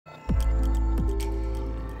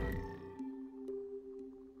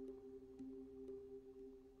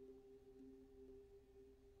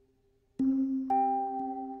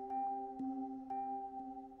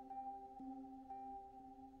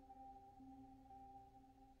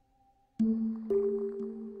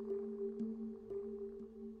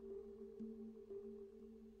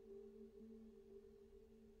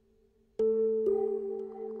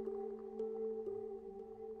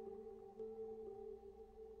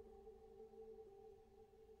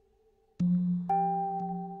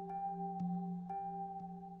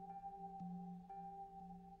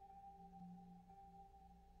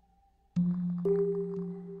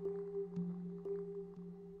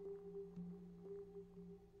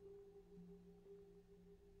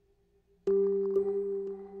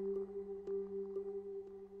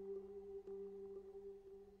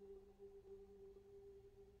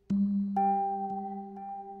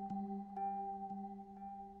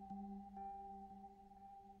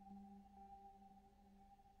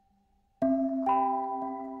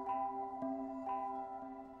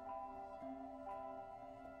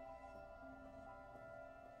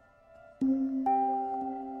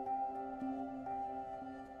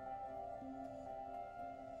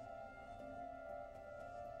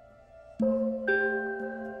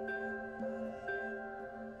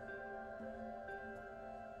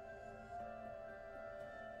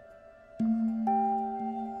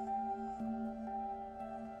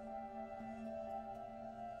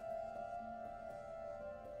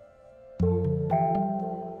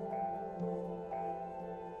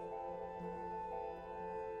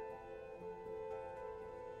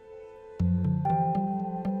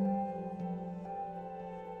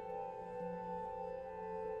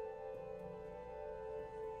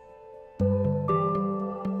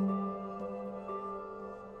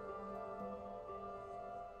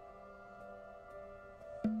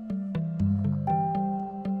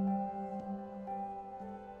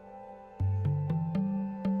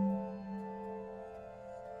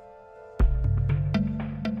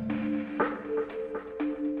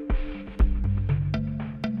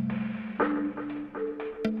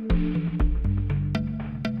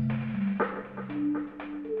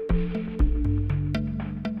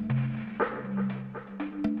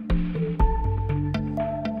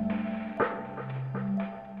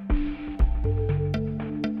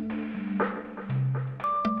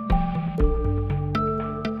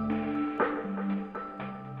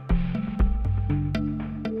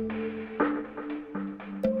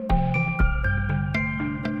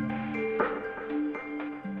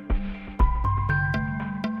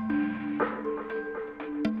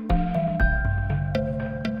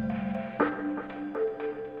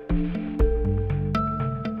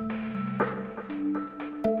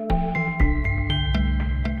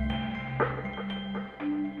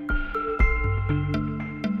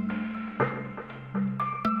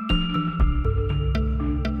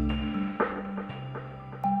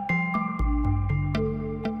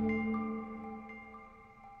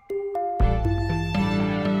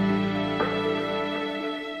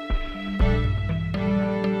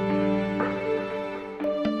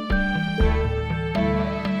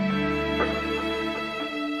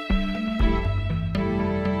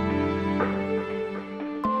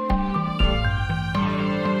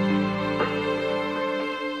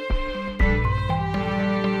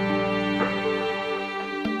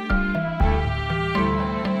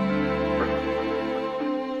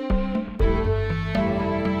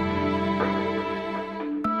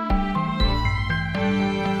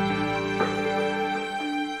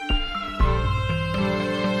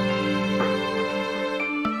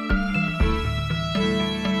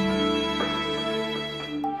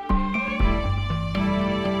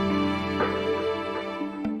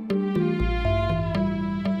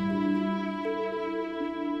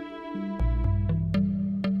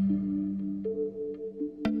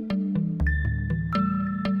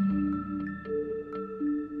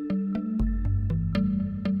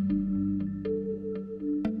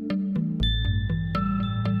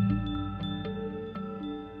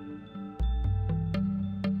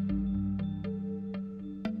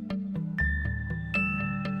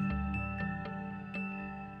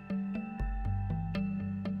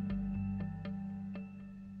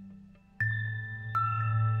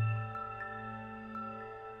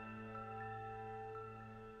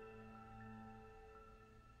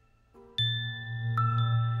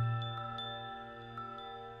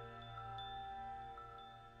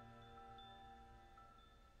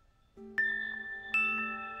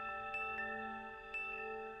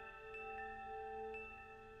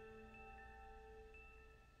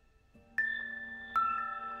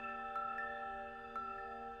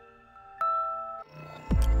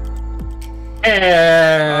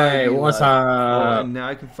Hey, what's up? Oh, and now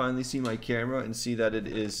I can finally see my camera and see that it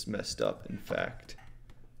is messed up, in fact.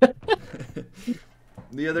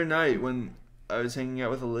 The other night when I was hanging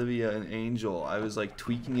out with Olivia and Angel, I was like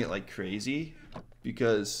tweaking it like crazy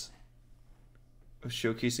because I was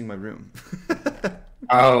showcasing my room.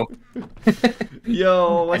 Oh.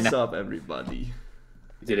 Yo, what's up, everybody?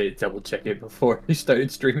 Did it double check it before you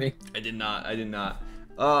started streaming? I did not.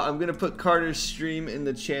 I'm gonna put Carter's stream in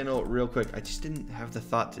the channel real quick. I just didn't have the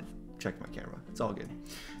thought to check my camera. It's all good.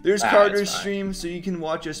 There's Carter's stream, so you can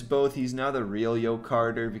watch us both. He's now the real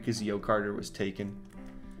YOKARTER because YOKARTER was taken.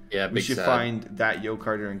 Yeah, we should find that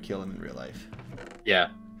YOKARTER and kill him in real life. Yeah,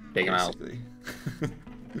 take him out.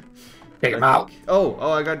 Take him I out. think...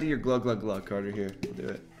 Oh, I gotta do your glug glug glug, Carter. Here, we'll do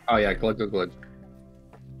it. Oh yeah, glug glug glug.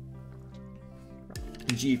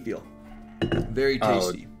 G Fuel, very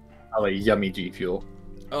tasty. Oh, like yummy G Fuel.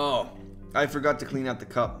 Oh, I forgot to clean out the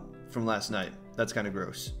cup from last night. That's kind of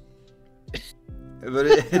gross. But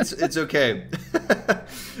it's okay.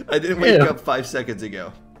 I didn't wake up 5 seconds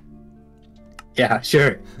ago. Yeah,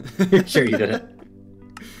 sure. Sure you did it.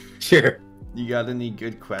 Sure. You got any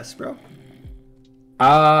good quests, bro?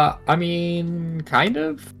 I mean, kind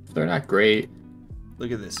of. They're not great.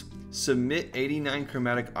 Look at this. Submit 89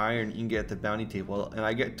 chromatic iron you can get at the bounty table, and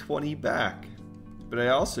I get 20 back. But I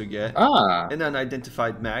also get an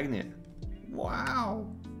unidentified magnet. Wow.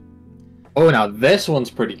 Oh, now this one's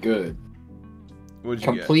pretty good. What did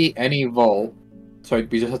you complete any vault. So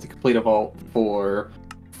we just have to complete a vault for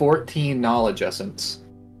 14 knowledge essence.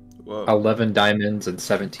 Whoa. 11 diamonds and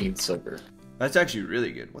 17 silver. That's actually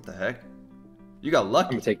really good. What the heck? You got lucky.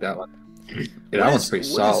 I'm gonna take that one. Yeah, that one's pretty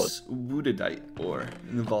solid. What is woodedite ore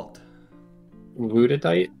in the vault?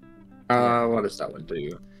 Woodedite? What does that one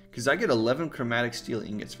do? Because I get 11 chromatic steel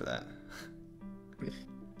ingots for that.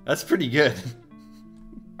 That's pretty good.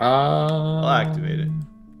 I'll activate it.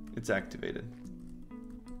 It's activated.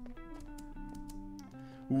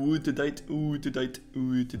 Woodedite, woodedite,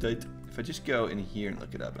 woodedite. If I just go in here and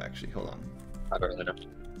look it up, actually, hold on. I don't really know.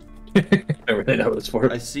 I don't really know what it's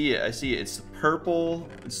for. I see it. It's the purple.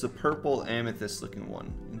 It's the purple amethyst looking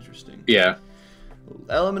one. Interesting. Yeah.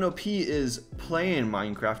 Elemental P is playing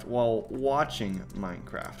Minecraft while watching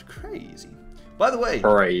Minecraft. Crazy. By the way,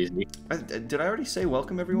 crazy. Did I already say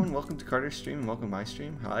welcome everyone? Welcome to Carter's stream and welcome to my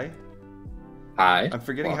stream. Hi. Hi. I'm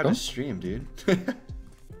forgetting how to stream, dude.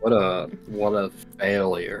 What a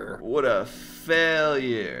failure. What a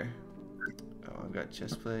failure. Oh, I've got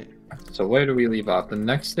chest plate. So where do we leave off? The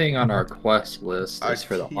next thing on our quest list is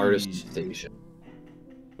for the artisan station.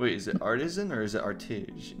 Wait, is it artisan or is it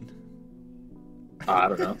artisan? I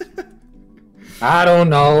don't know. I don't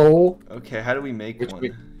know. Okay, how do we make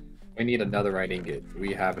one? We need another ingot.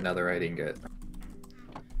 We have another ingot.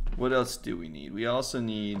 What else do we need? We also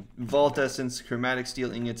need vault essence, chromatic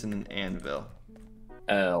steel ingots, and an anvil.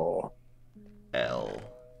 L. L.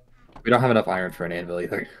 We don't have enough iron for an anvil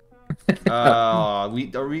either. Are we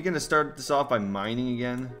gonna start this off by mining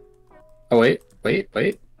again? Oh wait.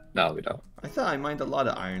 No, we don't. I thought I mined a lot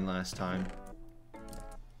of iron last time.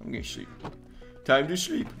 I'm gonna sleep. Time to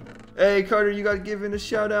sleep. Hey Carter, you got given a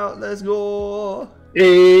shout out. Let's go.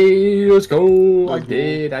 Hey, let's go. Let's I go.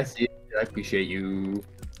 did. I see it. I appreciate you.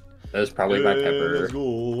 That was probably my pepper. Let's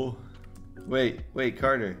go. Wait,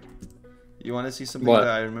 Carter. You want to see something What? that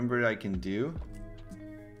I remembered I can do?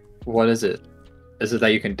 What is it? Is it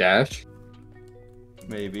that you can dash?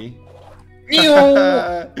 Maybe.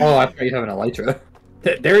 Oh, I thought you have an elytra.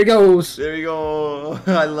 There he goes. There you go.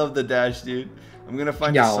 I love the dash, dude. I'm gonna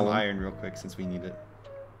find us some Yow. iron real quick since we need it.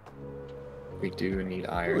 We do need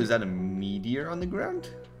Oh, iron. is that a meteor on the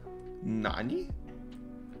ground? Nani?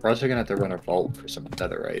 We're also gonna have to run a vault for some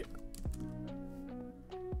netherite.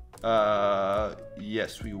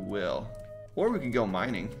 Yes, we will. Or we could go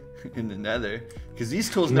mining in the nether. Because these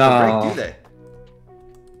tools never break, do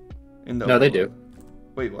they? No, they do.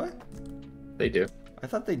 Wait, what? They do. I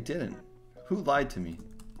thought they didn't. Who lied to me?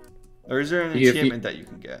 Or is there an If you- enchantment that you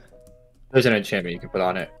can get? There's an enchantment you can put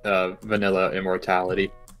on it. Vanilla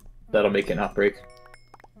immortality. That'll make it not break.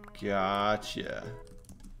 Gotcha.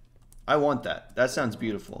 I want that. That sounds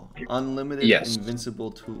beautiful. Unlimited Yes.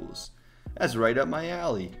 invincible tools. That's right up my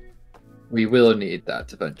alley. We will need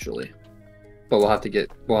that eventually. But we'll have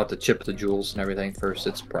to chip the jewels and everything first.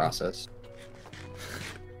 It's a process.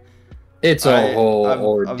 It's a whole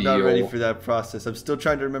ordeal. I'm not ready for that process. I'm still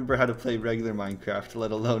trying to remember how to play regular Minecraft,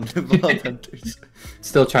 let alone Vault Hunters.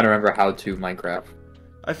 Still trying to remember how to Minecraft.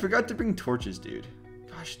 I forgot to bring torches, dude.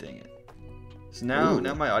 Gosh dang it. So now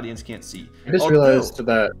my audience can't see. I just realized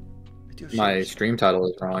that I do have my shaders. stream title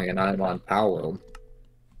is wrong and I'm on Power World.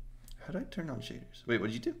 How do I turn on shaders? Wait, what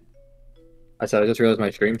did you do? I said I just realized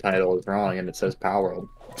my stream title is wrong and it says Power World.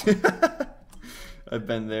 I've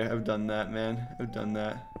been there. I've done that, man. I've done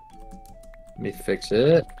that. Let me fix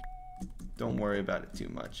it. Don't worry about it too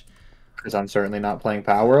much. Because I'm certainly not playing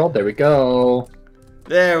Power World. There we go.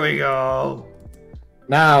 There we go.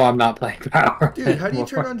 Now I'm not playing Power. Dude, how do you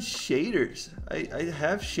turn on shaders? I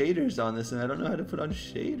have shaders on this and I don't know how to put on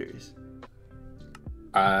shaders.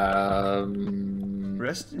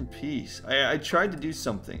 Rest in peace. I tried to do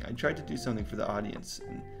something. I tried to do something for the audience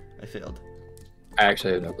and I failed. I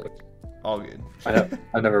actually have no clue. All good.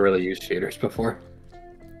 I've never really used shaders before.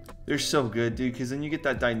 They're so good, dude, because then you get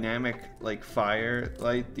that dynamic like fire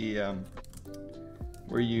light, the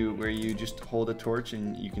where you just hold a torch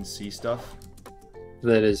and you can see stuff.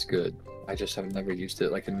 That is good. I just have never used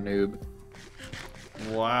it like a noob.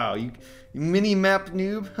 Wow, you mini map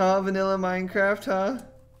noob, huh? Vanilla Minecraft, huh?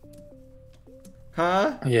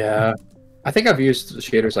 Huh? Yeah. I think I've used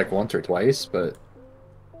shaders like once or twice, but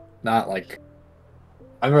not like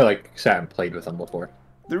I've never like sat and played with them before.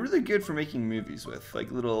 They're really good for making movies with, like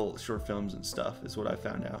little short films and stuff, is what I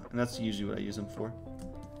found out. And that's usually what I use them for.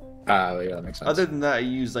 Yeah, that makes sense. Other than that, I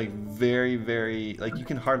use like very, like you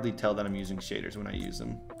can hardly tell that I'm using shaders when I use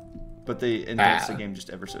them. But they enhance the game just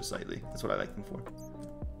ever so slightly. That's what I like them for.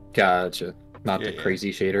 Gotcha. Not the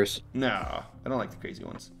crazy shaders. No, I don't like the crazy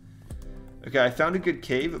ones. Okay, I found a good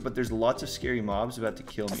cave, but there's lots of scary mobs about to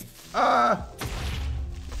kill me. Ah!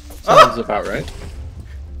 Sounds about right.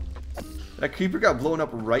 That creeper got blown up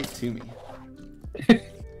right to me.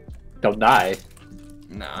 Don't die.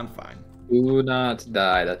 Nah, I'm fine. Do not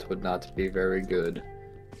die. That would not be very good.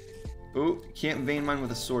 Oh, can't vein mine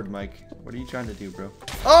with a sword, Mike. What are you trying to do, bro?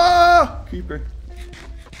 Ah! Creeper.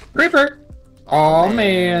 Creeper! Aw,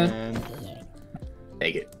 man.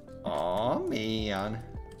 Take it. Aw, man.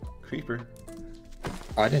 Creeper.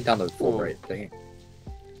 Oh, I didn't download Fulbright. Dang it.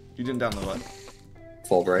 You didn't download what?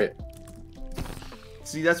 Fulbright.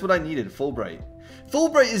 See, that's what I needed, Fulbright.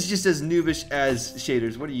 Fulbright is just as noobish as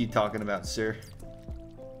shaders. What are you talking about, sir?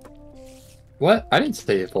 What? I didn't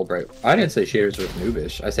say Fulbright. I didn't say shaders was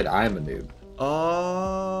noobish. I said I'm a noob.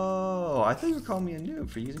 Oh, I thought you were calling me a noob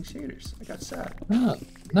for using shaders. I got sad.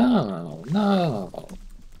 No.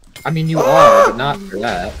 I mean, you are, but not for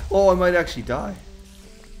that. Oh, I might actually die.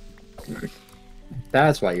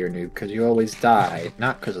 That's why you're a noob, because you always die,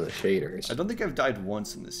 not because of the shaders. I don't think I've died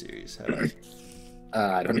once in this series, have I?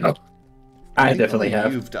 I don't know. I definitely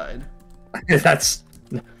have. You've died. That's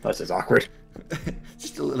just awkward.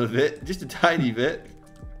 Just a little bit. Just a tiny bit.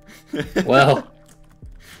 Well.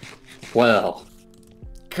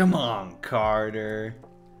 Come on, Carter.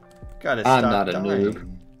 Gotta stop I'm not a dying.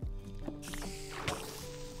 noob.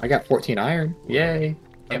 I got 14 iron. Yay.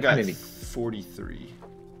 I got 43.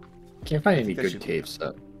 Can't find any that good should be caves,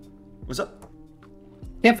 though. What's up?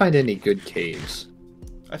 Can't find any good caves.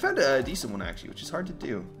 I found a decent one actually, which is hard to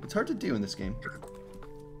do. It's hard to do in this game.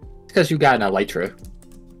 It's because you got an elytra.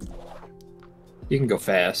 You can go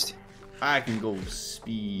fast. I can go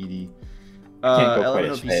speedy. Can't go quite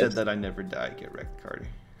as LMNOP fast. said that I never die. Get wrecked, Carter.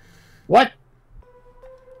 What?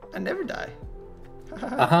 I never die.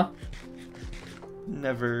 Uh-huh.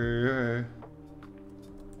 Never.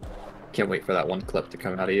 Can't wait for that one clip to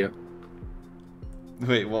come out of you.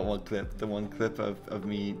 Wait, what one clip? The one clip of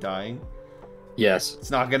me dying? Yes. It's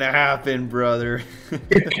not gonna happen, brother.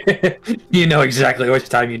 You know exactly which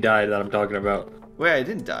time you died that I'm talking about. Wait, I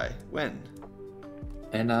didn't die. When?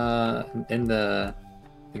 And in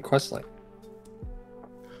Questlight.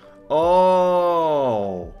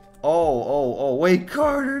 Oh, wait,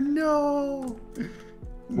 Carter, no!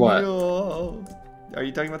 What? No. Are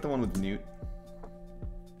you talking about the one with Newt?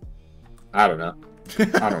 I don't know.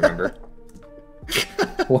 I don't remember.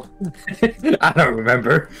 I don't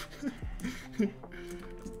remember.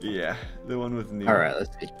 Yeah, the one with Newt. Alright, let's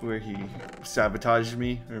see. Where he sabotaged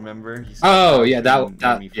me, remember? He Oh, yeah, sabotaged me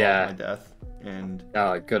and made me fall to yeah. my death. And...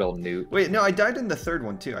 Oh, good old Newt. Wait, no, I died in the third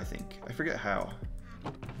one too, I think. I forget how.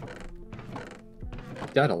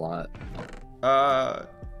 Died a lot.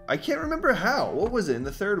 I can't remember how. What was it in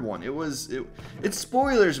the third one? It's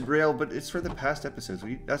spoilers, Braille, but it's for the past episodes.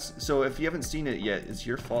 So if you haven't seen it yet, it's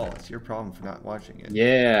your fault. It's your problem for not watching it.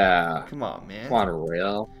 Yeah. Come on, man. Come on,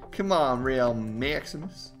 Rail. Come on, Real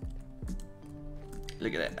Maximus.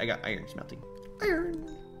 Look at that. I got iron smelting. Iron.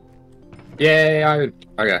 Yay,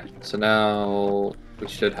 okay, so now we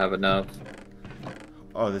should have enough.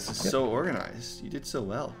 Oh, this is so organized. You did so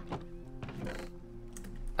well.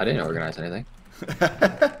 I didn't organize anything.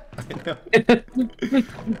 I know.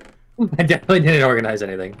 I definitely didn't organize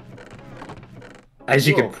anything. As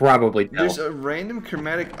you Whoa. can probably tell. There's a random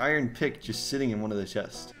chromatic iron pick just sitting in one of the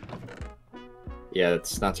chests. Yeah,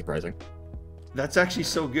 that's not surprising. That's actually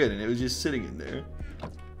so good, and it was just sitting in there.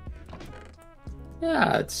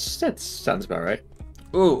 Yeah, that sounds about right.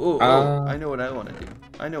 Oh, I know what I want to do.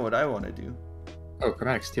 I know what I want to do. Oh,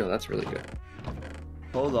 chromatic steel, that's really good.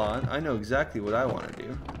 Hold on, I know exactly what I want to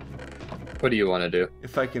do. What do you want to do?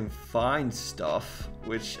 If I can find stuff,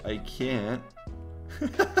 which I can't.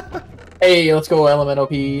 Hey, let's go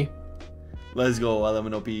LMNOP. Let's go,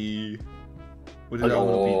 LMNOP. What did Oh.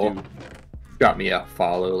 LMNOP do? Got me a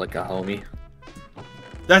follow like a homie.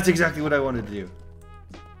 That's exactly what I wanted to do.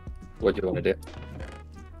 What do you want to do?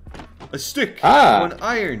 A stick, Ah. 1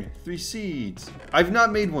 iron, 3 seeds. I've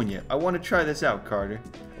not made one yet. I want to try this out, Carter.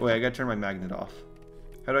 Wait, I gotta turn my magnet off.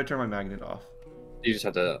 How do I turn my magnet off? You just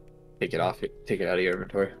have to take it off, take it out of your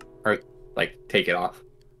inventory, or like take it off.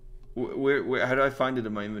 Where? How do I find it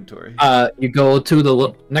in my inventory? You go to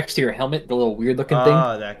the next to your helmet, the little weird looking thing.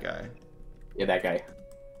 Ah, that guy. Yeah, that guy.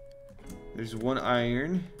 There's 1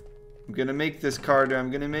 iron. I'm gonna make this, Carter.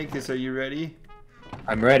 I'm gonna make this. Are you ready?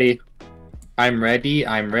 I'm ready. I'm ready.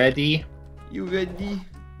 I'm ready. You ready?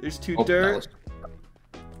 There's 2 Oh, dirt. that was-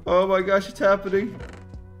 Oh my gosh, it's happening.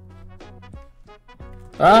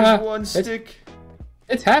 Ah, There's 1 stick.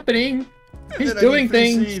 it's happening. And He's then I need doing 3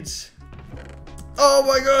 things. seeds. Oh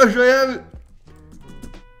my gosh, I have it.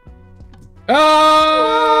 Ah!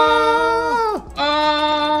 Oh!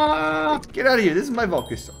 Ah! Get out of here. This is my vault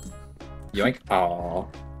crystal. Yoink. Oh,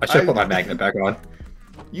 I should put my magnet back on.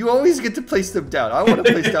 You always get to place them down. I want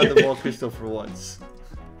to place down the vault crystal for once.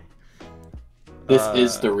 This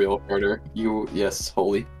is the real Carter. Yes,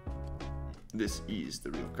 holy. This is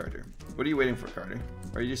the real Carter. What are you waiting for, Carter?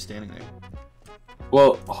 Or are you just standing there?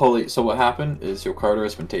 Well, holy. So what happened is your Carter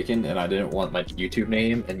has been taken, and I didn't want my YouTube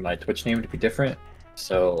name and my Twitch name to be different.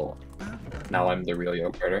 So now I'm the real Yo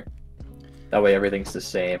Carter. That way everything's the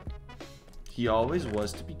same. He always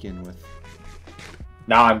was to begin with.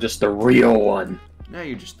 Now I'm just the real one. Now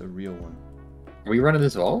you're just the real one. Are we running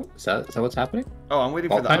this vault? Is that what's happening? Oh, I'm waiting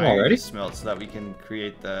for Vault the time iron already? to smelt so that we can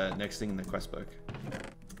create the next thing in the quest book.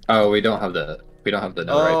 Oh, we don't have the netherite.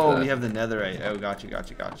 Oh, for we that. have the netherite. Oh,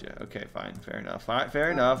 gotcha. Okay, fine. Fair enough.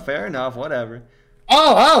 Fair enough. Whatever.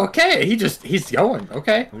 Oh, okay. He's going.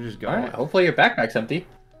 Okay. We're just All going. right. Hopefully your backpack's empty.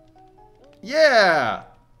 Yeah!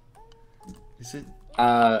 Is it?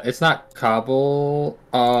 It's not cobble.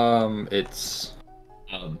 It's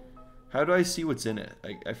How do I see what's in it?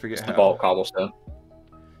 I forget it's how. the vault cobblestone.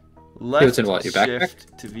 Left What's in what, your backpack?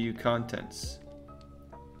 shift to view contents.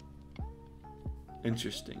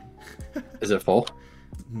 Interesting. Is it full?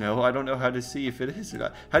 No, I don't know how to see if it is or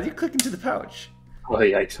not. How do you click into the pouch? Oh,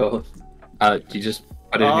 yikes. So, you just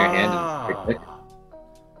put it in your hand. And click.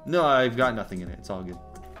 No, I've got nothing in it. It's all good.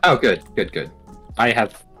 Oh, good. I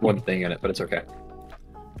have one thing in it, but it's okay.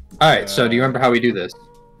 All right. So, do you remember how we do this?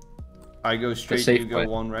 I go straight, safe you go way.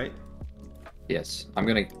 one right? Yes. I'm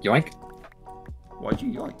gonna yoink. Why'd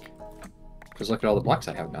you yoink? Because look at all the blocks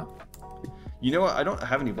I have now. You know what? I don't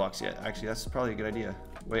have any blocks yet. Actually, that's probably a good idea.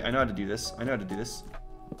 Wait, I know how to do this. I know how to do this.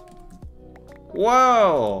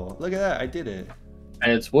 Whoa! Look at that. I did it.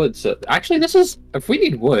 And it's wood, so... Actually, this is... If we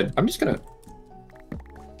need wood, I'm just gonna...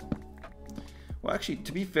 Well, actually,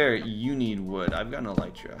 to be fair, you need wood. I've got an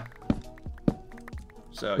elytra.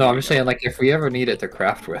 So No, I'm just saying, like, if we ever need it to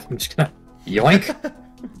craft with, I'm just gonna... Yoink!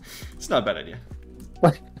 It's not a bad idea.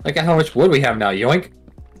 Look at how much wood we have now, yoink!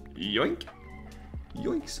 Yoink.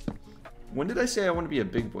 Yoinks. When did I say I want to be a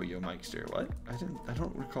big boy, Yo Mikester? What? I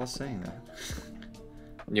don't recall saying that.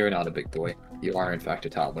 You're not a big boy. You are, in fact, a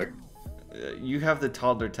toddler. You have the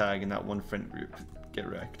toddler tag in that one friend group. Get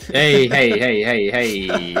wrecked. Hey, hey, hey, hey,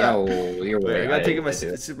 hey, yo, you're Wait, way I gotta take ahead, my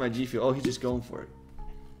dude. sip of my G Fuel. Oh, he's just going for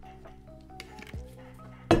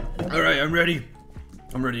it. Alright, I'm ready.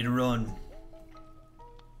 I'm ready to run.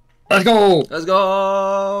 Let's go! Let's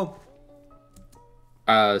go!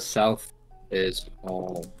 South is...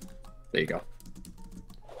 Oh, there you go.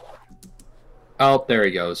 Oh, there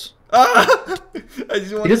he goes. Ah! I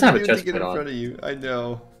just wanted doesn't have a to chest get in plate on. front of you. I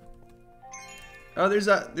know. Oh, there's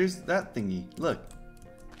that thingy. Look.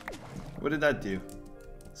 What did that do?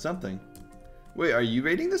 Something. Wait, are you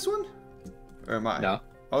raiding this one? Or am I? No.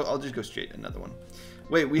 I'll just go straight. Another one.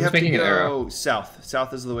 Wait, we Who's have to making an go arrow? south.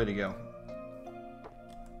 South is the way to go.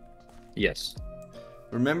 Yes.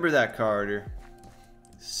 Remember that, Carter.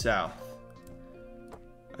 South.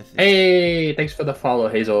 I think. Hey, thanks for the follow,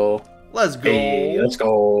 Hazel. Let's go. Hey, let's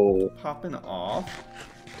go. Popping off.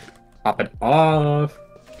 Pop it off.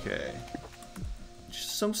 Okay.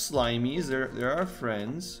 Just some slimies. They're our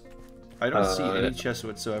friends. I don't see any chests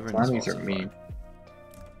whatsoever in this Slimies so are far. mean.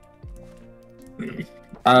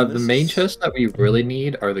 The This main is- chests that we really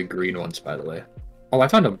need are the green ones, by the way. Oh, I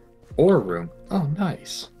found a ore room. Oh,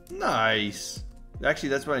 nice. Nice. Actually,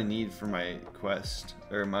 that's what I need for my quest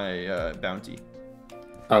or my bounty.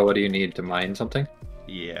 Oh, what do you need to mine something?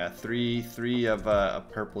 Yeah, three of a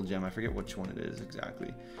purple gem. I forget which one it is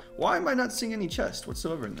exactly. Why am I not seeing any chest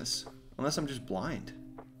whatsoever in this? Unless I'm just blind.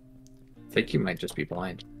 I think you might just be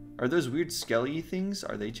blind. Are those weird skelly things?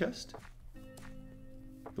 Are they chest?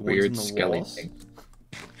 The Weird ones in the skelly walls? thing.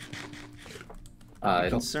 I'm I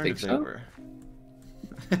don't concerned think if they so. were.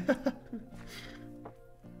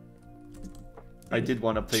 I did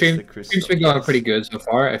want to place the crystal. Stream's been going pretty good so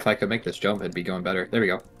far. If I could make this jump, it'd be going better. There we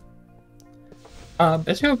go.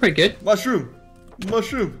 It's going pretty good. Mushroom!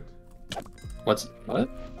 Mushroom! What?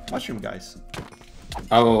 Mushroom guys.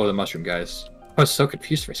 Oh, the mushroom guys. I was so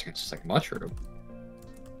confused for a second. It's just like mushroom.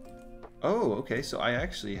 Oh, okay, so I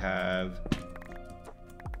actually have...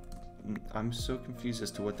 I'm so confused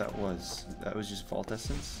as to what that was. That was just Vault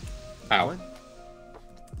Essence? Ow. What?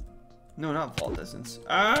 No, not Vault Essence.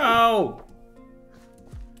 Ow!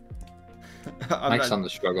 Mike's on the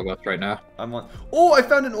struggle bus right now. I'm on... Oh, I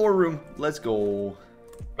found an ore room! Let's go.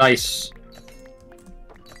 Nice.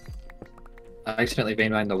 I accidentally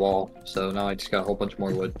vein mined the wall, so now I just got a whole bunch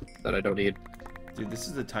more wood that I don't need. Dude, this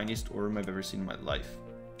is the tiniest ore room I've ever seen in my life.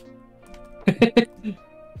 It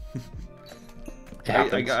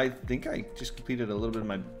happens. I think I just completed a little bit of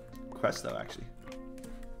my quest, though, actually.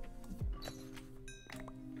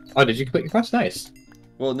 Oh, did you complete your quest? Nice.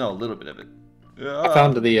 Well, no, a little bit of it. I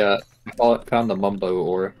found the mumbo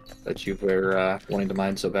ore that you were wanting to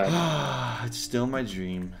mine so bad. It's still my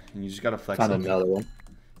dream. And you just gotta flex Found on me. another one.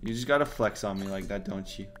 You just gotta flex on me like that,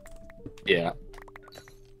 don't you? Yeah.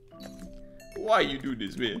 Why you do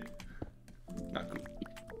this, man? Not cool.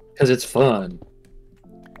 Because it's fun.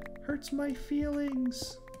 Hurts my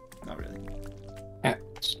feelings. Not really. Ah,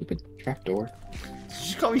 stupid trapdoor. Did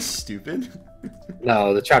you call me stupid?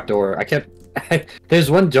 No, the trapdoor. I kept... There's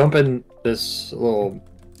one jump in this little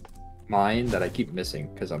mine that I keep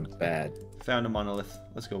missing because I'm bad. Found a monolith.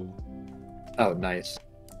 Let's go. Oh, nice.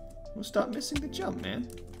 Well, stop missing the jump, man.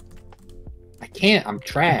 I can't. I'm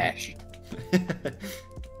trash.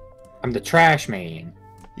 I'm the trash man.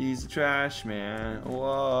 He's a trash man.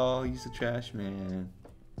 Whoa, he's a trash man.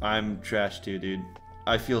 I'm trash too, dude.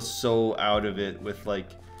 I feel so out of it with like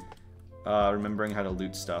remembering how to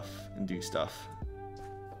loot stuff and do stuff.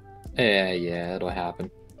 Yeah, it'll happen.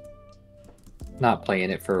 Not playing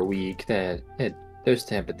it for a week. Those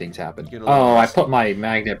type of things happen. Get a little Oh, I rusty. put my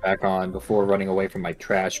magnet back on before running away from my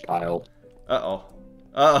trash pile. Uh-oh.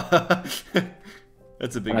 That's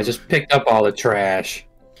a big And I one. just picked up all the trash.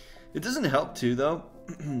 It doesn't help too though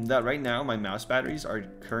that right now my mouse batteries are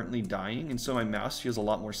currently dying, and so my mouse feels a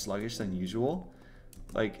lot more sluggish than usual.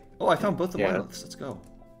 Like, oh, I found both the Yeah. monoliths. Let's go.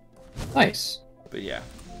 Nice. But yeah.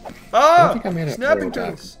 I Ah! think I made it Snapping roll back.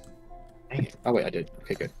 turtles. Dang it. Oh wait, I did.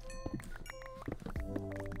 Okay, good.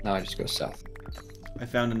 Now I just go south. I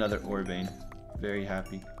found another ore vein. Very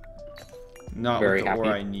happy. Not Very with the ore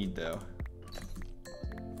happy. I need though.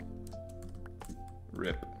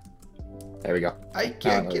 Rip. There we go. I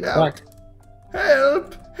can't Now get go out. back.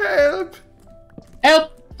 Help! Help!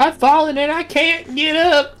 Help! I've fallen and I can't get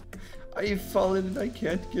up. I've fallen and I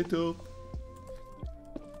can't get up.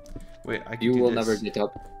 Wait, I can You do will this. never get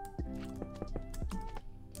up.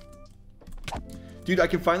 Dude, I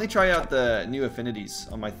can finally try out the new affinities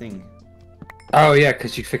on my thing. Oh yeah,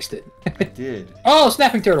 because you fixed it. I did. Oh,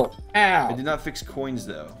 snapping turtle! I Ow! did not fix coins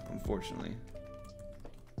though, unfortunately.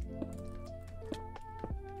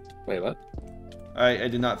 Wait, what? I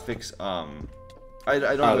did not fix I don't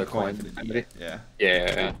have the a coin coin affinity. affinity? Yeah.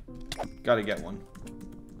 Yeah. Gotta get one.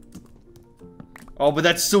 Oh, but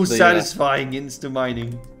that's so The, satisfying, insta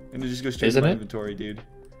mining. And it just goes straight to Isn't my it? inventory, dude.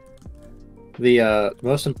 The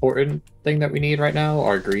most important thing that we need right now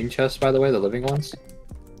are green chests, by the way, the living ones.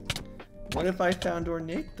 What if I found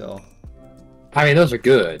ornate though? I mean, those are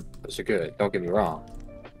good. Those are good. Don't get me wrong.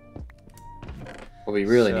 But we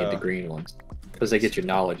really need the So- green ones because they get your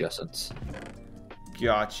knowledge essence.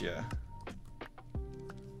 Gotcha.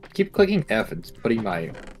 Keep clicking F and putting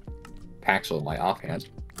my Paxel in my offhand.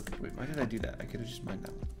 Wait, why did I do that? I could have just mined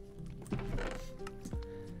that one.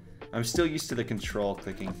 I'm still used to the control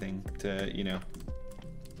clicking thing to, you know.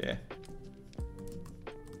 Yeah.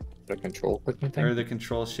 The control clicking thing. Or the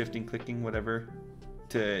control shifting clicking, whatever.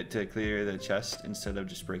 To clear the chest instead of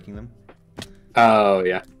just breaking them. Oh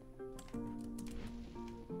yeah.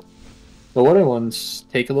 The wooden ones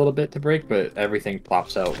take a little bit to break, but everything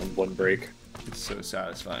plops out in one break. It's so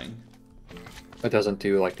satisfying. It doesn't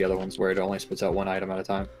do like the other ones where it only spits out one item at a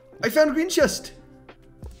time. I found a green chest!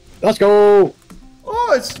 Let's go!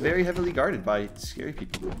 Oh, it's very heavily guarded by scary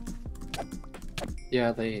people.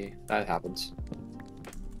 Yeah, that happens.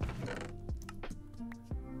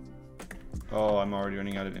 Oh, I'm already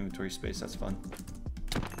running out of inventory space. That's fun.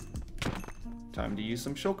 Time to use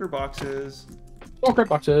some shulker boxes. Shulker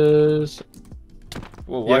boxes.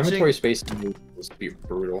 Well, Yeah, watching... inventory space is be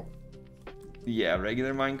brutal. Yeah,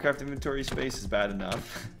 regular Minecraft inventory space is bad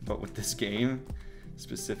enough, but with this game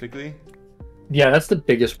specifically, Yeah, that's the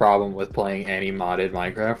biggest problem with playing any modded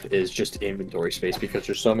Minecraft is just inventory space because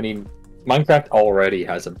there's so many. Minecraft already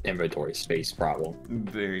has an inventory space problem.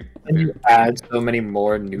 very, And very you add so many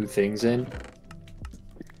more new things in.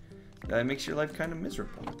 that makes your life kind of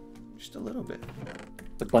miserable, just a little bit.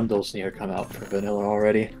 The bundles need to come out for vanilla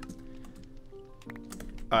already.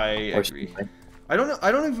 I Or agree. something. I don't know.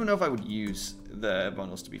 I don't even know if I would use the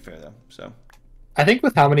bundles, to be fair, though. So I think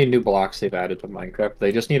with how many new blocks they've added to Minecraft,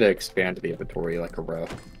 they just need to expand the inventory like a row.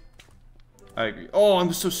 I agree. Oh,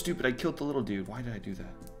 I'm so stupid. I killed the little dude. Why did I do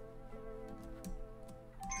that?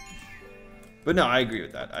 But no, I agree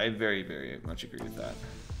with that. I very, very much agree with that.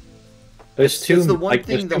 There's It's the one like,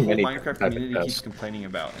 thing there's the too whole many Minecraft different type of community keeps chests. complaining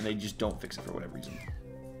about, and they just don't fix it for whatever reason.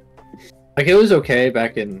 Like it was okay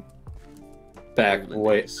back Golden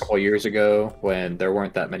way, days. a couple years ago when there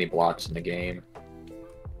weren't that many blocks in the game.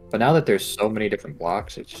 But now that there's so many different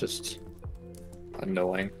blocks, it's just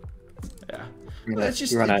annoying. Yeah. You Well, know, it's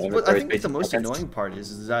just, you run out of what I inventory think space the most seconds. annoying part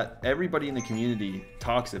is that everybody in the community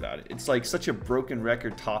talks about it. It's like such a broken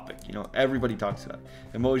record topic, you know. Everybody talks about it.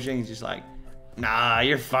 And Mojang's just like, nah,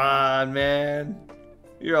 you're fine, man.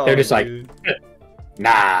 You're all They're just like, good.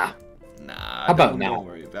 nah. Nah, How about don't now?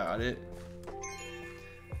 worry about it.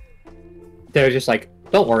 They're just like,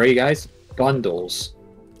 don't worry, guys. Bundles.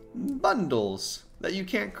 Bundles that you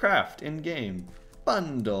can't craft in game.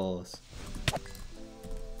 Bundles.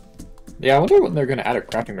 Yeah, I wonder when they're gonna add a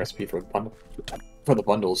crafting recipe for the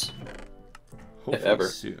bundles. Hopefully Ever.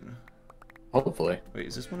 soon. Hopefully. Wait,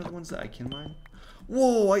 is this one of the ones that I can mine?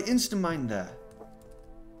 Whoa, I insta-mined that.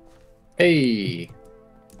 Hey.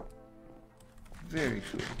 Very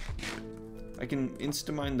cool. I can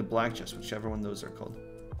insta-mine the black chest, whichever one those are called.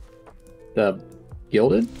 The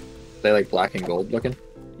gilded? They like black and gold looking?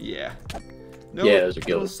 Yeah. No, Yeah, those are no,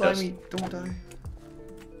 gilded slimy, don't die.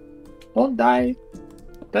 Don't die.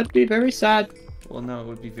 That'd be very sad. Well, no, it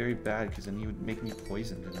would be very bad because then he would make me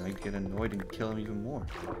poisoned and I'd get annoyed and kill him even more.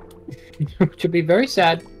 Which would be very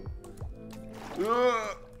sad.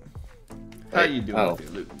 Ugh. How you doing oh. with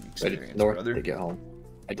your looting Wait, experience, it's north brother? to get home.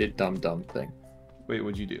 I did dumb thing. Wait,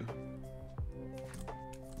 what'd you do?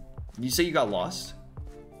 Did you say you got lost?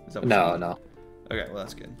 Is that what No, you no. Okay, well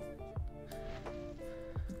that's good.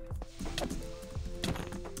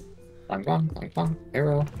 Bang,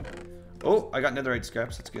 arrow. Oh, I got netherite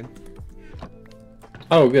scraps. That's good.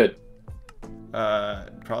 Oh, good.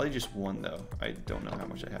 Probably just one though. I don't know how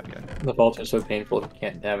much I have yet. The vaults are so painful if you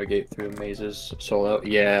can't navigate through mazes solo.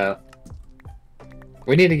 Yeah.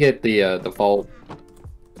 We need to get the vault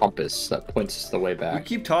compass that points us the way We back.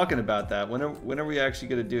 keep talking about that. When are we actually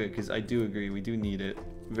gonna do it? Because I do agree, we do need it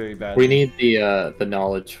very badly. We need the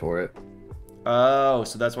knowledge for it. Oh,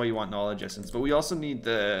 so that's why you want knowledge essence. But we also need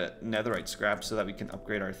the netherite scrap so that we can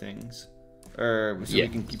upgrade our things. Or so we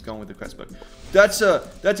can keep going with the quest book. That's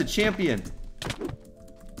a champion.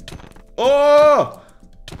 Oh!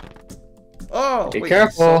 Oh! Be wait,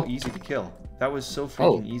 careful. it's so easy to kill. That was so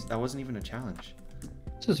freaking easy. That wasn't even a challenge.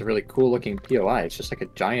 This is a really cool looking POI. It's just like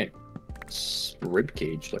a giant rib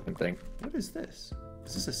cage looking thing. What is this?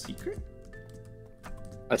 Is this a secret?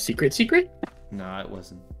 A secret? Nah, it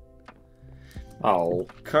wasn't. Oh.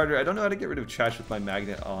 Carter, I don't know how to get rid of trash with my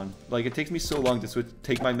magnet on. Like, it takes me so long to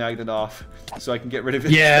take my magnet off so I can get rid of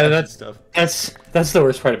it. Yeah, that's stuff. That's the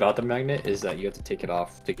worst part about the magnet is that you have to take it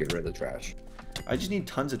off to get rid of the trash. I just need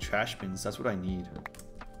tons of trash bins. That's what I need.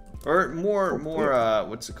 Or more,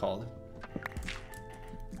 what's it called?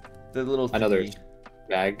 The little thingy. Another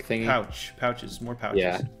bag thingy. Pouches, more pouches.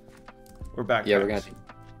 Yeah. Or backpacks. Yeah,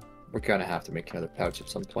 we're gonna have to make another pouch at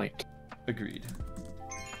some point. Agreed.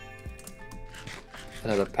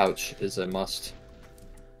 Another pouch is a must.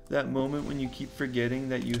 That moment when you keep forgetting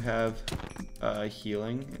that you have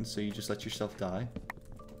healing, and so you just let yourself die.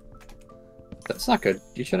 That's not good.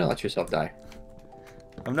 You shouldn't let yourself die.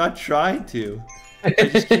 I'm not trying to. I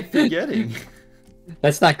just keep forgetting.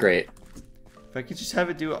 That's not great. If I could just have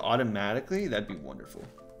it do it automatically, that'd be wonderful.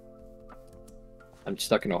 I'm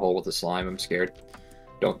stuck in a hole with a slime. I'm scared.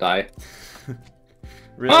 Don't die.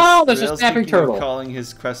 Rails, there's a snapping turtle. Calling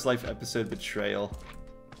his Quest Life episode betrayal.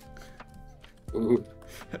 Ooh,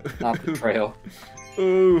 not betrayal.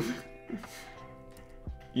 Ooh.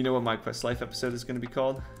 You know what my Quest Life episode is going to be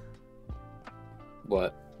called?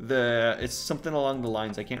 What? It's something along the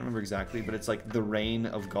lines, I can't remember exactly, but it's like the Reign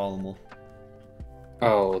of Gollumal.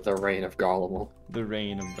 Oh, the Reign of Gollumal. The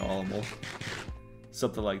Reign of Gollumal.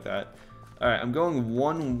 Something like that. Alright, I'm going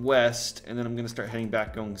one west, and then I'm going to start heading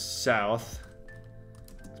back going south.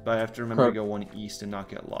 But I have to remember to go one east and not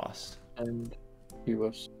get lost. And he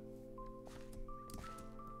was.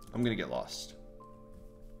 I'm going to get lost.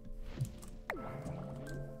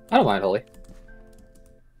 I don't mind, Holy.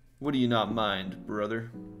 What do you not mind, brother?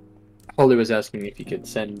 Holy was asking if you could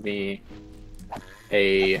send me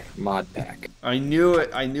a mod pack. I knew it.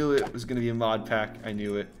 I knew it was going to be a mod pack. I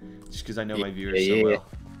knew it. Just because I know my viewers so well.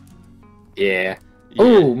 Yeah. Yeah.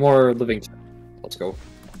 Oh, more living. Let's go.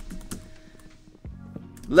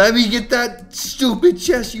 Let me get that stupid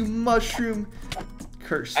chest, you mushroom.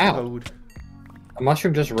 Cursed toad. A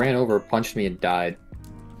mushroom just ran over, punched me, and died.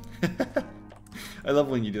 I love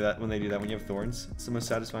when you do that, when they do that, when you have thorns. It's the most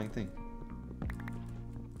satisfying thing.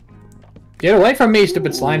 Get away from me,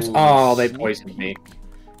 stupid slimes! Ooh, Oh, they poisoned me.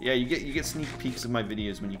 Yeah, you get sneak peeks of my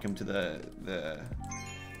videos when you come to the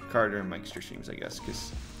Carter and Mike streams, I guess,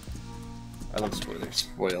 because I love spoilers.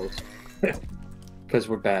 Spoils. Because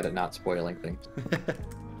we're bad at not spoiling things.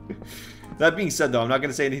 That being said, though, I'm not going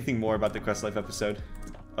to say anything more about the Quest Life episode.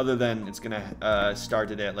 Other than it's going to start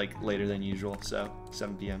today at, like, later than usual, so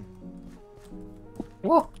 7 p.m.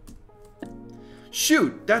 Well.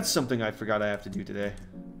 Shoot! That's something I forgot I have to do today.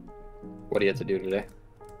 What do you have to do today?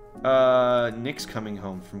 Nick's coming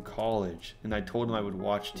home from college, and I told him I would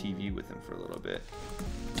watch TV with him for a little bit.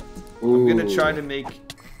 Ooh. I'm going to try to make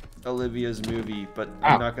Olivia's movie, but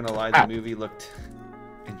I'm not going to lie, the movie looked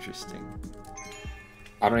interesting.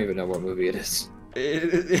 I don't even know what movie it is.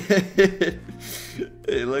 It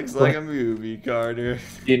looks like a movie, Carter.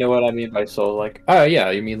 Do you know what I mean by Souls-like? Oh,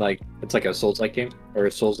 yeah, you mean like, it's like a Souls-like game? Or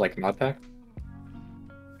a Souls-like mod pack?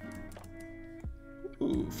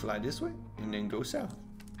 Ooh, fly this way, and then go south.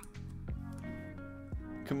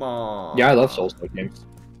 Come on. Yeah, I love Souls-like games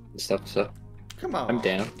and stuff, so Come on. I'm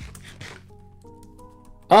down.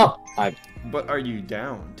 Oh, But are you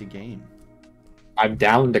down to game? I'm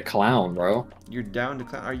down to clown, bro. You're down to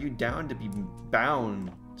clown. Are you down to be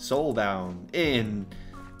bound, soul bound in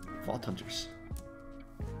Vault Hunters?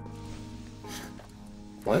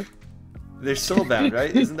 What? They're soul bound,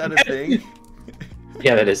 right? Isn't that a thing?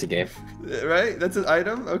 Yeah, that is a game. Right? That's an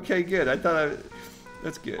item? Okay, good.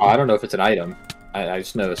 That's good. Oh, I don't know if it's an item. I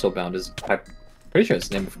just know Soulbound is. I'm pretty sure it's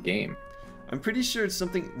the name of a game. I'm pretty sure it's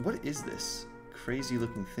something. What is this crazy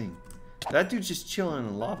looking thing? That dude's just chilling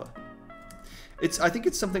in lava. I think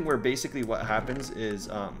it's something where basically what happens is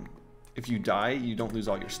if you die, you don't lose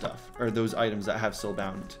all your stuff. Or those items that have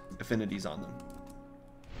soulbound affinities on them.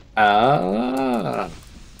 Ah.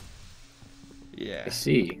 Yeah. I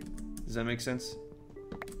see. Does that make sense?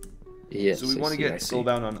 Yes. So we want to I get see.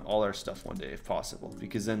 soulbound on all our stuff one day if possible,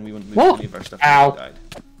 because then we wouldn't lose Whoa! any of our stuff Ow! if we died.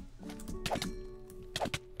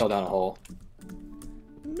 Fell down a hole.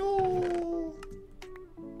 No.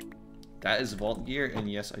 That is vault gear,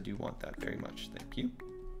 and yes, I do want that very much. Thank you.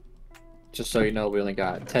 Just so you know, we only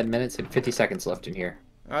got 10 minutes and 50 seconds left in here.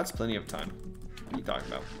 Oh, that's plenty of time. What are you talking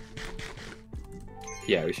about?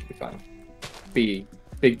 Yeah, we should be fine. Be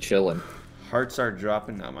big chillin'. Hearts are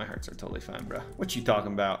dropping. No, my hearts are totally fine, bro. What you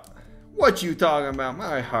talking about? What you talking about?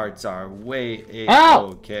 My hearts are way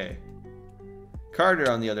okay. Carter,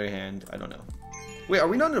 on the other hand, I don't know. Wait, are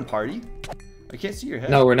we not in a party? I can't see your head.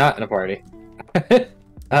 No, we're not in a party.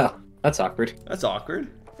 Oh, that's awkward. That's awkward.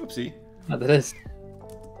 Whoopsie. Oh, that is.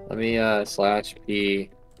 Let me /p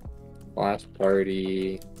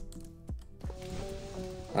 /party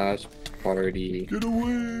 /party Get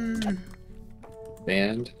away.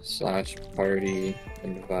 band /party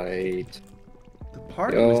invite. The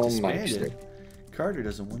party was disbanded. Carter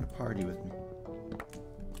doesn't want to party with me.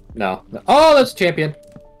 No. Oh, that's champion.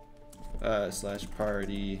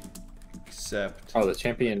 /party accept. Oh, the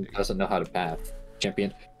champion doesn't know how to path.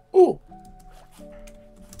 Champion. Ooh.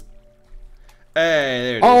 Hey,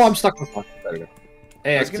 there it is. Oh, I'm stuck with one. There we go.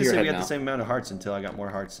 Hey, I was gonna say we had now. the same amount of hearts until I got more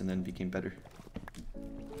hearts and then became better.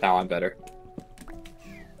 Now I'm better.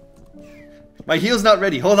 My heal's not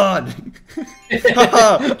ready. Hold on.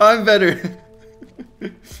 I'm better.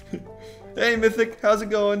 Hey, Mythic, how's it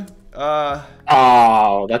going?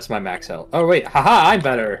 Oh, that's my max health. Oh wait, haha, I'm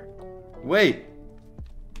better. Wait.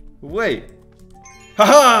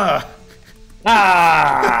 Haha!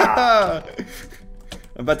 Ah!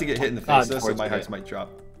 I'm about to get hit in the face, though, so my Unfortunate. hearts might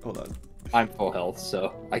drop. Hold on. I'm full health,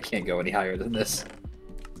 so I can't go any higher than this.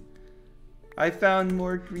 I found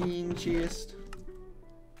more green chest.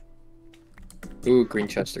 Ooh, green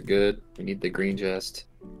chests are good. We need the green chest.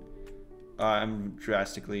 I'm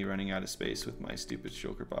drastically running out of space with my stupid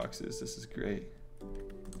shulker boxes. This is great.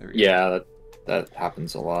 There we go. Yeah, that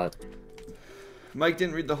happens a lot. Mike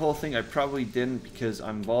didn't read the whole thing. I probably didn't because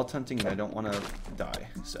I'm vault hunting and I don't want to die.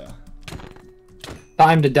 So.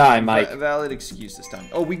 Time to die, Mike. Valid excuse this time.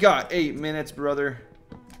 Oh, we got 8 minutes, brother.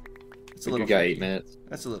 It's a We little. got freaky. 8 minutes.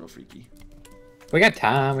 That's a little freaky. We got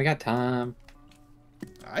time. We got time.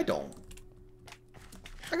 I don't.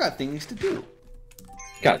 I got things to do.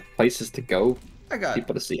 Got places to go. I got.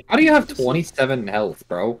 People to see. How do you have 27 health,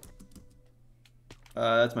 bro?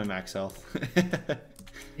 That's my max health.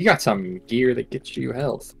 You got some gear that gets you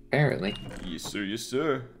health, apparently. Yes, sir. Yes,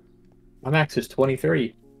 sir. My max is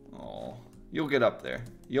 23. Oh, you'll get up there.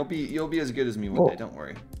 You'll be as good as me one day. Don't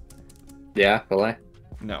worry. Yeah, will I?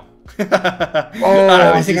 No.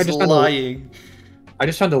 Oh, I think I just found lying. I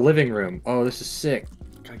just found a living room. Oh, this is sick.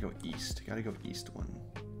 Gotta go east. Gotta go east one.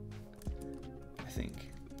 I think.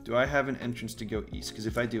 Do I have an entrance to go east? Because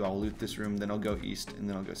if I do, I'll loot this room, then I'll go east, and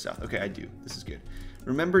then I'll go south. Okay, I do. This is good.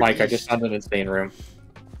 Remember, Mike, east... I just found an insane room.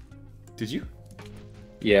 Did you?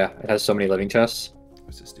 Yeah, it has so many living chests.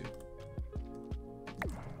 What's this do?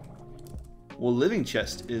 Well, living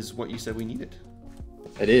chest is what you said we needed.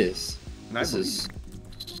 It is. And I This believe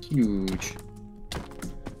is huge.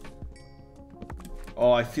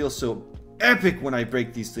 Oh, I feel so epic when I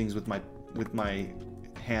break these things with my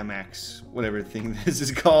ham axe, whatever thing this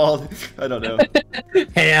is called. I don't know.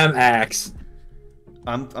 Ham axe.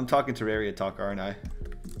 I'm talking Terraria talk, aren't I?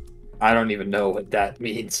 I don't even know what that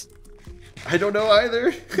means. I don't know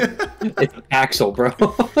either. It's Axel, bro.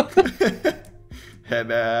 Ham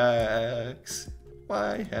axe.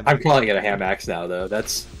 Why ham I'm axe? calling it a ham axe now, though.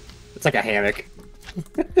 It's like a hammock.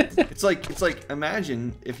 It's like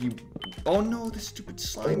imagine if you. Oh no, this stupid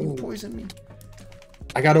slime! You poisoned me.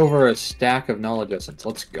 I got over a stack of knowledge essence.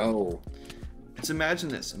 Let's go. It's imagine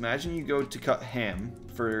this. Imagine you go to cut ham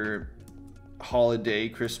for holiday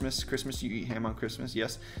Christmas. Christmas, you eat ham on Christmas,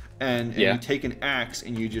 yes. And Yeah. you take an axe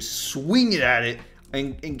and you just swing it at it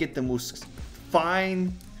and get the most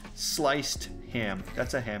fine sliced ham.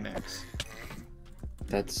 That's a ham axe.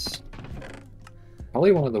 That's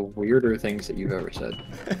probably one of the weirder things that you've ever said.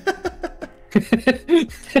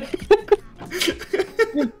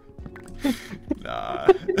 Nah.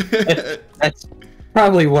 That's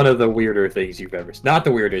probably one of the weirder things you've ever said. Not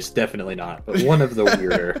the weirdest, definitely not, but one of the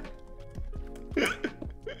weirder.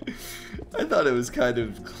 I thought it was kind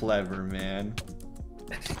of clever, man.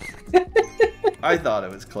 I thought it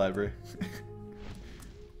was clever.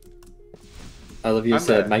 I love you I'm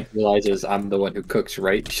said a- Mike realizes I'm the one who cooks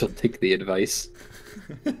right. She'll take the advice.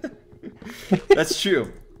 That's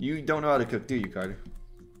true. You don't know how to cook, do you, Carter?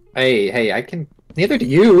 Hey, I can. Neither do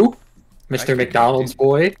you, Mr. can McDonald's cook,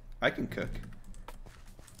 boy. I can cook.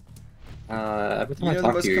 Every time You I know the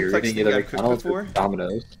talk most to you, you're complex eating thing either I've cooked McDonald's or before?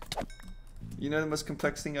 Domino's. You know the most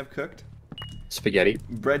complex thing I've cooked? Spaghetti.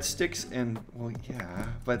 Breadsticks and, well, yeah,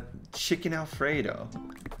 but chicken Alfredo.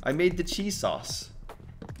 I made the cheese sauce.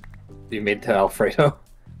 You made the Alfredo?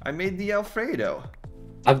 I made the Alfredo.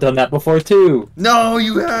 I've done that before too. No,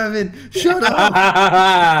 you haven't. Shut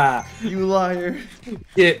up. You liar.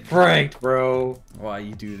 Get pranked, bro. Why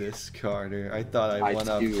you do this, Carter? I thought I won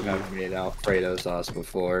up. I do have made Alfredo sauce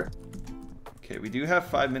before. Okay, we do have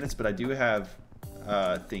 5 minutes, but I do have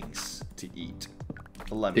things to eat.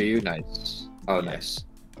 11. Do you? Nice. Oh, Yeah. nice.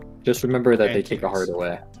 Just remember that they take a Pancakes. heart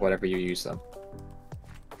away whenever you use them.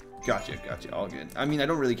 Gotcha, gotcha. All good. I mean, I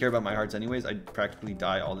don't really care about my hearts anyways. I practically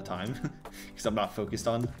die all the time because I'm not focused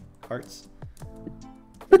on hearts.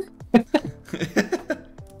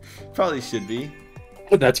 Probably should be.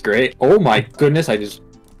 That's great. Oh my goodness, I just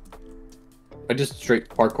straight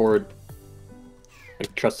parkoured. I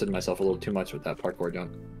trusted myself a little too much with that parkour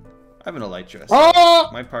jump. I have an elytra. So Oh!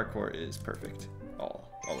 my parkour is perfect.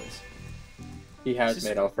 Always. He has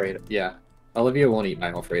made Alfredo. Yeah. Olivia won't eat my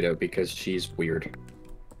Alfredo because she's weird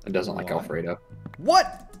and doesn't like Why? Alfredo.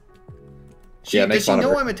 What? Yeah, make does she fun of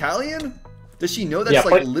know her. I'm Italian? Does she know that's Yeah,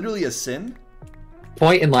 like but- literally a sin?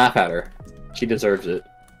 Point and laugh at her. She deserves it.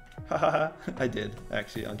 Haha, I did,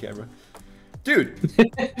 actually, on camera. Dude,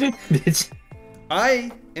 It's-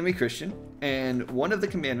 I am a Christian, and one of the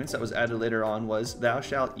commandments that was added later on was, thou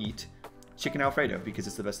shalt eat chicken Alfredo, because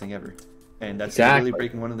it's the best thing ever. And that's Exactly. literally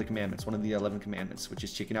breaking one of the commandments, one of the 11 commandments, which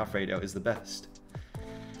is chicken Alfredo is the best.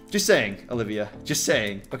 Just saying, Olivia. Just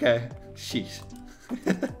saying, okay? Sheesh.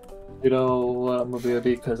 You know what I'm gonna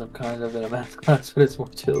be because I'm kind of in a math class, but it's more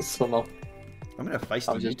chill, so I'm gonna feisty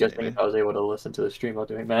I was you just today, guessing man. if I was able to listen to the stream while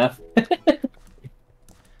doing math.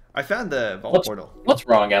 I found the vault portal. What's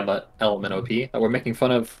wrong, Element OP? That we're making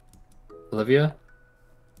fun of Olivia?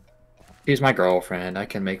 She's my girlfriend. I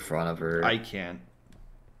can make fun of her. I can't.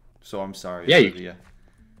 So I'm sorry, Yeah, Olivia.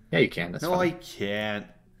 Yeah, you can. That's No, I fine. can't.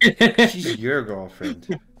 She's your girlfriend.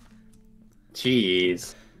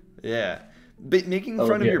 Jeez. Yeah. But making fun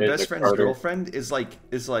of Olivia your is best a friend's Carter. girlfriend is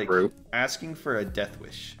like True. asking for a death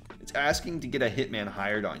wish. It's asking to get a hitman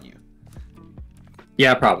hired on you.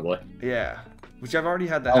 Yeah, probably. Yeah. Which I've already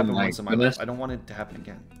had that Oh happen my once in my goodness. life. I don't want it to happen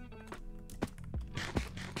again.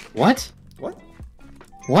 What? What?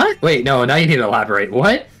 What? Wait, no, now you need to elaborate.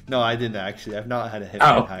 What? No, I didn't actually. I've not had a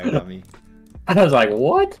hitman Oh. hired on me. I was like,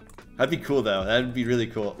 what? That'd be cool though. That'd be really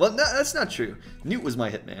cool. Well, no, that's not true. Newt was my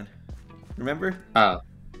hitman. Remember? Oh,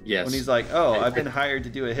 yes. When he's like, "Oh, I've been hired to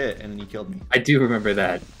do a hit," and then he killed me. I do remember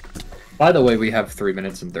that. By the way, we have 3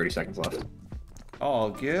 minutes and 30 seconds left. All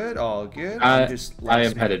good, all good. I- I'm just I am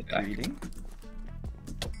last headed minute back. greeting.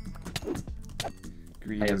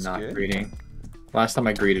 Greed I am is not good. greeting. Last time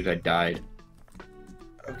I greeted, I died.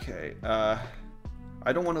 Okay,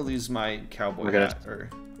 I don't want to lose my cowboy We're gonna- hat or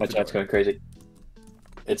My chat's going crazy.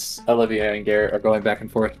 It's Olivia and Garrett are going back and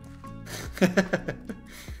forth.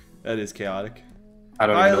 That is chaotic. I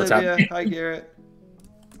don't Hi even know what's Olivia. happening. Hi Garrett.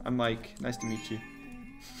 I'm Mike. Nice to meet you.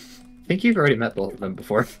 I think you've already met both of them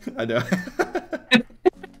before. I know.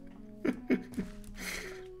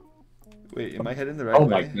 Wait, am I heading the right Oh way?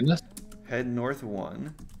 my goodness. Head north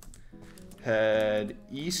 1. Head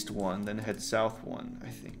east 1, then head south 1, I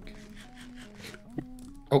think.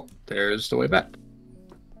 Oh, there's the way back.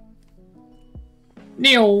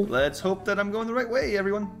 Neil. Let's hope that I'm going the right way,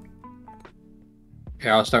 everyone.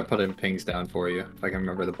 Here, I'll start putting pings down for you if I can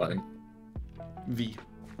remember the button. V.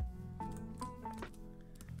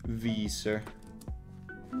 V, sir.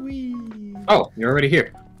 Wee. Oh, you're already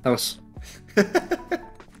here. That was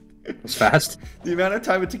fast. The amount of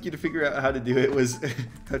time it took you to figure out how to do it was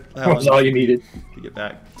That how was long all you needed. to get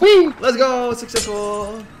back. Whee! Let's go!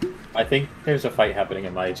 Successful! I think there's a fight happening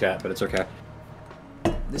in my chat, but it's okay.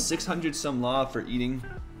 The 600 some law for eating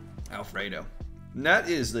Alfredo. And that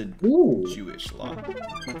is the Ooh. Jewish law.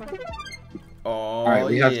 Oh, right,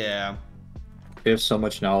 we have- yeah. We have so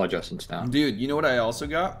much knowledge essence now. Dude, you know what I also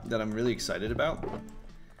got that I'm really excited about?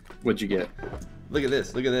 What'd you get? Look at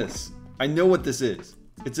this. Look at this. I know what this is.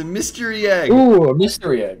 It's a mystery egg. Ooh, a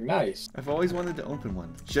mystery egg. Nice. I've always wanted to open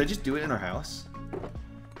one. Should I just do it in our house?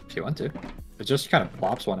 If you want to. It just kind of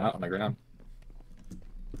plops one out on the ground.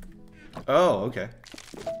 Oh, okay.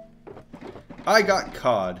 I got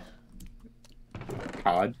cod.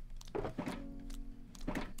 Cod.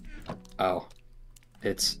 Oh.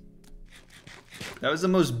 It's... That was the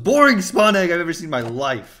most boring spawn egg I've ever seen in my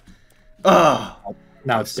life. Ugh.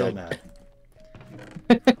 Now it's So dead.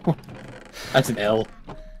 mad. That's an L.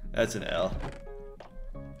 That's an L.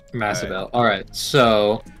 Massive Alright. L. Alright,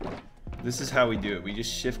 so... This is how we do it. We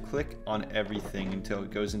just shift click on everything until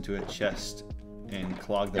it goes into a chest and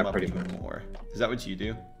clog them Yeah, up pretty even much. more. Is that what you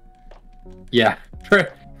do? Yeah,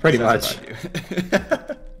 pretty That's much. what I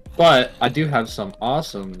do. But I do have some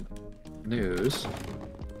awesome news.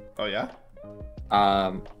 Oh yeah?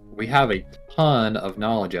 We have a ton of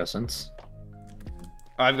knowledge essence.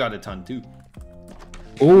 I've got a ton too.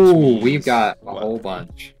 Ooh, means we've got a what? whole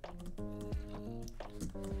bunch.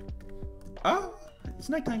 Oh, it's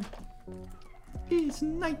nighttime. It's Hey,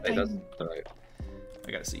 nighttime. alright.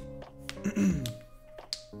 I gotta see.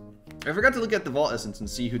 I forgot to look at the vault essence and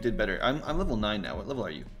see who did better. I'm level 9 now. What level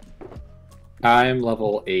are you? I'm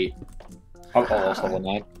level 8. I'm almost level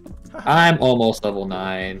 9. I'm almost level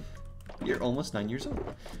 9. You're almost 9 years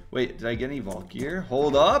old. Wait, did I get any vault gear?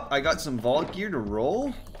 Hold up, I got some vault gear to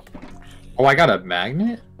roll. Oh, I got a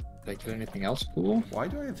magnet? Did I get anything else cool? Why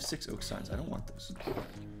do I have 6 oak signs? I don't want those.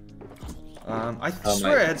 I Oh,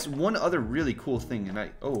 swear my. I had one other really cool thing,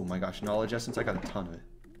 and oh my gosh, knowledge essence. I got a ton of it.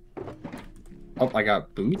 Oh, I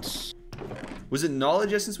got boots. Was it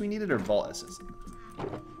knowledge essence we needed or vault essence?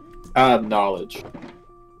 Knowledge.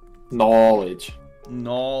 Knowledge.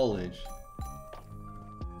 Knowledge.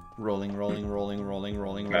 Rolling, rolling, rolling, rolling,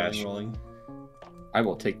 rolling, Gosh. rolling. I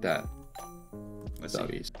will take that. Let's see.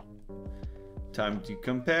 W's. Time to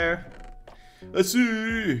compare. Let's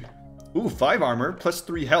see. Ooh, 5 armor plus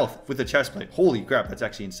 3 health with a chest plate. Holy crap, that's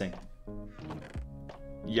actually insane.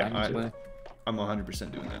 Yeah, I'm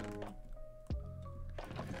 100% doing that.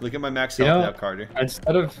 Look at my max health now, Carter.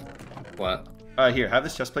 Instead of what? Here, have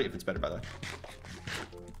this chest plate if it's better, by the way.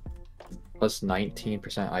 Plus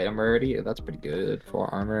 19% item rarity. That's pretty good for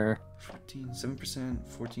armor. 7%,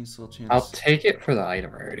 14 still chance. I'll take it for the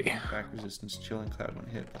item rarity. Back resistance, chill and cloud when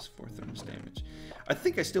hit, plus 4 thermos damage. I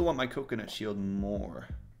think I still want my coconut shield more.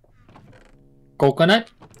 Coconut?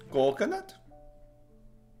 Coconut?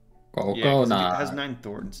 Coconut. Yeah, 'cause it has 9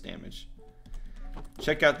 thorns damage.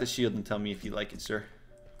 Check out the shield and tell me if you like it, sir.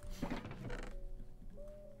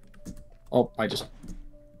 Oh, I just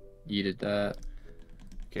yeeted that.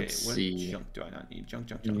 Okay, Let's what see. junk do I not need? Junk.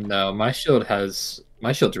 No, my shield's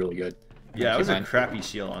really good. Yeah, it was a Mine. crappy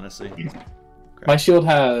shield, honestly. My shield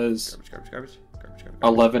has Garbage.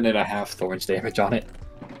 11 and a half thorns damage on it.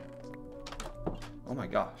 Oh my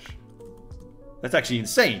gosh. That's actually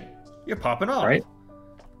insane. You're popping off. Right?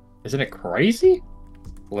 Isn't it crazy?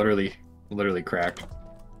 Literally cracked.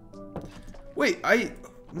 Wait,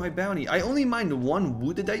 my bounty. I only mined 1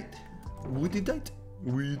 woodedite. Woodedite?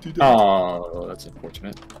 Oh, that's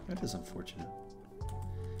unfortunate. That is unfortunate.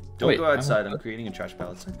 Don't Wait, go outside. I'm creating a trash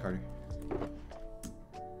pallet outside, Carter.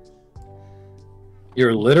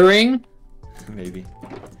 You're littering? Maybe.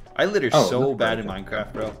 I litter so bad in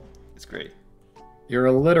Minecraft, bro. It's great. You're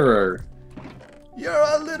a litterer. You're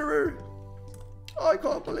a litterer. I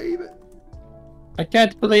can't believe it. I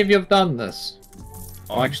can't believe you've done this.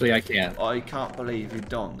 Oh, actually, I can. I can't believe you've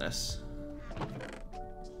done this.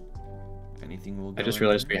 Anything will go I just in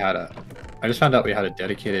realized there? I just found out we had a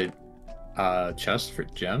dedicated chest for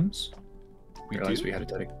gems. We realized do? we had a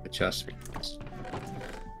dedicated chest for gems.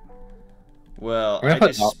 Well, We're I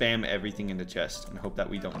gonna just spam everything in the chest and hope that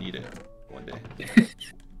we don't need it one day.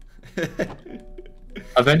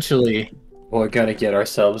 Eventually, we're gonna get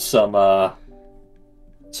ourselves some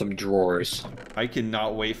drawers. I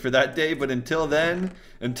cannot wait for that day, but until then,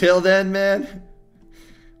 man.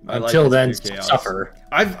 Until then, suffer.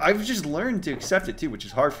 I've just learned to accept it too, which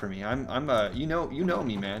is hard for me. I'm you know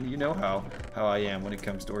me, man. You know how I am when it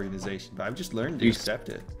comes to organization, but I've just learned to accept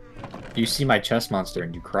it. You see my chest monster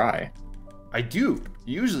and you cry. I do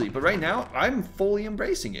usually, but right now I'm fully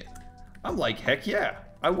embracing it. I'm like, heck yeah,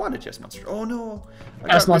 I want a chest monster. Oh no, I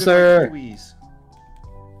Chest got rid of monster. my Kiwis.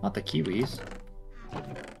 Not the kiwis.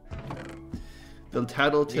 The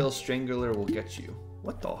Tattletale Strangler will get you.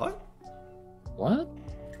 What the heck? What?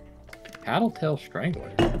 Tattletale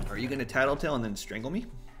Strangler. Are you gonna tattletale and then strangle me?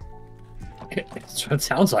 That's what it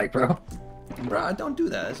sounds like, bro. Bruh, don't do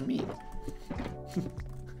that. That's mean.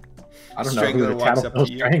 I don't Strangler know who the walks up Tattletale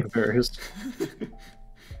to you. Strangler is.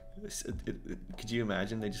 Could you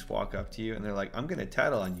imagine they just walk up to you and they're like, I'm gonna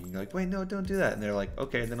tattle on you. You're like, wait, no, don't do that. And they're like,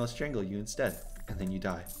 okay, then I'll strangle you instead. And then you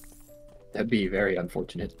die. That'd be very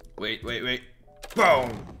unfortunate. Wait.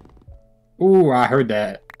 Boom! Ooh, I heard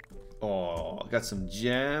that. Oh, got some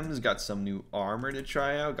gems, got some new armor to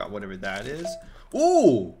try out, got whatever that is.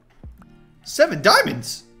 Ooh! 7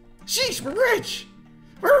 diamonds! Sheesh, we're rich!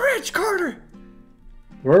 We're rich, Carter!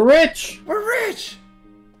 We're rich! We're rich!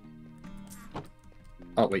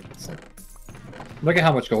 Oh, wait. Look at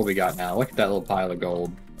how much gold we got now. Look at that little pile of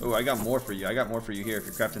gold. Oh, I got more for you. I got more for you here if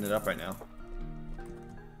you're crafting it up right now.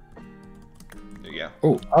 There you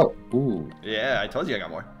go. Ooh. Yeah, I told you I got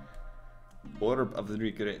more. Orb of the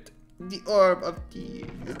regret. The orb of the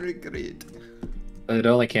regret. It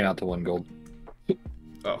only came out to 1 gold.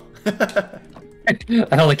 Oh. It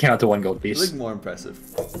only came out to 1 gold You piece. look more impressive.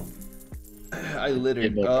 I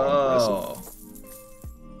littered. It Oh.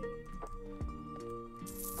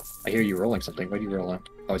 I hear you rolling something. What are you rolling?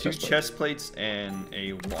 Oh, Two chest plate. chest plates and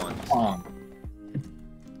a wand.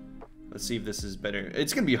 Let's see if this is better.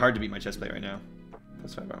 It's gonna be hard to beat my chest plate right now.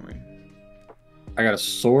 +5 armor. I got a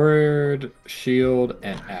sword, shield,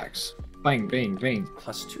 and axe. Bang, bang, bang.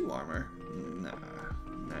 +2 armor. Nah.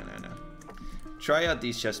 Try out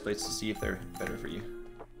these chest plates to see if they're better for you.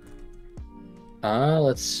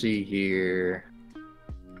 Let's see here.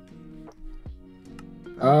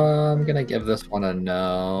 I'm gonna give this one a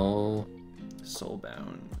no.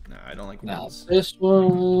 Soulbound. Nah, I don't like Now wands. this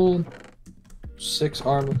one, 6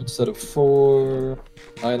 armor instead of 4.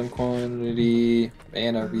 Item quantity,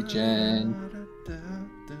 mana regen.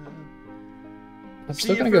 I'm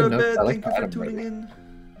still gonna go no. I like the item tuning rating. in.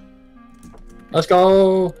 Let's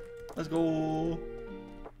go. Let's go.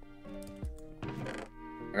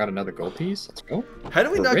 I got another gold piece. Let's go. How do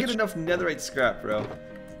we We're not rich. get enough netherite scrap, bro?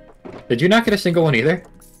 Did you not get a single one either?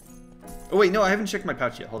 Oh wait, no, I haven't checked my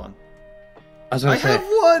pouch yet. Hold on. I was I gonna say, have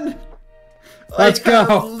one. Let's I have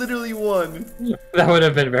go. literally one. that would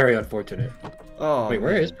have been very unfortunate. Oh. Wait,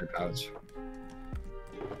 where man. is my pouch?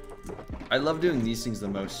 I love doing these things the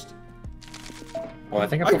most. Oh, I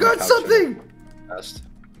think I put my got pouch something. in the chest.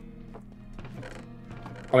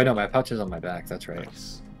 Oh wait, no, my pouch is on my back. That's right.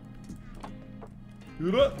 Nice.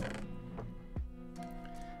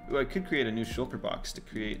 Ooh, I could create a new shulker box to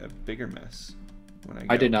create a bigger mess. When I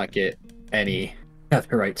I did not get any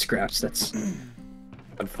netherite scraps. That's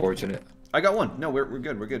unfortunate. I got one. No, we're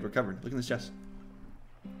good. We're good. We're covered. Look in this chest.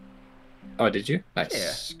 Oh, did you?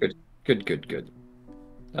 Nice. Yeah. Good.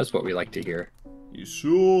 That's what we like to hear. You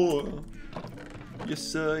sure? Yes,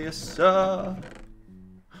 sir. Yes, sir.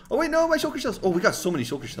 Oh wait, no, my shulker shells. Oh, we got so many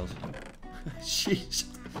shulker shells. Jeez.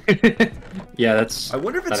 Yeah, that's. I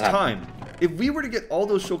wonder if it's that time. If we were to get all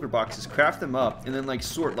those shulker boxes, craft them up, and then like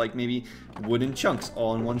sort like maybe wooden chunks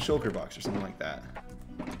all in one shulker box or something like that.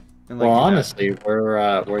 And, like, Well, do that. honestly,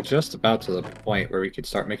 we're just about to the point where we could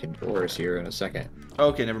start making drawers here in a second.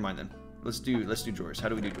 Okay, never mind then. Let's do drawers. How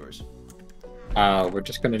do we do drawers? We're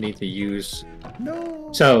just gonna need to use. No.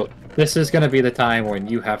 So this is gonna be the time when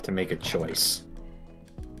you have to make a choice.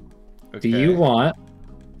 Okay. Do you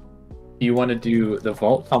want to do the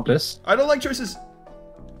vault compass I don't like choices.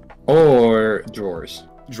 or drawers?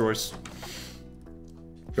 Drawers.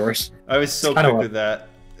 Drawers. I was so kinda quick what- with that.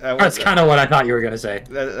 That's kind of what I thought you were gonna say.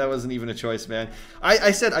 That wasn't even a choice, man.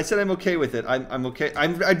 I said I'm okay with it. I'm okay.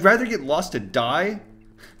 I'd rather get lost to die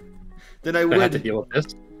than I I would. have to deal with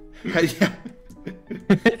this. Yeah.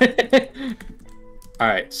 All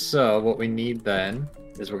right. So what we need then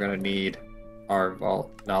is we're gonna need our vault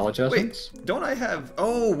knowledge essence. Wait, don't I have?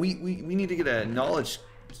 Oh, we need to get a knowledge.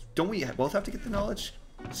 Don't we both have to get the knowledge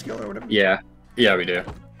skill or whatever? Yeah. Yeah, we do.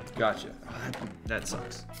 Gotcha. Oh, that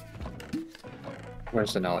sucks.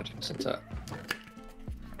 Where's the knowledge essence at?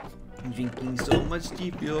 I'm drinking so much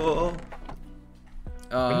deeper.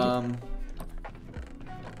 I'm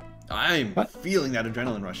What? feeling that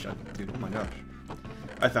adrenaline rush, dude. Oh my gosh.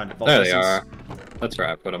 I found it. Vault There they essence. are. That's where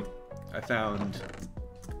I put them. I found.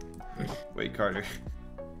 Wait, Carter.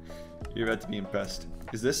 You're about to be impressed.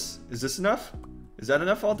 Is this enough? Is that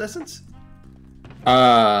enough vault essence?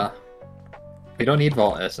 We don't need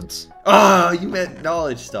vault essence. Ah, you meant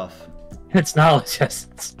knowledge stuff. It's knowledge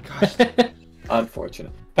essence. Gosh.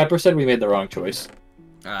 Unfortunate. Pepper said we made the wrong choice.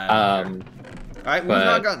 We've but-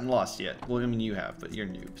 not gotten lost yet. Well, I mean, you have, but you're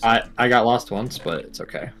noobs. So I got lost once, but it's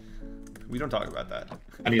okay. we don't talk about that.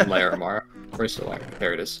 I need Larimar. Where's the Larimar?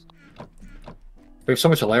 There it is. We have so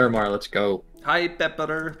much Larimar. Let's go. Hi,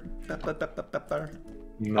 Pepper. Pepper.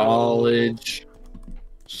 Knowledge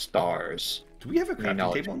stars. Do we have a crafting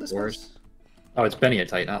knowledge table on this doors. place? Oh, it's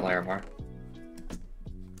Beniatite, not Larimar.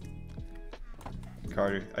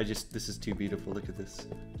 Carter, this is too beautiful. Look at this.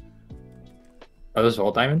 Are those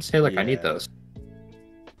vault diamonds? Hey, look, I need Yeah. those.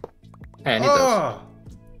 Hey, I need Oh!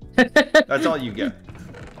 those. That's all you get.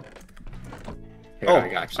 Here, Oh,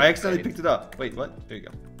 actually, I accidentally picked it up. Wait, what? There you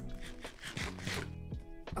go.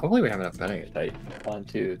 Hopefully we have enough Beniatite. 1,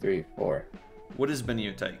 2, 3, 4. What is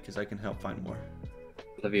Beniotite? Because I can help find more.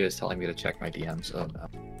 Olivia is telling me to check my DMs. Oh no.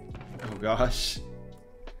 Oh gosh.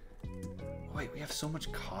 Wait, we have so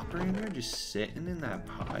much copper in there just sitting in that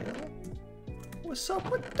pile? What's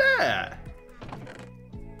up with that?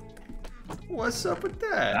 What's up with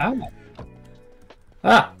that?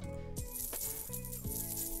 Ah!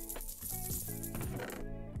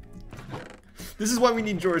 This is why we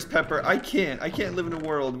need drawers, Pepper. I can't live in a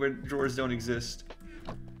world where drawers don't exist.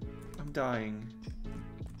 I'm dying.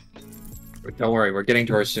 Don't worry, we're getting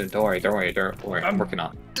to her soon. Don't worry, don't worry, don't worry. I'm working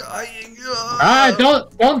on it. Dying.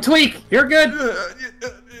 Don't tweak. You're good.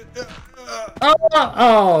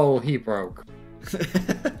 Oh, he broke.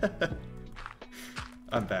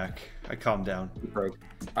 I'm back. I calmed down. You broke.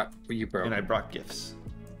 You broke. And I brought gifts.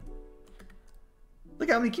 Look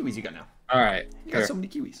how many kiwis you got now. All right. You got so many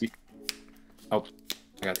kiwis. Oh,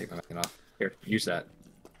 I gotta take my thing off. Here, use that.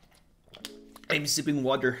 I'm sipping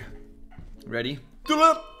water. Ready?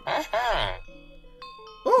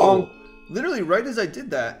 Oh, literally right as I did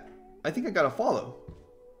that, I think I got a follow.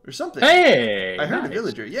 Or something. Hey! I heard a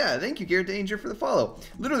villager. Yeah, thank you, Garrett Danger, for the follow.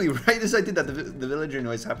 Literally right as I did that, the villager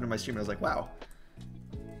noise happened in my stream, and I was like, wow.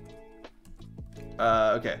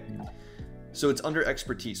 Okay. So it's under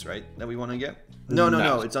expertise, right? That we want to get?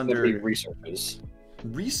 No. It's under researches.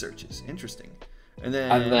 Researches. Interesting. And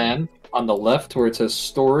then on the left where it says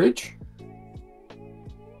storage,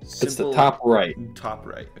 it's the top right. Top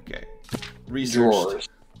right. Okay. Research. Drawers.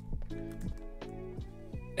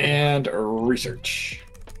 And research.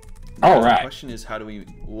 All right. The question is, how do we?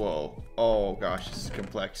 Whoa! Oh gosh, this is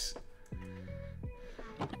complex.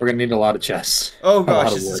 We're gonna need a lot of chests. Oh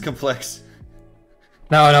gosh, this is complex.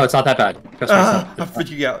 No, it's not that bad. I'm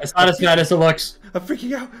freaking out. It's not as bad as it looks. I'm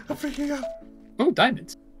freaking out. I'm freaking out. Oh,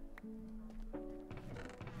 diamonds.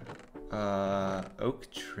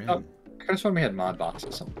 Oak trim. Oh, I could have sworn we had mod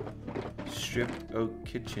boxes. Stripped oak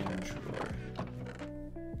kitchen drawer.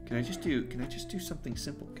 Can I just do something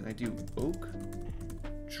simple? Can I do oak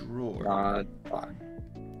drawer?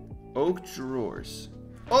 Oak drawers.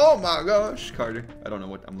 Oh my gosh, Carter. I don't know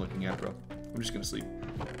what I'm looking at, bro. I'm just gonna sleep.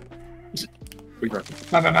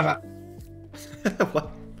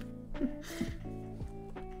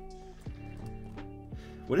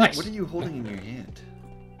 What? What are you holding in your hand?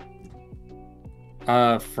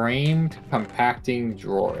 Framed compacting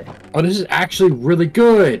drawer. Oh, this is actually really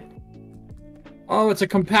good. Oh, it's a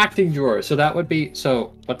compacting drawer. So that would be,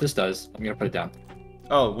 so what this does, I'm gonna put it down.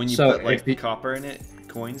 Oh, when you put like the copper in it,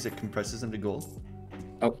 coins, it compresses them to gold.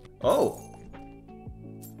 Oh. Oh.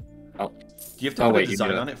 Oh. Do you have to put a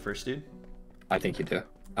design on it first, dude? I think you do.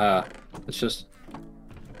 Let's just.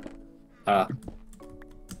 How?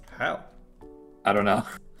 I don't know.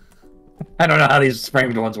 I don't know how these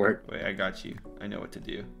framed ones work. Wait, I got you. I know what to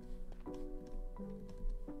do.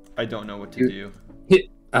 I don't know what to do.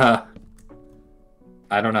 I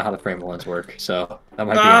don't know how the framed ones work, so that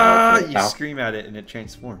might be you scream at it and it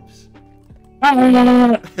transforms.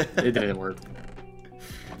 It didn't work.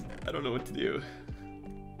 I don't know what to do.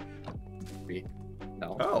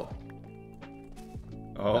 No. Oh.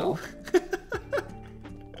 Oh.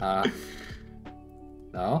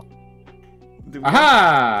 No.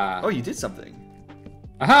 Aha! Oh, you did something.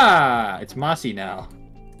 Aha! It's mossy now.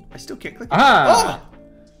 I still can't click. Aha!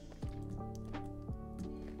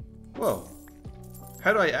 Oh! Whoa.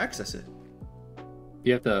 How do I access it?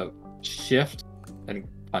 You have to shift and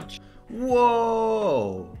punch.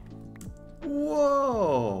 Whoa!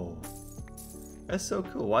 Whoa! That's so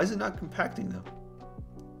cool. Why is it not compacting though?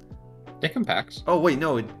 It compacts. Oh wait,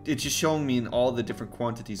 no, it's just showing me in all the different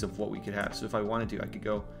quantities of what we could have. So if I wanted to, I could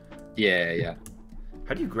go. Yeah.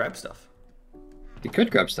 How do you grab stuff? You could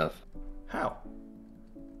grab stuff. How?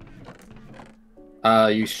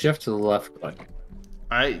 You shift to the left click.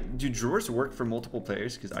 Do drawers work for multiple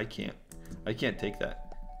players? Because I can't. I can't take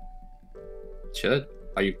that. It should.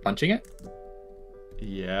 Are you punching it?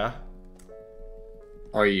 Yeah.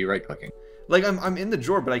 Or are you right clicking? Like I'm in the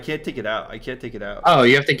drawer, but I can't take it out. I can't take it out. Oh,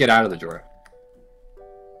 you have to get out of the drawer.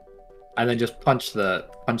 And then just punch the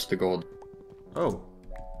gold. Oh.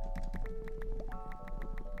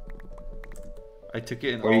 I took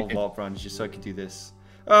it in all vault bronze just so I could do this.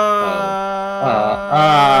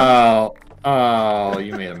 Oh,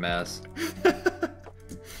 you made a mess.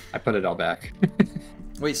 I put it all back.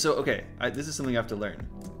 Wait, so okay, this is something I have to learn,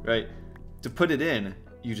 right? To put it in,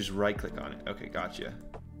 you just right click on it. Okay, gotcha.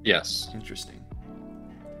 Yes. Interesting.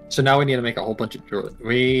 So now we need to make a whole bunch of drawers.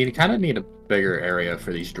 We kind of need a bigger area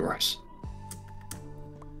for these drawers.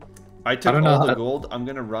 I took all the gold. I'm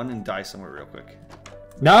gonna run and die somewhere real quick.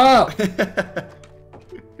 No!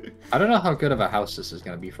 I don't know how good of a house this is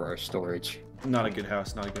gonna be for our storage. Not a good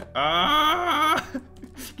house, not a good... Ah!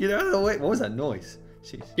 Get out of the way. What was that noise?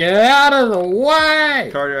 Jeez. Get out of the way!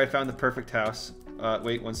 Carter, I found the perfect house.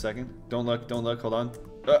 Wait 1 second. Don't look, hold on.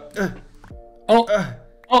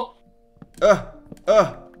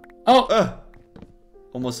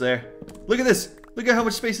 Almost there. Look at this. Look at how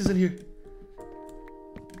much space is in here.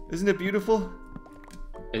 Isn't it beautiful?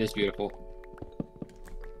 It is beautiful.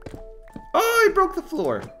 Oh, I broke the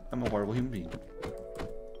floor. I'm a horrible human being.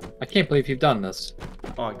 I can't believe you've done this.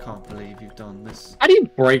 Oh, I can't believe you've done this. How do you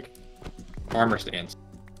break? Armor stands.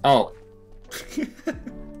 Oh.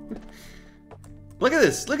 Look at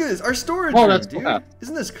this. Look at this. Our storage Oh, room, that's dude. cool.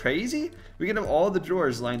 Isn't this crazy? We can have all the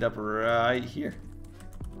drawers lined up right here.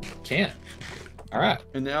 Can't. All right.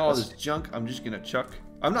 And now all this junk, I'm just gonna chuck.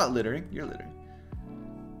 I'm not littering. You're littering.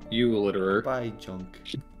 You litterer. Bye, junk.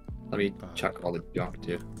 Let me chuck all the junk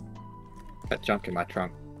too. Got junk in my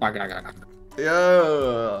trunk.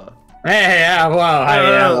 Yeah. Hey, yeah, whoa, hey,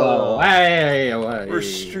 yeah, whoa, hey, whoa. We're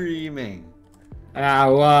streaming.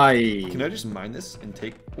 Why? Can I just mine this and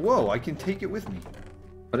take? Whoa, I can take it with me.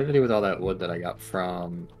 What did I do with all that wood that I got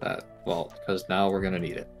from that? Well, because now we're gonna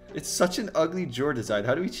need it. It's such an ugly drawer design.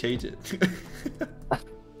 How do we change it?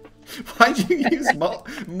 Why'd you use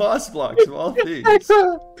moss blocks of all things?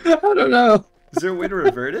 I don't know. Is there a way to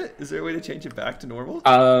revert it? Is there a way to change it back to normal?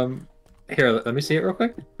 Here, let me see it real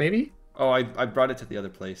quick, maybe? Oh, I brought it to the other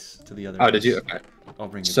place, to the other Oh, place. did you? Okay. I'll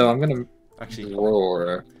bring it. So back. I'm gonna actually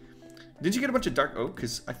drawer. Did you get a bunch of dark oak?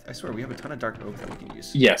 Because I swear we have a ton of dark oak that we can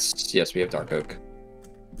use. Yes, yes, we have dark oak.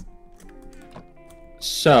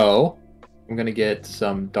 So I'm gonna get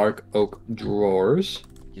some dark oak drawers.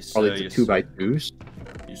 Yes, sir. Probably Yes, 2x2s.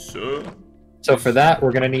 Yes, sir. So for that,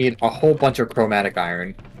 we're gonna need a whole bunch of chromatic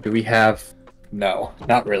iron. Do we have? No,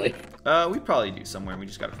 not really. We probably do somewhere. We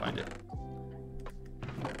just gotta find it.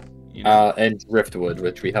 You know? And driftwood,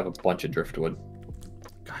 which we have a bunch of driftwood.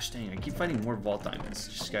 Gosh dang, I keep finding more vault diamonds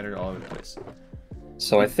just scattered all over the place.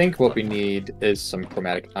 So I think what we need is some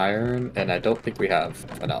chromatic iron, and I don't think we have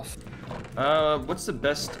enough. What's the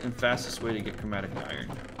best and fastest way to get chromatic iron?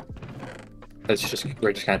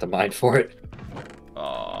 We're just kind of mine for it.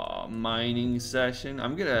 Mining session.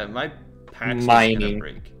 My patch is Mining. gonna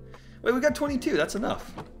break. Wait, we got 22. That's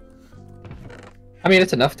enough. I mean,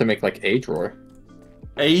 it's enough to make like a drawer.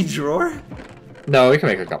 A drawer? No, we can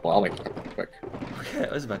make a couple. I'll make a couple quick. Okay,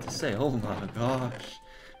 I was about to say, oh my gosh,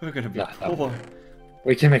 we're gonna be No, no. poor.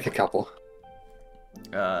 We can make a couple.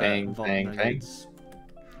 Bang, Bang, bang, bang.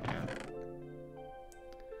 Yeah.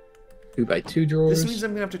 2x2 drawers. This means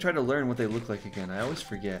I'm gonna have to try to learn what they look like again. I always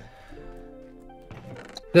forget.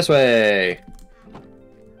 This way.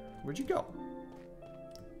 Where'd you go?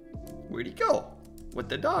 Where'd he go? What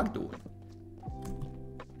the dog doing?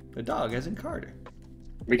 The dog, as in Carter.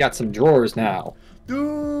 We got some drawers now.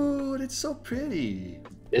 Dude, it's so pretty.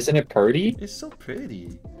 Isn't it pretty? It's so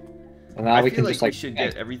pretty. And now I we feel can like just we like should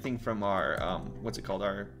get everything from our what's it called?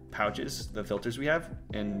 Our pouches, the filters we have,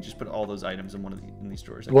 and just put all those items in in these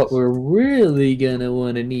drawers. I What guess. we're really gonna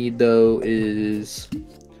want to need though is.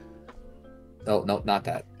 Oh no, not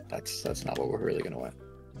that. That's not what we're really gonna want.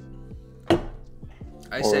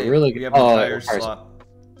 I Or say really- we have an oh, entire entire- slot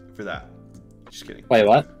for that. Just kidding. Wait,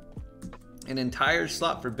 what? An entire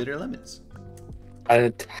slot for bitter lemons. An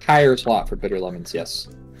entire slot for bitter lemons, yes.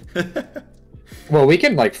 Well, we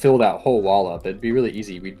can like fill that whole wall up. It'd be really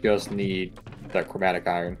easy. We just need that chromatic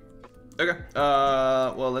iron. Okay.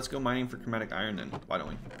 Well, let's go mining for chromatic iron then. Why don't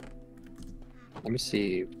we? Let me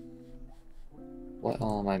see. What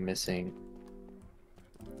all am I missing?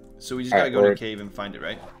 So we just Alright, gotta go to we're- a cave and find it,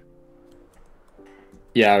 right?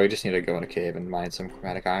 Yeah, we just need to go in a cave and mine some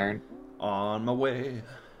chromatic iron. On my way.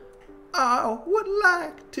 I would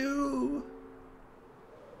like to.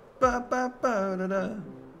 Ba ba ba da da.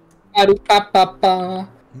 Ba-do-ba-ba-ba.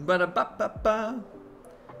 Ba da ba ba ba.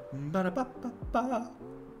 Ba da ba ba ba.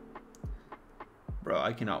 Bro,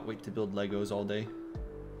 I cannot wait to build Legos all day.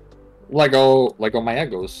 Lego my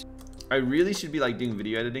Egos. I really should be like doing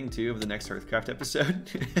video editing too of the next Hearthcraft episode.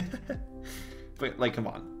 But like, come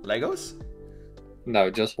on, Legos? No,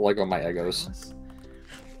 just Lego my Egos.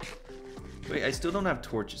 Wait, I still don't have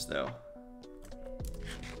torches though.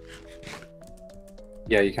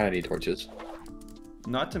 Yeah, you kind of need torches.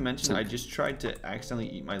 Not to mention, I just tried to accidentally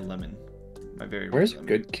eat my lemon. My very red Where's lemon.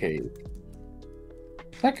 good cave?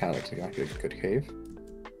 That kind of looks like a good cave.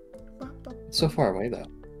 It's so far away though.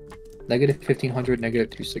 Negative 1500, negative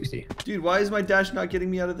 260. Dude, why is my dash not getting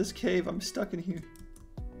me out of this cave? I'm stuck in here.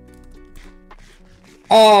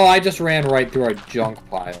 Oh, I just ran right through our junk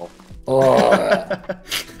pile. Oh,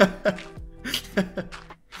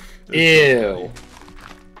 ew.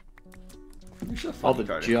 You're so All funny, the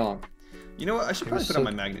Carter. junk. You know what? I should probably was put so- on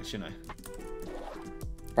my magnet, shouldn't I?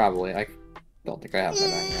 Probably. I don't think I have that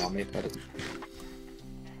magnet on me, but it's...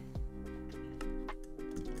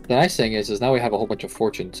 The nice thing is now we have a whole bunch of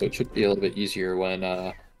fortune, so it should be a little bit easier when,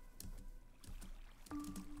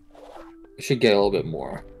 we should get a little bit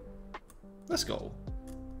more. Let's go.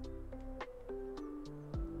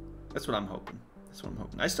 That's what I'm hoping. That's what I'm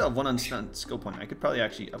hoping. I still have one unstunned skill point. I could probably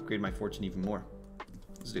actually upgrade my fortune even more.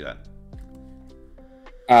 Let's do that.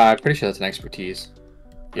 I'm pretty sure that's an expertise.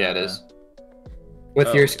 Yeah, it is.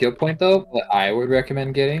 With your skill point though, what I would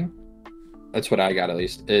recommend getting, that's what I got at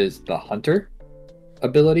least, is the hunter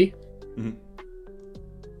ability. Mhm.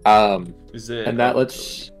 Is it? And that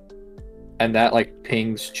lets, and that like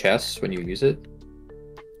pings chests when you use it.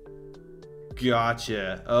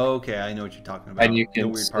 Gotcha. Okay, I know what you're talking about. And you can the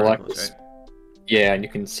weird select, particles, right? yeah, and you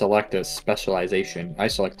can select a specialization. I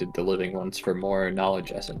selected the living ones for more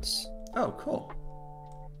knowledge essence. Oh, cool.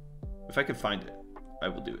 If I could find it, I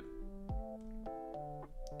will do it.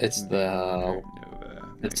 It's the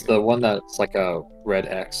one that's like a red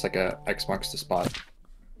X, like a X marks the spot.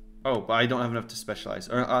 Oh, but I don't have enough to specialize,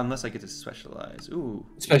 or unless I get to specialize. Ooh.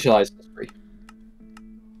 Specialize is free.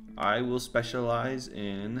 I will specialize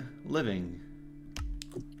in living.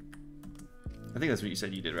 I think that's what you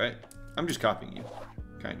said you did, right? I'm just copying you,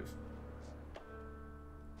 kind of.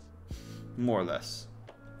 More or less.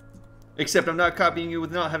 Except I'm not copying you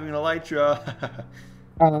with not having an elytra.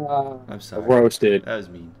 I'm sorry. Roasted. That was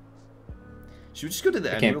mean. Should we just go to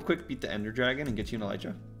the end real quick, beat the Ender Dragon, and get you an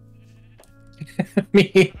elytra?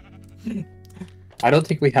 Me. I don't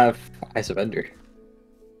think we have Eyes of Ender.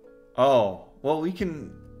 Oh, well, we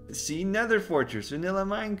can see Nether Fortress, vanilla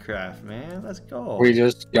Minecraft, man. Let's go. We're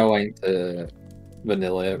just going to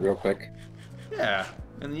vanilla it real quick. Yeah,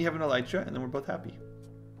 and then you have an elytra, and then we're both happy.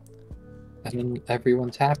 And then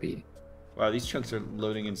everyone's happy. Wow, these chunks are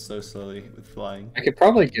loading in so slowly with flying. I could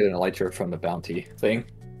probably get an elytra from the bounty thing.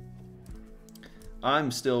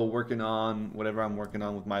 I'm still working on whatever I'm working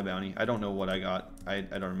on with my bounty. I don't know what I got. I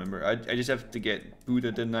don't remember. I just have to get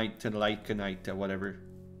Buddha the Night to Light Night to whatever.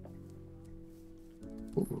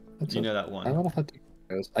 Ooh, you know that one. I don't know how to do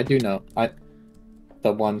those. I do know.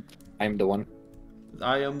 The one. I'm the one.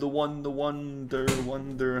 I am the one, the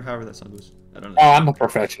wonder, however that song goes. I don't know. Oh, I'm a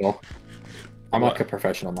professional. I'm like a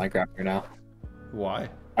professional Minecrafter now. Why?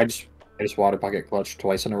 I just water bucket clutch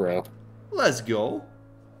twice in a row. Let's go.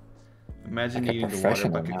 Imagine like needing the water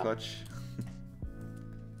bucket clutch.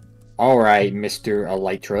 Alright, Mr.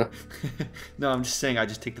 Elytra. No, I'm just saying I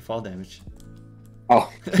just take the fall damage. Oh,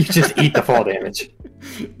 you just eat the fall damage.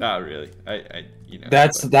 Not really. I you know.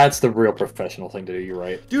 That's the real professional thing to do, you're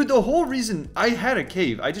right. Dude, the whole reason I had a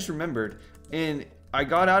cave, I just remembered, and I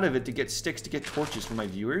got out of it to get sticks to get torches for my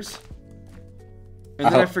viewers. And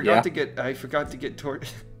then I forgot to get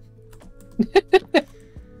torch.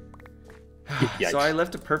 So I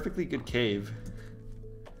left a perfectly good cave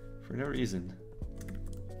for no reason.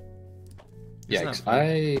 Yikes!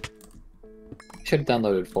 I should have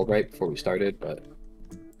downloaded Fulbright before we started, but.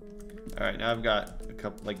 All right, now I've got a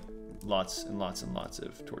couple, like, lots and lots and lots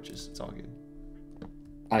of torches. It's all good.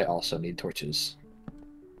 I also need torches.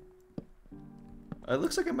 It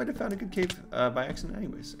looks like I might have found a good cave by accident,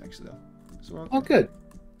 anyways. Actually, though. So we're okay. Oh, good.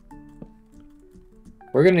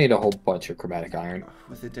 We're gonna need a whole bunch of chromatic iron.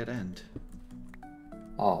 With a dead end.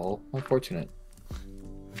 Oh, unfortunate.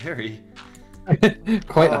 Very.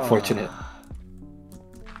 Quite unfortunate.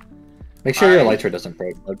 Make sure your elytra doesn't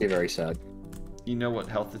break. That'd be very sad. You know what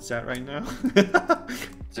health it's at right now?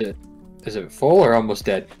 Is it full or almost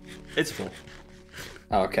dead? It's full.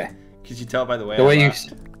 Oh, okay. Could you tell by the way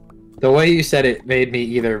the way you said it made me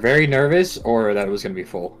either very nervous or that it was gonna be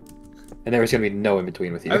full, and there was gonna be no in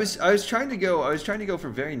between with you. I was trying to go for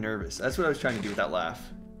very nervous. That's what I was trying to do with that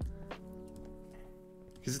laugh.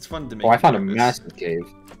 Because it's fun to make. Oh, I found a massive cave.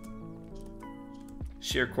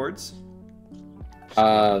 Share quartz?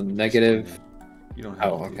 Negative. You don't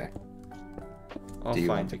have. Oh, okay. I'll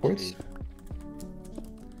find a cave.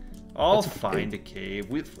 I'll find a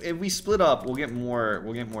cave. If we split up, we'll get more.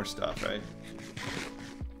 We'll get more stuff, right?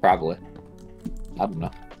 Probably. I don't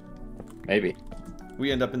know. Maybe.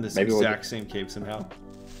 We end up in this exact same cave somehow.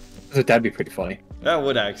 That'd be pretty funny. That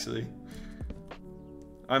would actually.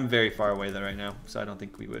 I'm very far away though right now, so I don't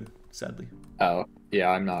think we would, sadly. Oh,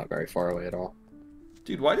 yeah, I'm not very far away at all.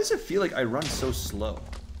 Dude, why does it feel like I run so slow?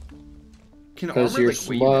 Because you're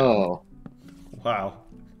slow. Wow.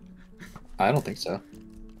 I don't think so.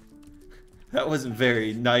 That was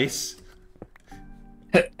very nice.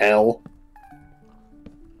 L.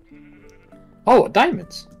 Oh,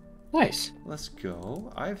 diamonds. Nice. Let's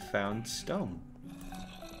go. I found stone.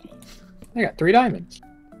 I got 3 diamonds.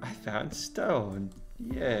 I found stone.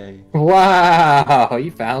 Yay. Wow, you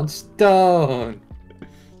found stone.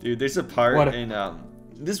 Dude, there's a part in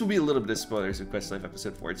this will be a little bit of spoilers of Quest Life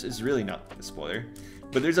episode 4. It's really not a spoiler.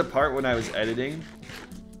 But there's a part when I was editing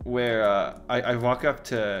where I walk up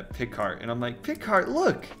to Pickhart and I'm like, Pickhart,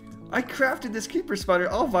 look! I crafted this creeper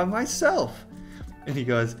spawner all by myself. And he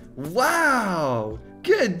goes, wow!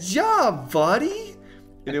 Good job, buddy!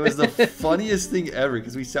 And it was the funniest thing ever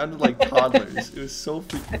because we sounded like toddlers. It was so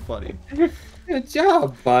freaking funny. Good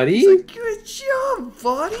job, buddy. He's like, good job,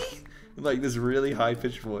 buddy. In like this really high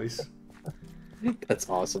pitched voice. That's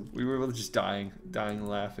awesome. We were both just dying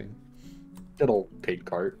laughing. Good old pig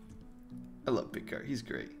cart. I love Big Cart. He's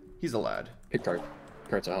great. He's a lad. Pig cart.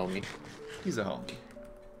 Cart's a homie. He's a homie.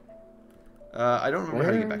 I don't remember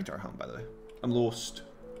how to get back to our home, by the way. I'm lost.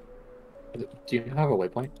 Do you have a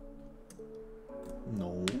waypoint?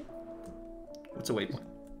 No. What's a waypoint?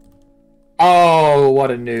 Oh, what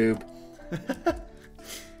a noob.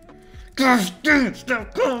 Gosh dang it,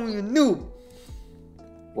 stop calling me a noob!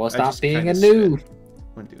 Well, stop being a noob.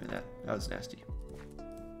 I'm doing that. That was nasty.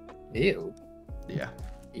 Ew. Yeah.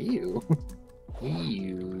 Ew.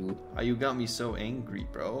 Ew. Oh, you got me so angry,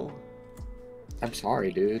 bro. I'm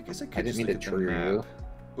sorry, dude. I guess I I didn't mean to trigger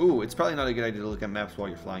you. Ooh, it's probably not a good idea to look at maps while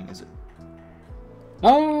you're flying, is it?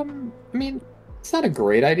 I mean, it's not a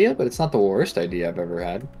great idea, but it's not the worst idea I've ever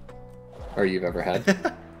had. Or you've ever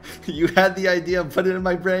had. You had the idea, put it in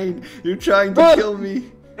my brain. You're trying to kill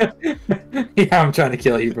me. Yeah, I'm trying to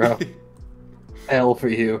kill you, bro. Hell for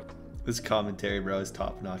you. This commentary, bro, is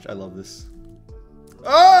top notch. I love this.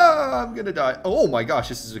 Ah, I'm gonna die. Oh my gosh,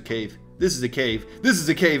 this is a cave. This is a cave. This is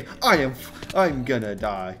a cave. I'm gonna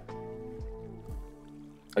die.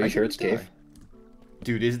 Are you sure it's cave?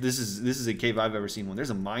 Dude, this is a cave I've ever seen one. There's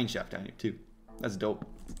a mine shaft down here too. That's dope.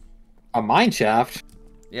 A mine shaft?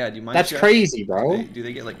 Yeah, do you mind? That's crazy, bro. Do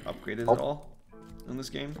they get like upgraded at all in this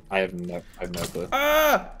game? I have no clue.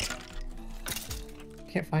 Ah!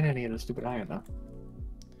 Can't find any of the stupid iron though.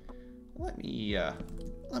 Let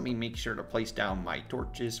me make sure to place down my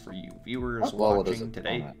torches for you viewers What level watching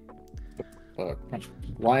today.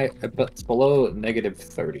 Why? But it's below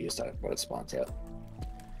 -30. Is that what it spawns at?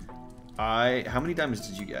 How many diamonds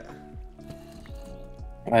did you get?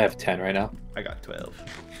 I have 10 right now. I got 12.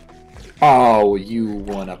 Oh, you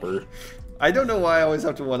one-upper. I don't know why I always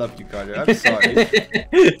have to one-up you, Carter. I'm sorry.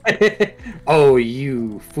 Oh,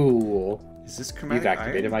 you fool. Is this chromatic You've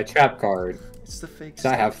activated iron? my trap card. It's the fake So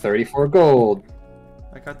stuff. I have 34 gold.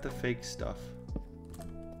 I got the fake stuff.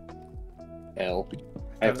 L.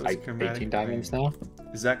 I have thought it was 18 diamonds now.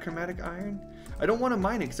 Is that chromatic iron? I don't want to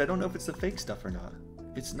mine it because I don't know if it's the fake stuff or not.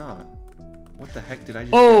 It's not. What the heck did I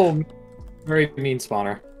just Oh, very mean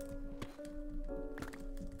spawner.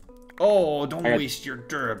 Oh, don't waste your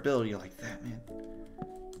durability like that, man.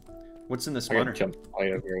 What's in the spawner? I jumped by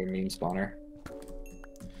a very mean spawner.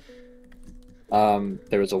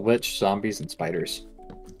 There was a witch, zombies, and spiders.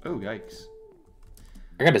 Oh, yikes.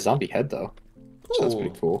 I got a zombie head though. So that's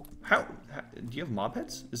pretty cool. How do you have mob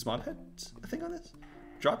heads? Is mob heads a thing on this?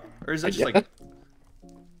 Drop it? Or is it just I like...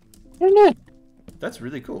 don't know. That's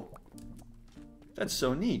really cool. That's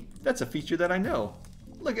so neat. That's a feature that I know.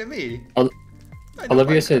 Look at me.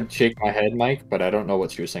 Olivia said shake my head, Mike, but I don't know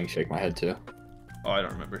what she was saying shake my head to. Oh, I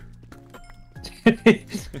don't remember.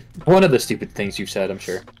 One of the stupid things you've said, I'm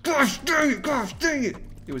sure. Gosh dang it! Gosh dang it!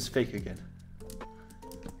 It was fake again.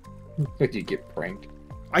 Did you get pranked?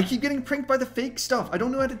 I keep getting pranked by the fake stuff. I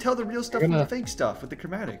don't know how to tell the real stuff from the fake stuff with the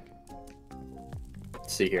chromatic.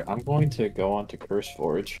 Let's see here. I'm going to go on to Curse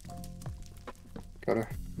Forge. Go to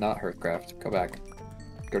not Hearthcraft. Go back.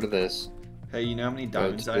 Go to this. Hey, you know how many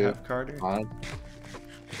diamonds I have, Carter?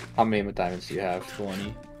 How many diamonds do you have?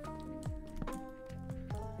 20.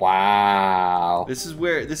 Wow. This is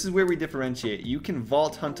where we differentiate. You can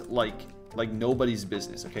vault hunt like nobody's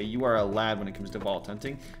business. Okay, you are a lad when it comes to vault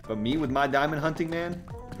hunting. But me with my diamond hunting, man.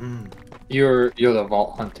 You're the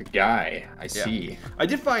vault hunter guy. I see. I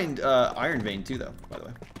did find iron vein too, though. By the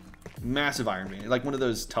way, massive iron vein, like one of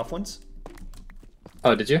those tough ones.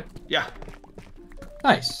 Oh, did you? Yeah.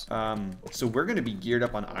 Nice. So we're gonna be geared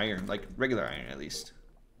up on iron, like regular iron at least.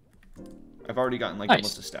 I've already gotten like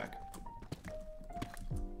almost a stack.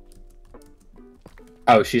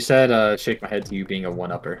 Oh, she said, shake my head to you being a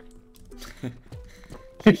one-upper.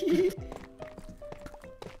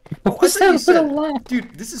 What's that?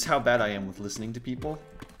 Dude, this is how bad I am with listening to people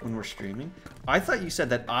when we're streaming. I thought you said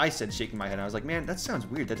that I said shaking my head. I was like, man, that sounds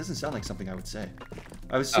weird. That doesn't sound like something I would say.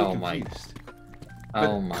 I was so confused.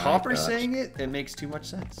 But Copper saying it, it makes too much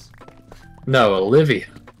sense. No, Olivia.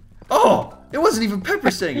 Oh, it wasn't even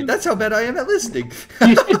Pepper saying it. That's how bad I am at listening.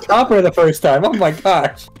 You said Copper the first time. Oh my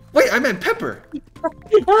gosh. Wait, I meant Pepper.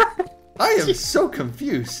 I am so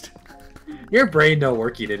confused. Your brain no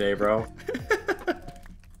worky today, bro.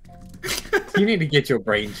 You need to get your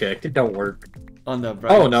brain checked. It don't work. On the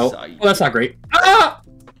bright Oh no. side. Well, that's not great. Ah!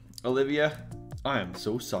 Olivia, I am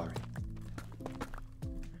so sorry.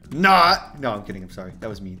 Not. No, I'm kidding. I'm sorry. That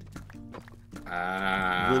was mean.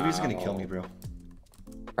 Olivia's gonna kill me, bro.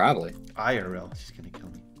 Probably. IRL. She's gonna kill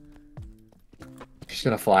me. She's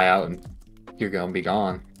gonna fly out and you're gonna be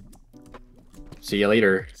gone. See you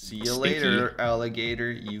later. See you later,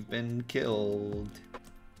 alligator. You've been killed.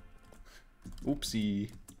 Oopsie.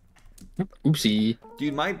 Oopsie.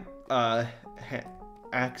 Dude, my Paxel?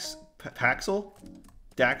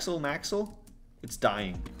 Daxel? Maxel? It's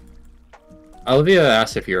dying. Olivia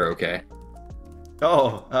asked if you're okay.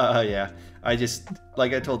 Oh, yeah. I just,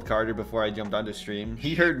 like I told Carter before I jumped onto stream,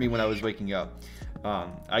 he heard me when I was waking up.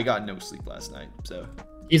 I got no sleep last night, so.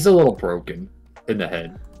 He's a little broken in the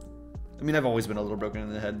head. I mean, I've always been a little broken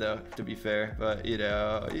in the head, though, to be fair. But, you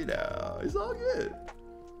know, it's all good.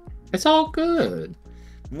 It's all good.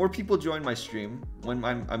 More people join my stream when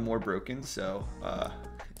I'm more broken, so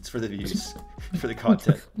it's for the views, for the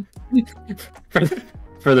content.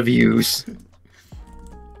 for the views.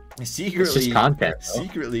 Secretly, it's just content, though.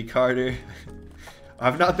 Secretly, Carter,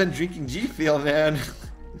 I've not been drinking G Fuel, man.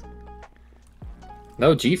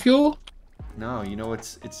 No G Fuel? No, you know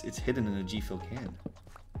it's hidden in a G Fuel can.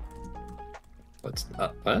 What's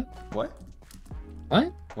what? What?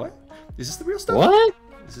 What? What? Is this the real stuff? What?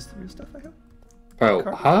 Is this the real stuff I have?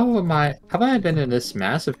 Bro, how have I been in this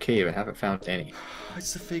massive cave and haven't found any?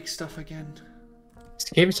 It's the fake stuff again. This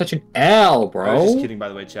cave is such an L, bro. I was just kidding, by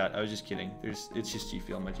the way, chat. I was just kidding. It's just G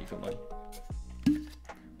Fuel, my G Fuel mode.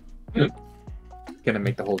 Gonna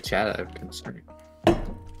make the whole chat out of concern.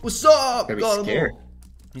 What's up? Gotta be scared.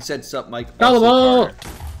 He said sup, Mike. Gullible!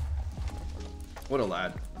 What a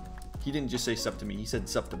lad. He didn't just say sup to me. He said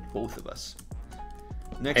sup to both of us.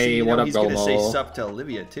 Next hey, thing you what know, up, he's going to say Gullible? sup to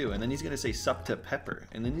Olivia, too. And then he's going to say sup to Pepper.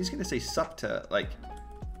 And then he's going to say sup to, like,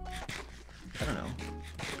 I don't know.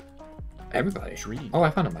 Everybody. Dream. Oh, I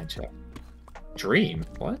found a mind chat. Dream?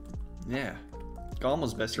 What? Yeah.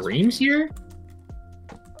 Almost best. Dream's here?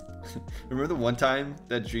 Remember the one time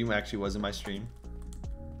that Dream actually was in my stream?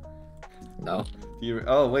 No.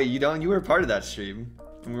 Oh, wait, you don't? You were a part of that stream.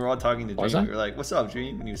 And we were all talking to Dream. Was I? We were like, what's up,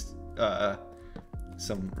 Dream? And he was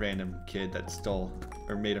some random kid that stole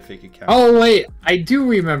or made a fake account. Oh, wait. I do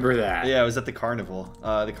remember that. Yeah, it was at the carnival.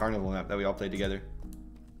 The carnival map that we all played together.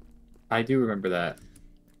 I do remember that.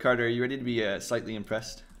 Carter, are you ready to be slightly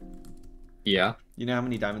impressed? Yeah. You know how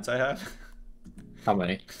many diamonds I have? How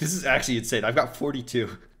many? This is actually insane. I've got 42.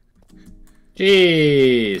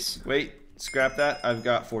 Jeez. Wait, scrap that. I've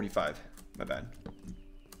got 45. My bad.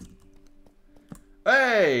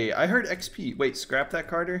 Hey, I heard XP. Wait, scrap that,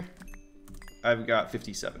 Carter. I've got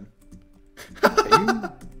 57.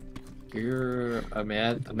 You're a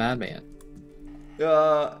madman.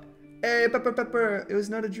 Hey, Pepper. It was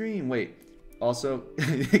not a dream. Wait. Also,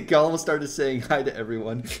 Gollum started saying hi to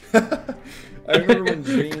everyone. I remember when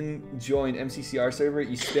Dream joined MCCR server,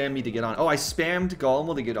 you spammed me to get on. Oh, I spammed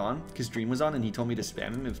Gollum to get on because Dream was on and he told me to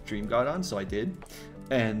spam him if Dream got on, so I did.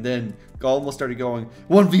 And then Gollum started going,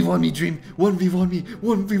 1v1 me, Dream, 1v1 me,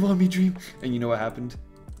 1v1 me, Dream. And you know what happened?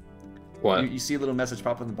 What? You see a little message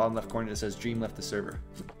pop up in the bottom left corner that says Dream left the server.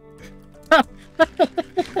 I'm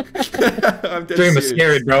dead Dream was serious.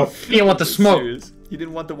 scared, bro. He didn't want the smoke. Serious. He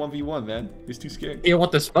didn't want the 1v1, man. He was too scared. He didn't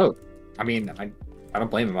want the smoke. I mean, I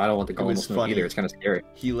don't blame him. I don't want the Gollum was smoke funny. either. It's kind of scary.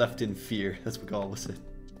 He left in fear. That's what Gollum said.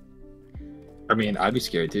 I mean, I'd be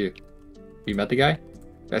scared too. You met the guy?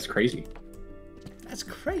 That's crazy. That's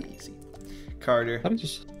crazy. Carter,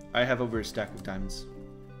 I have over a stack of diamonds.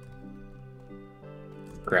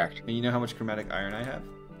 Correct. And you know how much chromatic iron I have?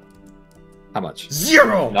 How much?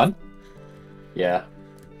 0! None? Yeah.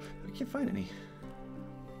 I can't find any.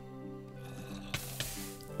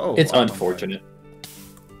 Oh, It's unfortunate.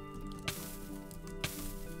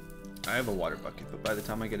 I have a water bucket, but by the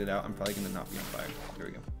time I get it out, I'm probably going to not be on fire. Here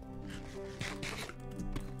we go.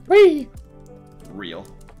 Whee! Real.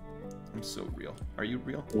 I'm so real. Are you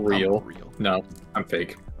real? Real. I'm real. No, I'm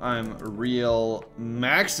fake. I'm real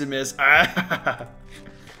Maximus.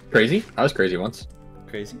 Crazy? I was crazy once.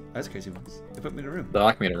 Crazy? I was crazy once. They put me in a room. They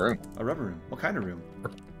locked me in a room. A rubber room. What kind of room?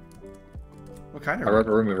 What kind of A room?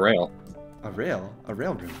 rubber room with rail. A rail? A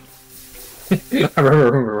rail room. A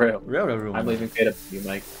rubber room with rail. Rail room. I'm leaving it up to you,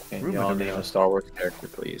 Mike. Can Room you all with a name rail. a Star Wars character,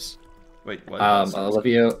 please? Wait, what?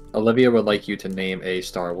 Olivia would like you to name a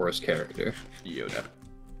Star Wars character. Yoda.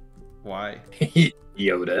 Why?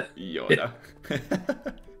 Yoda. Yoda.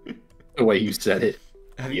 The way you said it.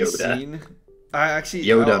 Have you Yoda. seen? I actually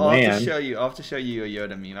Yoda I'll have man. to show you. I'll have to show you a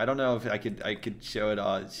Yoda meme. I don't know if I could show it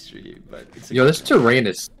on stream, but it's a Yo, good this meme. terrain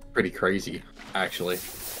is pretty crazy, actually.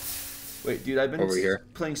 Wait, dude, I've been Over here.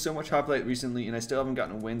 playing so much Hoplite recently, and I still haven't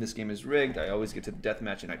gotten a win. This game is rigged. I always get to the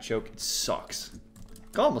deathmatch and I choke. It sucks.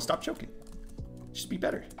 Gollum, stop choking. Just be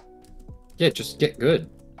better. Yeah, just get good.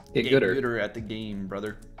 Get gooder. gooder at the game,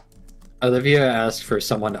 brother. Olivia asked for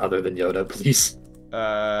someone other than Yoda, please.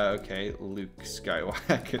 Okay, Luke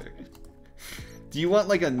Skywalker. Do you want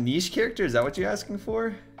like a niche character? Is that what you're asking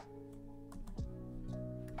for?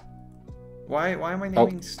 Why am I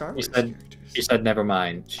naming Star Wars characters? She said never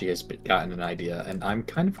mind. She has gotten an idea, and I'm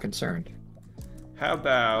kind of concerned. How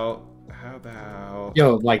about...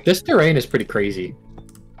 Yo, like, this terrain is pretty crazy.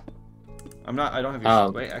 I don't have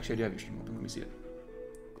your... wait, actually I do have your stream open. Let me see it.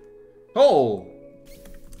 Oh!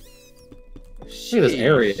 Look at this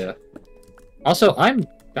area. Also, I'm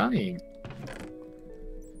dying.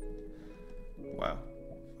 Wow.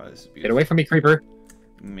 Wow, this is beautiful. Get away from me, creeper.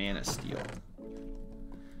 Man of Steel.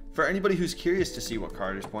 For anybody who's curious to see what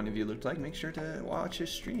Carter's point of view looked like, make sure to watch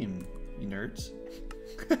his stream, you nerds.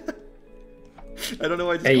 I don't know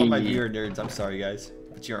why I just called my viewer nerds. I'm sorry, guys.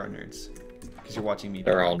 But you are nerds. Because you're watching me.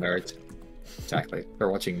 They're all nerds. Exactly. They're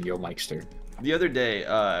watching Yo Mikester. The other day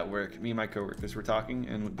at work, me and my coworkers were talking,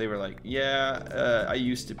 and they were like, yeah, I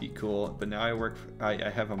used to be cool, but now I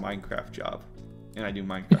have a Minecraft job. And I do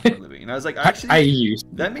Minecraft for a living. And I was like, actually, I used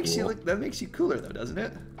to that be makes cool. that makes you cooler though, doesn't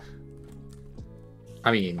it?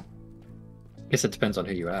 I mean, I guess it depends on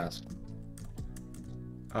who you ask.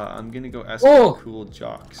 I'm gonna go ask cool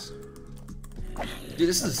jocks. Dude,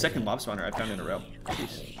 this is the second mob spawner I've found in a row.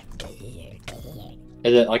 Jeez.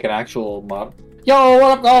 Is it like an actual mob? Yo,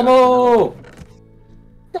 what up, Gomo?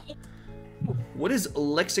 What is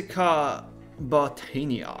Lexica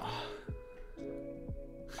Botania?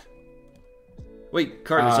 Wait,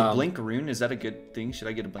 Carter, is a blink rune? Is that a good thing? Should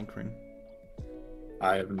I get a blink rune?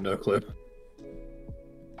 I have no clue. Okay.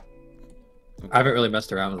 I haven't really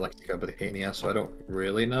messed around with Lexica Botania, so I don't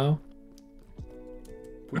really know.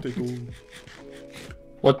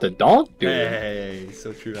 What the dog doing? Hey,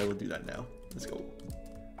 so true. I will do that now. Let's go.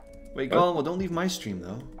 Wait, Gollum, don't leave my stream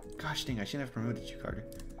though. Gosh dang, I shouldn't have promoted you, Carter.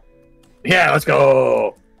 Yeah, let's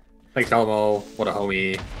go. Thanks, Elmo. What a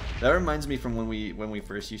homie. That reminds me from when we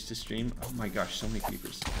first used to stream. Oh my gosh, so many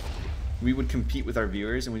creepers. We would compete with our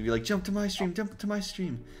viewers and we'd be like, jump to my stream, jump to my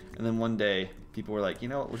stream. And then one day, people were like, you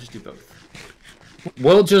know what, we'll just do both.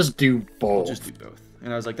 We'll just do both. We'll just do both.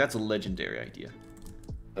 And I was like, that's a legendary idea.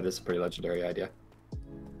 That is a pretty legendary idea.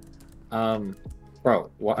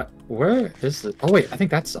 Bro, what? Where is it? Oh wait, I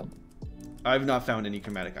think that's some. I've not found any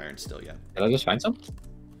chromatic iron still yet. Did I just find some?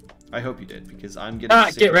 I hope you did, because I'm getting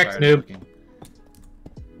sick get and wrecked, tired of noob. looking.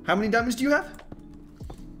 How many diamonds do you have?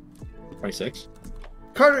 26.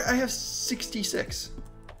 Carter, I have 66.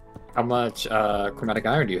 How much chromatic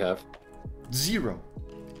iron do you have? 0.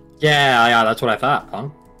 Yeah, that's what I thought,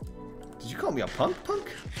 punk. Did you call me a punk? Punk?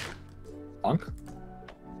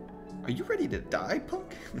 Are you ready to die,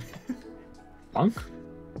 punk? Punk?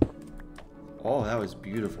 Oh, that was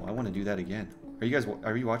beautiful. I want to do that again.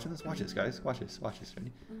 Are you watching this? Watch this, guys. Watch this.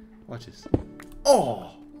 Ready? Watch this.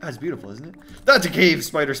 Oh, that's beautiful, isn't it? That's a cave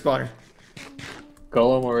spider spawner.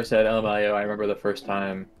 Golem said, LMIO, I remember the first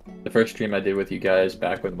stream I did with you guys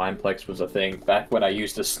back when Mineplex was a thing. Back when I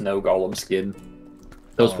used a snow golem skin.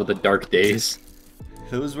 Those were the dark days.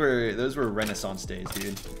 Those were Renaissance days,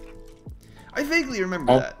 dude. I vaguely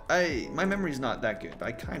remember that. My memory's not that good, but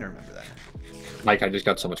I kind of remember that. Mike, I just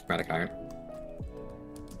got so much chromatic iron.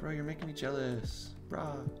 Bro, you're making me jealous. Brah.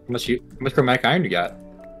 How much chromatic iron you got?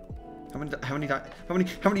 How many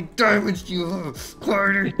diamonds do you have,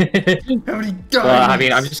 Carter? How many diamonds? Well, I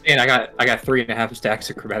mean, I'm just saying I got 3.5 stacks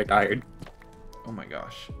of chromatic iron. Oh my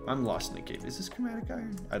gosh. I'm lost in the cave. Is this chromatic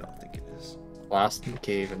iron? I don't think it is. Lost in the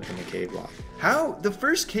cave and in the cave lock. How? The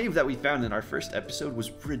first cave that we found in our first episode was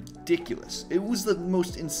ridiculous. It was the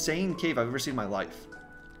most insane cave I've ever seen in my life.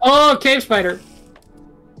 Oh, cave spider!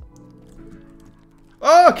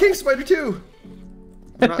 Oh, cave spider too!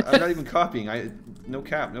 I'm not even copying. No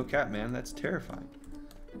cap, man. That's terrifying.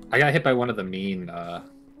 I got hit by one of the mean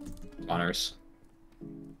spawners.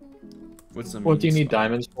 What's the What do you need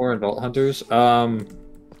diamonds for in Vault Hunters? I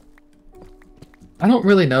don't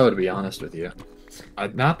really know, to be honest with you.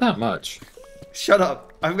 Not that much. Shut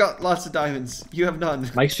up. I've got lots of diamonds. You have none.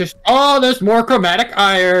 Mike's just... Oh, there's more chromatic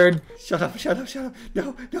iron! Shut up.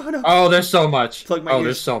 No. Oh, there's so much. Plug my ears.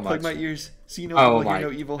 There's so much. Plug my ears. See no evil, hear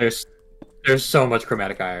no evil. There's so much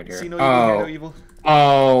chromatic iron here. See no evil, hear no evil.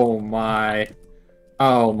 Oh, my.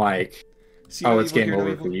 Oh, Mike. See no it's evil, game hear no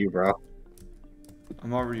over evil. for you, bro.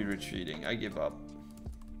 I'm already retreating. I give up.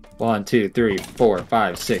 1, 2, 3, 4,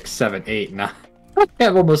 5, 6, 7, 8, 9. I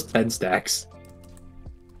have almost 10 stacks.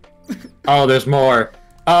 Oh, there's more.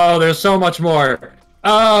 Oh, there's so much more.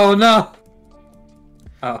 Oh, no.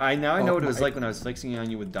 Oh, I know what it was like when I was flexing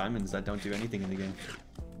on you with diamonds that don't do anything in the game.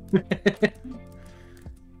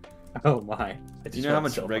 Oh, my. Do you know how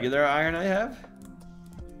much regular iron I have?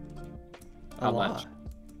 How much?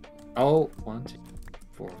 Oh, 1, 2,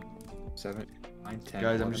 4, 7. 9, 10,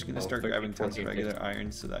 Guys, I'm 11, just gonna 12, start 13, grabbing tons of 14, regular 15.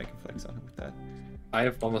 iron so that I can flex on him with that. I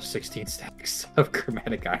have almost 16 stacks of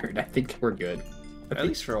chromatic iron. I think we're good. At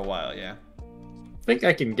least for a while, yeah. I think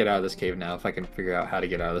I can get out of this cave now if I can figure out how to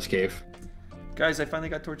get out of this cave. Guys, I finally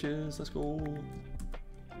got torches. Let's go.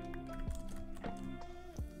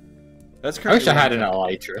 That's I wish I had an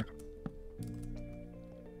currently elytra.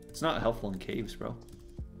 It's not helpful in caves, bro.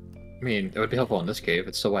 I mean, it would be helpful in this cave.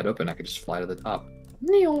 It's so wide open, I could just fly to the top.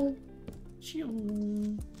 Neo.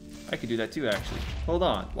 I could do that too, actually. Hold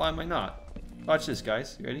on. Why am I not? Watch this,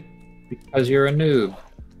 guys. You ready? Because you're a noob.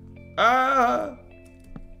 Ah!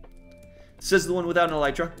 Says the one without an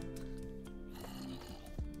elytra.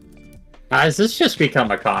 Guys, this just become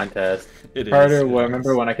a contest. It is. Carter,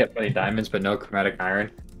 remember when I kept putting diamonds but no chromatic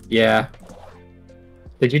iron? Yeah.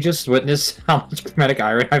 Did you just witness how much chromatic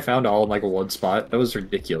iron I found all in like one spot? That was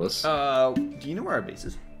ridiculous. Do you know where our base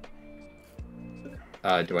is?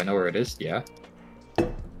 Do I know where it is? Yeah.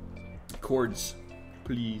 Cords,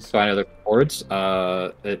 please. So I know the chords.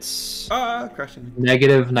 It's crashing.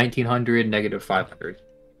 negative 1900, negative 500.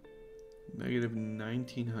 Negative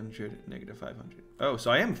 1900, negative 500. Oh,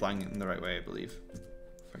 so I am flying in the right way, I believe.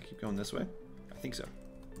 If I keep going this way, I think so.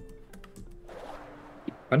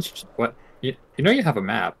 What? You know you have a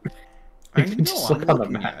map. I can know. just I'm look on the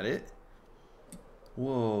looking map. at it.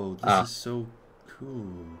 Whoa, this is so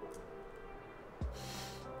cool.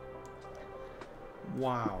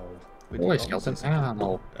 Wow. Wait, Boy, oh, skeleton. this is- Oh Ow.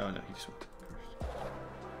 no, he just went first.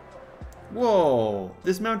 Whoa,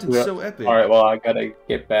 this mountain's Yeah. so epic. Alright, well, I gotta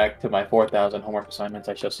get back to my 4,000 homework assignments.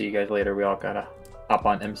 I shall see you guys later. We all gotta hop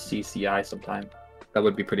on MCCI sometime. That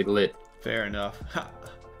would be pretty lit. Fair enough.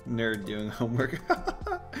 Nerd doing homework.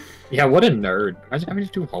 Yeah, what a nerd. Imagine having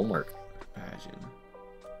to do homework. Imagine.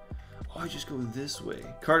 Oh, I just go this way.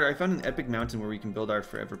 Carter, I found an epic mountain where we can build our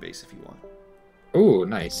forever base if you want. Ooh,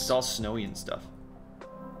 nice. It's all snowy and stuff.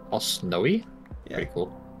 All snowy? Yeah. Pretty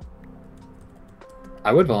cool.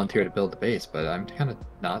 I would volunteer to build the base, but I'm kind of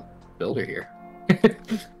not a builder here.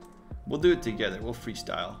 We'll do it together. We'll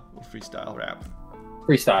freestyle. We'll freestyle rap.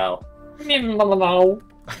 Freestyle.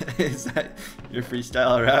 Is that your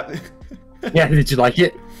freestyle rap? Yeah, did you like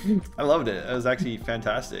it? I loved it. It was actually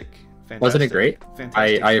fantastic. Wasn't it great?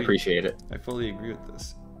 Fantastic I tweet. appreciate it. I fully agree with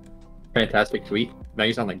this. Fantastic tweet. Now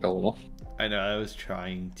you sound like Dolmo. I know, I was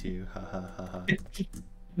trying to. Ha ha ha ha.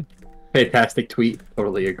 Fantastic tweet.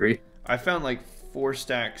 Totally agree. I found like 3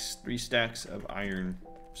 stacks of iron.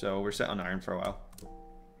 So we're set on iron for a while.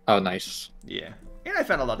 Oh, nice. Yeah. And I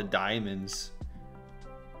found a lot of diamonds.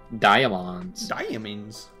 Diamonds.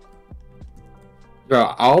 Diamonds?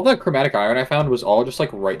 Bro, all the chromatic iron I found was all just like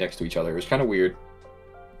right next to each other. It was kind of weird.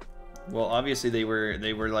 Well, obviously they were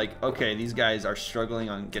like, okay, these guys are struggling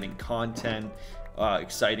on getting content,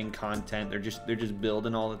 exciting content. They're just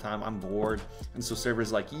building all the time. I'm bored, and so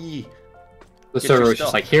servers like, yee. The Get server your was just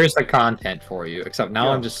stuff. like, here's the content for you. Except now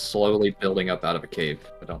Yeah. I'm just slowly building up out of a cave.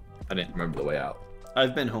 I didn't remember the way out.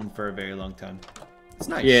 I've been home for a very long time. It's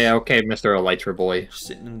nice. Yeah, okay, Mr. Elytra boy. Just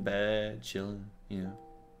sitting in bed, chilling, you know.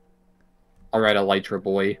 Alright, Elytra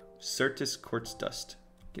boy. Certus quartz dust.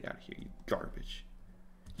 Get out of here, you garbage.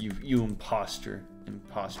 You imposter.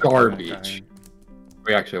 Garbage.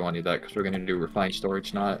 We actually want to do that because we're going to do refined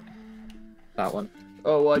storage, not that one.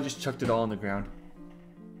 Oh, well, I just chucked it all on the ground.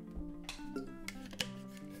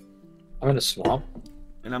 I'm in a swamp.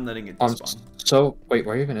 And I'm letting it Um, spawn. so, wait,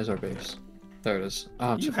 where even is our base? There it is.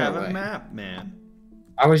 Oh, it's You too far have away. a map, man.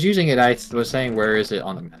 I was using it, I was saying, where is it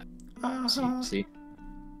on the map? See?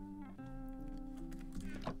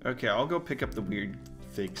 Okay, I'll go pick up the weird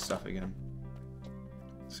fake stuff again.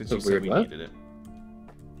 Since The you said weird we what? needed it.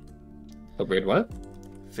 The weird what?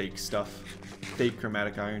 Fake stuff. Fake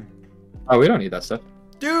chromatic iron. Oh, we don't need that stuff.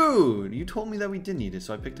 Dude, you told me that we did need it,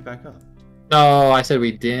 so I picked it back up. No, I said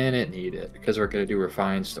we didn't need it because we're going to do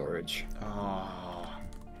refined storage. Oh.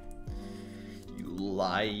 You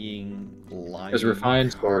lying. Because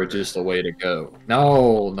refined storage is the way to go.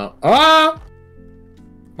 No. Ah!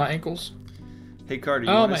 My ankles. Hey Carter,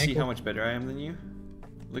 you Oh, want my to see ankle. how much better I am than you?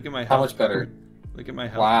 Look at my health. How much better? Carter. Look at my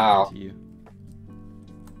health Wow. compared to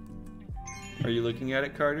you. Are you looking at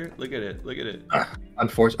it, Carter? Look at it. Look at it.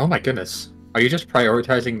 Unfortunately. Oh my goodness. Are you just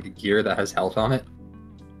prioritizing the gear that has health on it?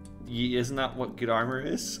 Isn't that what good armor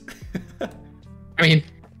is? I mean,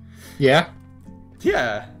 yeah.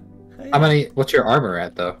 Yeah. How many? What's your armor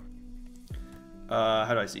at though?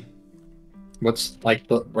 How do I see? What's like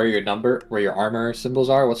where your armor symbols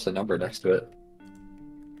are? What's the number next to it?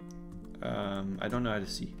 I don't know how to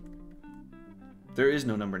see. There is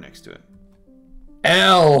no number next to it.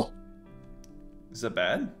 L. Is that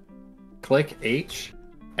bad? Click H,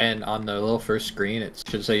 And on the little first screen, it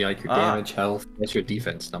should say like your damage, health, what's your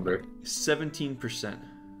defense number? 17%.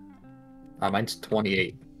 Mine's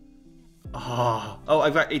 28. Oh,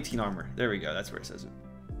 I've got 18 armor. There we go. That's where it says it.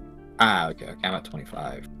 Okay. I'm at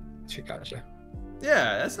 25. Gotcha.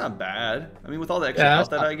 Yeah, that's not bad. I mean, with all the extra health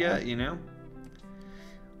that I get, you know?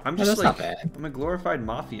 I'm just like, not bad. I'm a glorified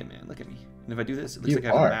mafia man. Look at me. And if I do this, it looks like I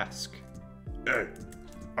have a mask. Hey,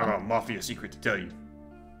 I got a mafia secret to tell you.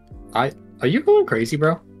 Are you going crazy,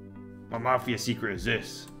 bro? My mafia secret is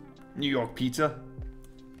this. New York pizza.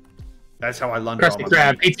 That's how I launder all my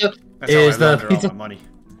money. Pizza That's how I launder all my money.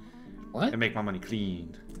 What? And make my money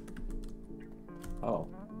clean. Oh.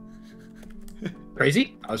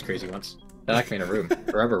 Crazy? I was crazy once. Then I cleaned a room.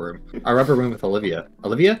 A rubber room. A rubber room with Olivia.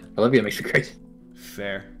 Olivia makes you crazy.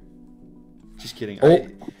 Fair. Just kidding. Oh.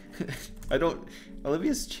 I don't...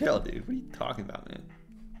 Olivia's chill, dude. What are you talking about, man?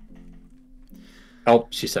 Oh,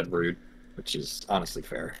 she said rude, which is honestly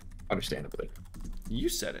fair. Understandably. You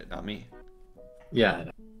said it, not me.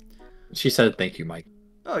 Yeah. She said thank you, Mike.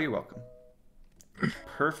 Oh, you're welcome.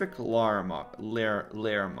 Perfect Larimar,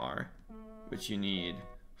 which you need.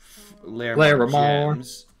 Larimar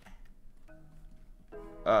gems.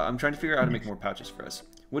 I'm trying to figure out how to make more pouches for us.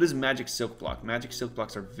 What is magic silk block? Magic silk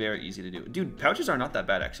blocks are very easy to do. Dude, pouches are not that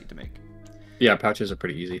bad actually to make. Yeah, pouches are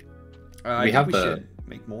pretty easy. I think we should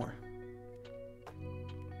make more.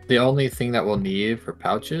 The only thing that we'll need for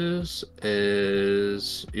pouches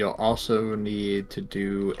is you'll also need to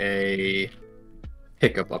do a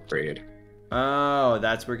pickup upgrade. Oh,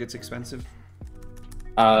 that's where it gets expensive?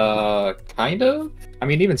 Kind of. I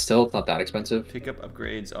mean, even still, it's not that expensive. Pickup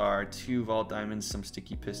upgrades are 2 vault diamonds, some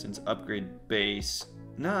sticky pistons, upgrade base.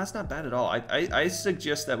 No, that's not bad at all. I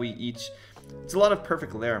suggest that we each... It's a lot of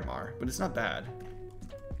perfect Larimar, but it's not bad.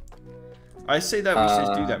 I say that we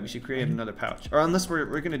should do that. We should create another pouch. Or unless we're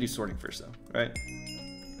going to do sorting first, though, right?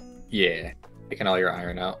 Yeah. Taking all your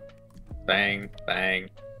iron out. Bang, bang,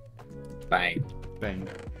 bang. Bang.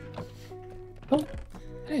 Oh,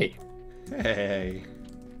 hey. Hey.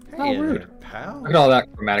 How rude. There, pal. Look at all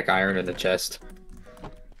that chromatic iron in the chest.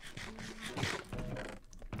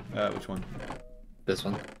 Which one? This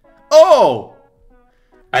one. Oh!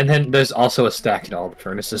 And then there's also a stack in all the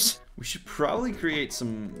furnaces. We should probably create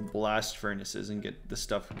some blast furnaces and get the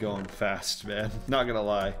stuff going fast, man. Not gonna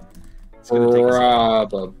lie. It's gonna take us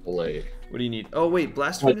Probably. What do you need? Oh, wait.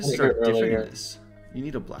 Blast furnaces are different in this. You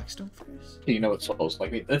need a blackstone furnace? You know what Souls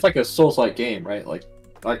like? It's like a Souls-like game, right?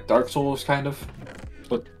 Like Dark Souls, kind of.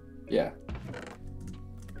 But, yeah.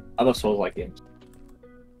 I love Souls-like games.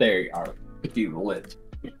 There you are. You lit.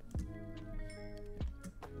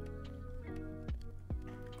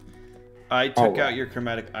 I took out your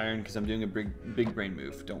chromatic iron because I'm doing a big brain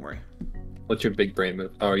move. Don't worry. What's your big brain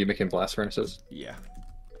move? Oh, are you making blast furnaces? Yeah.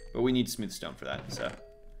 But we need smooth stone for that, so.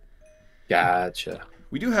 Gotcha.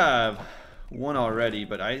 We do have one already,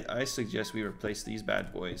 but I suggest we replace these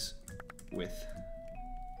bad boys with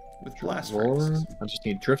blast furnaces. I just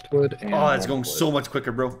need driftwood and... Oh, that's going so much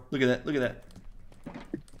quicker, bro. Look at that. Look at that.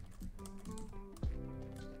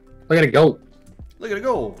 Look at it go. Look at it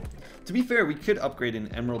go. To be fair, we could upgrade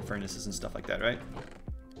in emerald furnaces and stuff like that, right?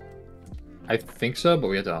 I think so, but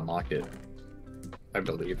we have to unlock it. I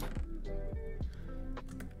believe.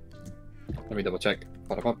 Let me double check.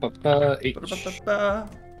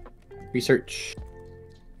 Research.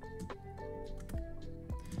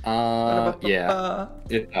 Yeah.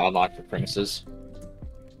 It unlocked the furnaces.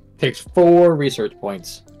 Takes 4 research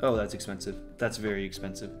points. Oh, that's expensive. That's very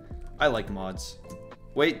expensive. I like mods.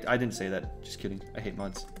 Wait, I didn't say that. Just kidding. I hate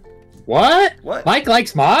mods. What? What? Mike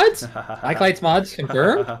likes mods? Mike likes mods,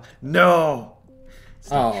 confirmed? No!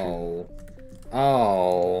 Oh.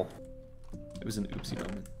 Oh. It was an oopsie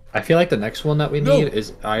moment. I feel like the next one that we need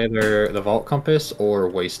is either the Vault Compass or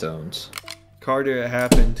Waystones. Carter, it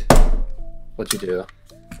happened. What'd you do?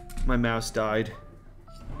 My mouse died.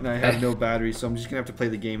 And I have no batteries, so I'm just gonna have to play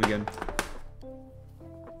the game again.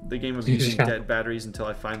 The game of using dead batteries until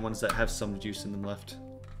I find ones that have some juice in them left.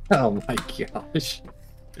 Oh my gosh.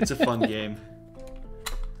 It's a fun game.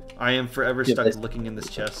 I am forever stuck looking in this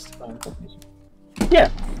chest. Yeah.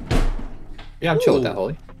 Yeah, I'm chill with that,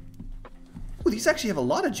 Holy. Oh, these actually have a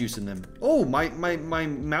lot of juice in them. Oh, my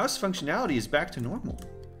mouse functionality is back to normal.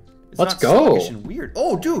 It's Let's not go. sluggish and weird.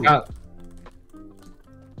 Oh, dude. Oh,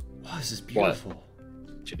 this is beautiful.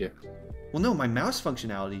 What'd you do? Well, no, my mouse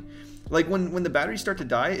functionality. Like when the batteries start to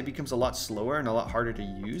die, it becomes a lot slower and a lot harder to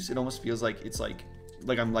use. It almost feels like it's like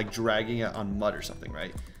I'm like dragging it on mud or something,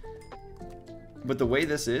 right? But the way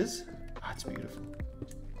this is, it's beautiful.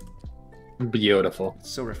 Beautiful. It's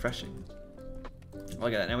so refreshing.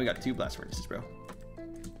 Look at that. Now we got 2 blast furnaces, bro.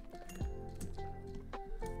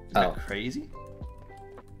 that crazy?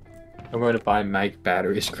 I'm going to buy Mike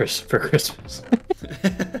batteries for Christmas.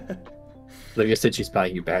 Olivia said she's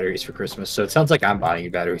buying you batteries for Christmas, so it sounds like I'm buying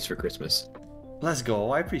you batteries for Christmas. Let's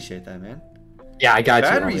go. I appreciate that, man. Yeah, I got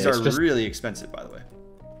batteries you. Batteries are really expensive, by the way.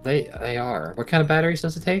 They are. What kind of batteries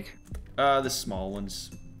does it take? The small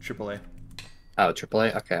ones, AAA. Oh,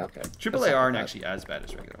 AAA. Okay. AAA aren't actually as bad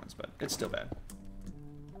as regular ones, but it's still bad.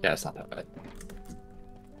 Yeah, it's not that bad.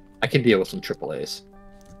 I can deal with some AAAs.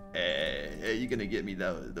 Hey, you're gonna get me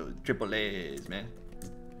those AAAs, man.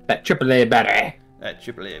 That AAA battery. That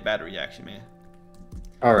AAA battery action, man.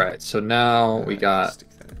 All right, so now we got. Stick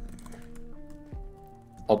that in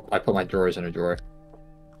there. I put my drawers in a drawer.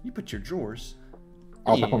 You put your drawers.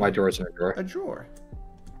 I put my drawers in a drawer. A drawer.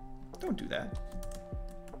 Don't do that.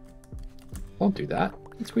 Don't do that.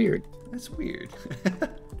 It's weird. That's weird.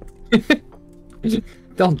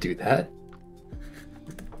 Don't do that.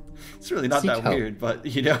 It's really not that weird, but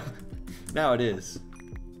you know, now it is.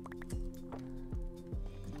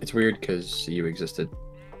 It's weird because you existed.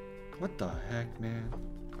 What the heck, man?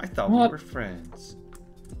 I thought we were friends.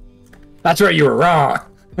 That's right, you were wrong.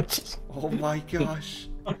 Oh my gosh.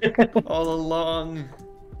 All along.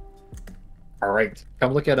 All right,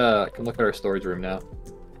 come look at our storage room now.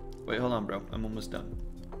 Wait, hold on, bro. I'm almost done.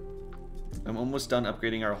 I'm almost done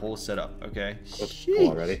upgrading our whole setup. Okay. It's full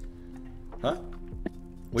already. Huh?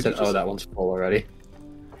 Said, oh, that one's full already.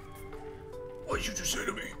 What did you just say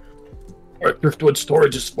to me? Our driftwood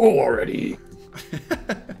storage is full already. You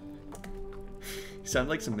sound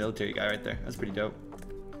like some military guy right there. That's pretty dope.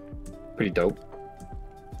 Pretty dope.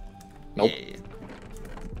 Nope. Yeah.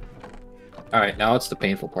 All right, now it's the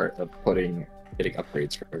painful part of getting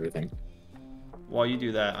upgrades for everything. While you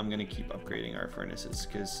do that, I'm gonna keep upgrading our furnaces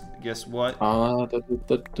because guess what?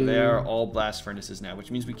 They are all blast furnaces now,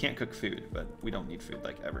 which means we can't cook food, but we don't need food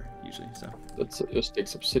like ever usually. So let's just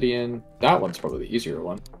take obsidian. That one's probably the easier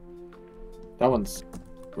one. That one's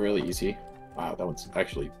really easy. Wow, that one's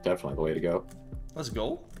actually definitely the way to go. Let's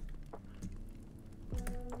go.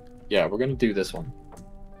 Yeah, we're gonna do this one.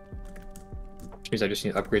 Which means I just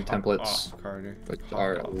need to upgrade templates, Carter. which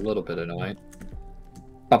are a little bit annoying.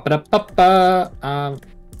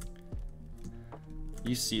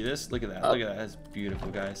 You see this? Look at that. Look at that. That's beautiful,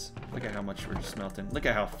 guys. Look at how much we're smelting. Look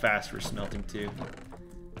at how fast we're smelting too.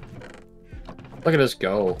 Look at us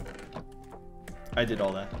go. I did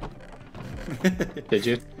all that. Did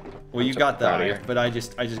you? Well, you got that iron, but I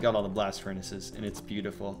just got all the blast furnaces, and it's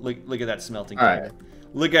beautiful. Look at that smelting. All right.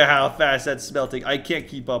 Look at how fast that's smelting. I can't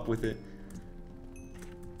keep up with it.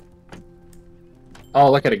 Oh,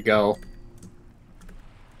 look at it go.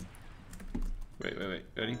 Wait.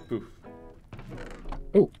 Ready? Poof.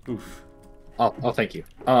 Ooh. Poof. Oh, thank you.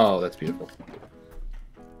 Oh, that's beautiful.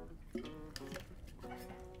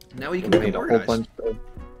 Now we can make a whole bunch of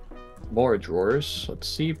more drawers. Let's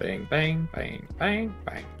see. Bang, bang, bang, bang,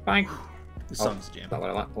 bang, bang. This song's jam. Not what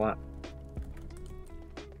I want.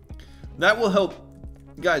 That will help.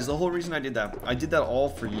 Guys, the whole reason I did that all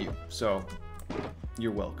for you. So,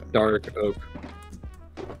 you're welcome. Dark oak.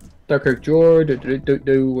 Dark oak drawer.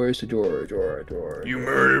 Where's the drawer? You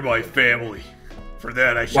murdered my family. For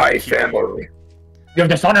that, I should my family. You have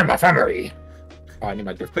dishonored my family. Oh, I need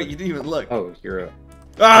my drift. Wait, you didn't even look. Oh, you're a...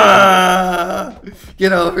 Ah!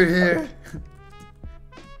 Get over here.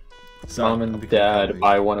 Mom and Dad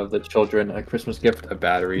buy one of the children a Christmas gift of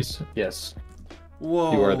batteries. Yes.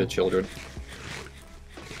 Whoa. You are the children.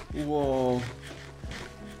 Whoa.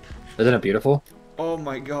 Isn't it beautiful? Oh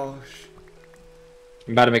my gosh.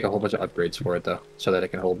 I'm about to make a whole bunch of upgrades for it though, so that it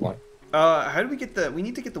can hold more. How do we get we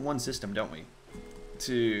need to get the one system, don't we?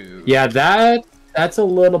 Yeah, that's a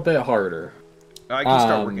little bit harder. I can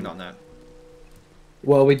start working on that.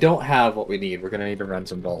 Well, we don't have what we need. We're gonna need to run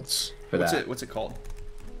some vaults for that. What's it called?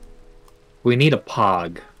 We need a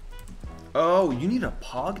POG. Oh, you need a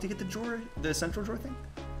POG to get the central drawer thing?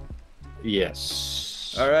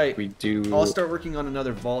 Yes. All right. We do. I'll start working on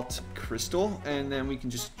another vault crystal, and then we can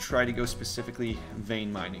just try to go specifically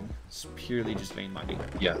vein mining. It's purely just vein mining.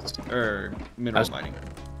 Yes. Or mineral mining.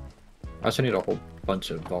 I also need a whole bunch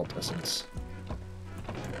of vault essence.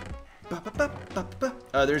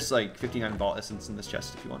 There's like 59 vault essence in this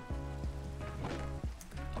chest if you want.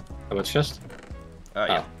 Oh, it's chest?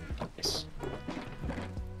 Yeah. Oh, nice.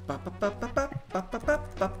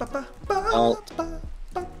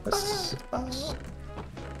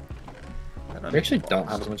 We actually don't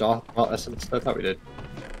have as much vault essence as I thought we did.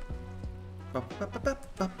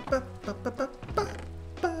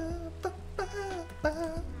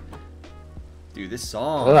 Dude, this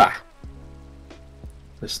song. Ugh.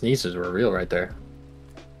 The sneezes were real right there.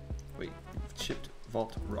 Wait, chipped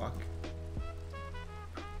vault rock.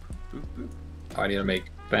 I need to make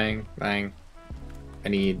bang, bang. I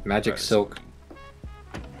need magic silk.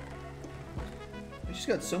 I just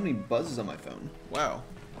got so many buzzes on my phone. Wow.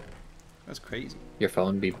 That's crazy. Your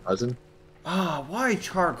phone be buzzing? Ah, why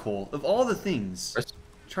charcoal? Of all the things.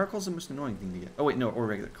 Charcoal's the most annoying thing to get. Oh wait, no, or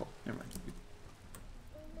regular coal. Never mind.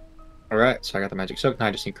 Alright, so I got the magic silk. Now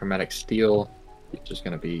I just need chromatic steel. Which is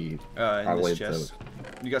gonna be in this chest.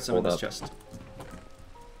 You got some in this chest.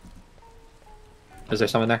 Is there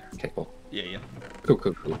some in there? Okay, cool. Yeah, yeah. Cool,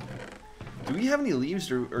 cool, cool. Do we have any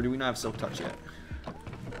leaves, or do we not have silk touch yet?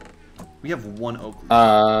 We have one oak leaf.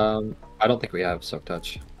 I don't think we have silk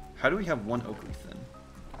touch. How do we have one oak leaf then?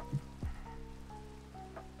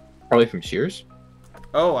 Probably from shears.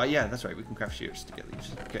 Oh, yeah, that's right. We can craft shears to get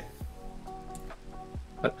leaves. Okay.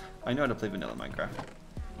 What? I know how to play vanilla Minecraft.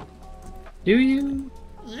 Do you?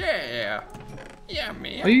 Yeah. Yeah,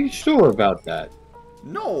 man. Are you sure about that?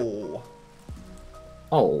 No.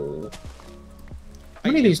 Oh. How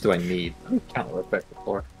many of these do I need? Let me count real quick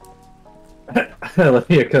before.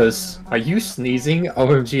 Because are you sneezing?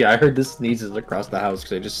 OMG, I heard the sneezes across the house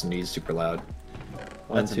because I just sneezed super loud.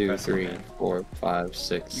 1, 2, 3, 4, 5,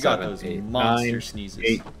 6, 7, 8, 9, sneezes.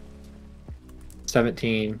 8,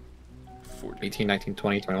 17, 40. 18, 19,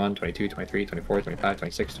 20, 21, 22, 23, 24, 25,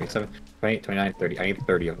 26, 27, 28, 29, 30. I need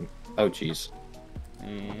 30 of them. Oh, jeez.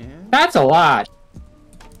 And... That's a lot!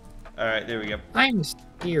 Alright, there we go. I'm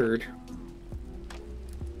scared.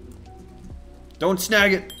 Don't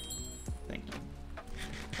snag it! Thank you.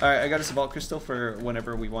 Alright, I got us a vault crystal for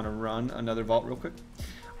whenever we want to run another vault real quick.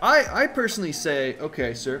 I personally say,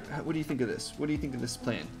 okay, sir, what do you think of this? What do you think of this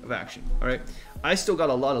plan of action? Alright, I still got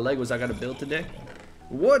a lot of Legos I got to build today.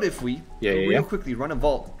 What if we real quickly run a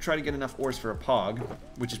vault, try to get enough ores for a pog,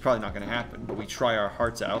 which is probably not going to happen, but we try our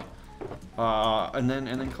hearts out, and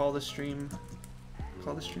then call the stream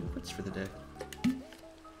quits for the day. I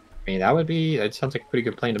mean, that sounds like a pretty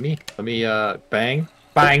good plan to me. Let me, bang,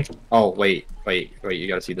 bang. Oh, wait, you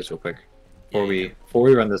gotta see this real quick. Before we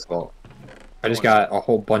run this vault. I just got a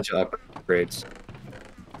whole bunch of upgrades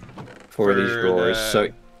for these drawers. So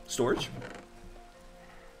storage?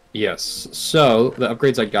 Yes. So the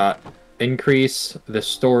upgrades I got increase the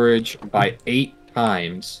storage by 8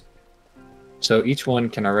 times. So each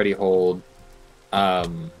one can already hold how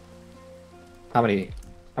many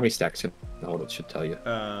stacks can it hold? It should tell you.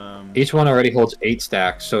 Each one already holds 8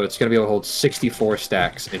 stacks, so it's gonna be able to hold 64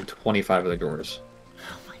 stacks in 25 of the drawers.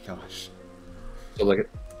 Oh my gosh. So look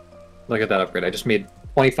at that upgrade. I just made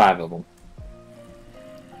 25 of them.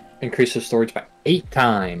 Increase the storage by 8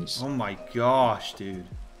 times. Oh my gosh, dude.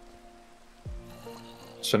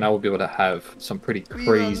 So now we'll be able to have some pretty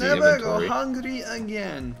crazy inventory. We will never go hungry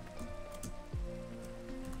again.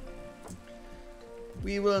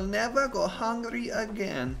 We will never go hungry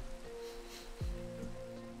again.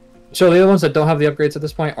 So the other ones that don't have the upgrades at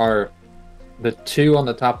this point are the 2 on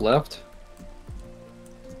the top left.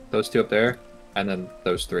 Those 2 up there. And then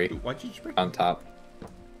those 3 Why'd you break on top.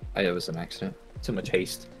 It was an accident. Too much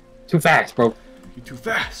haste. Too fast, bro. You're too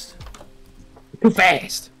fast. You're too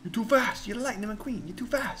fast. You're too fast. You're the Lightning McQueen. You're too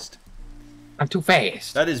fast. I'm too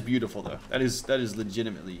fast. That is beautiful, though. That is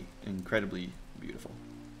legitimately incredibly beautiful,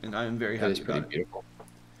 and I am very happy about it. That is pretty beautiful.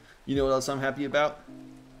 You know what else I'm happy about?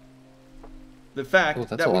 The fact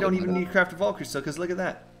that we don't even need to craft a vault crystal, because look at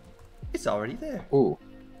that. It's already there. Ooh.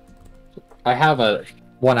 I have a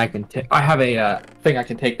one I can take. I have a thing I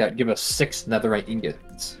can take that give us 6 netherite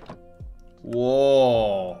ingots.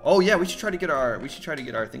 Whoa! Oh yeah, we should try to get our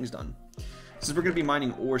things done. Since we're gonna be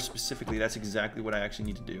mining ore specifically, that's exactly what I actually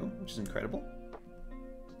need to do, which is incredible.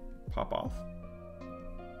 Pop off.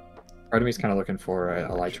 Part of me's kind of looking for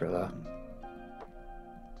elytra though.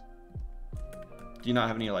 Do you not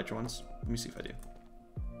have any elytra ones? Let me see if I do.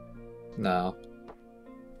 No.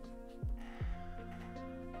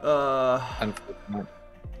 Oh,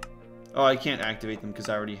 I can't activate them because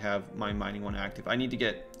I already have my mining one active. I need to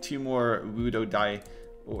get 2 more Wudo dye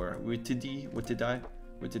or Wutidi ore.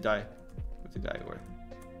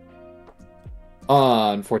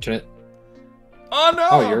 Unfortunate. Oh no!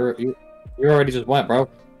 Oh, you already just went, bro.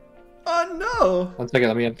 Oh no! 1 second,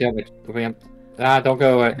 let me empty out. Don't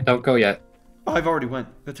go yet. Oh, I've already went.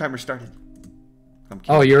 The timer started. I'm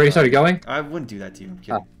kidding. Oh, you already started going? I wouldn't do that to you. I'm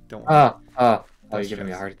kidding. Don't worry. Oh, you're giving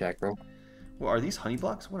me a heart attack, bro. Well, are these honey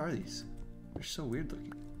blocks? What are these? They're so weird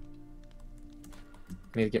looking.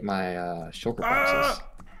 I need to get my shulker boxes.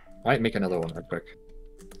 I might make another one real quick.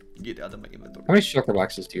 Get out of my inventory. How many shulker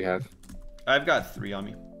boxes do you have? I've got 3 on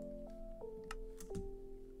me.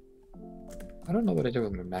 I don't know what I do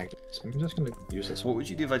with my magnets. I'm just gonna use this one. What would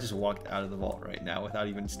you do if I just walked out of the vault right now without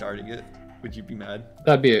even starting it? Would you be mad?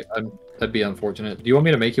 That'd be unfortunate. Do you want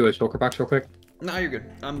me to make you a shulker box real quick? Nah, you're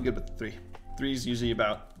good. I'm good with 3. 3 is usually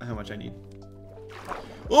about how much I need.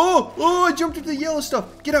 Oh! Oh, I jumped into the yellow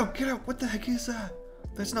stuff. Get out, get out. What the heck is that?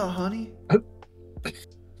 That's not honey.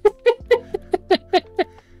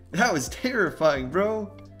 That was terrifying,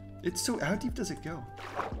 bro. It's so... How deep does it go?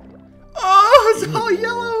 Oh, it's all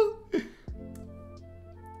yellow.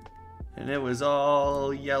 And it was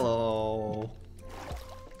all yellow.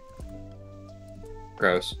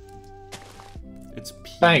 Gross. It's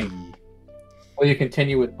pee. Bang. Will you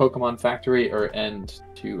continue with Pokemon Factory or end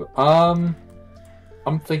to I'm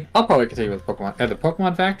thinking I'll probably continue with Pokemon the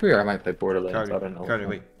Pokemon Factory, or I might play Borderlands. Carter, I don't know. Carter,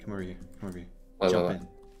 wait, come over here. Come over here.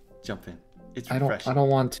 Jump in. It's refreshing. I don't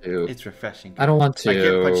want to. It's refreshing. I don't want to. I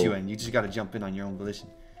can't put you in. You just gotta jump in on your own volition.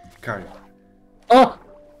 Carter. Oh!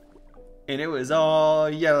 And it was all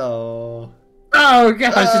yellow. Oh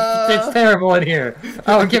gosh, it's terrible in here.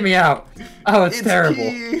 Oh, get me out. Oh, it's terrible.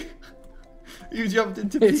 Pee. You jumped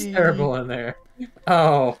into It's pee. terrible in there.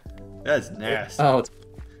 Oh. That's nasty. Oh,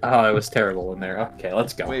 it was terrible in there. Okay,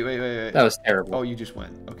 let's go. Wait. That was terrible. Oh, you just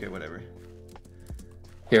went. Okay, whatever.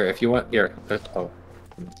 Here, if you want, here. Oh,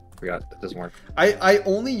 forgot. That doesn't work. I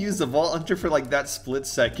only use the Vault Hunter for like that split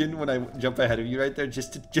second when I jump ahead of you right there,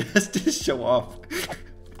 just to show off.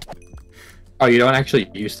 Oh, you don't actually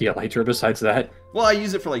use the Elytra besides that? Well, I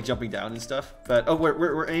use it for like jumping down and stuff. But oh,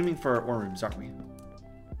 we're aiming for ore rooms, aren't we?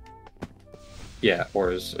 Yeah,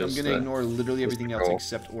 ores. I'm gonna ignore literally everything else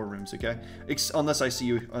except ore rooms, okay? Unless I see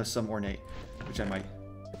you some ornate, which I might.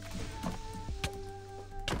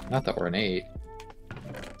 Not the ornate.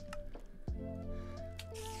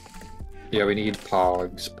 Yeah, we need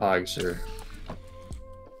pogs. Pogs are.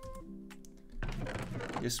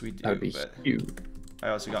 Yes, we do. That'd be but huge. I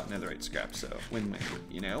also got netherite scrap, so win-win.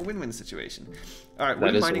 You know, win-win situation. All right,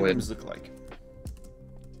 what do mining rooms look like?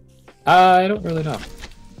 I don't really know.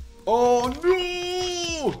 Oh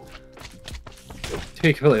no! To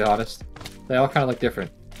be completely honest, they all kind of look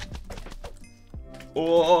different.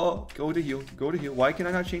 Oh, go to heal. Go to heal. Why can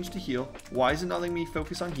I not change to heal? Why is it not letting me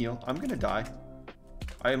focus on heal? I'm gonna die.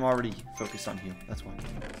 I am already focused on heal. That's why.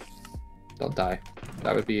 Don't die.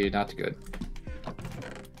 That would be not good.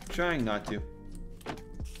 Trying not to.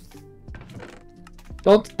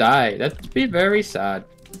 Don't die. That'd be very sad.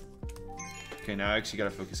 Okay, now I actually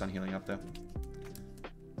gotta focus on healing up though.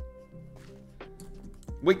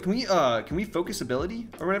 Wait, can we focus ability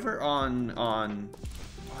or whatever on? Oh,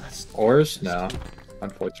 that's Ores? No,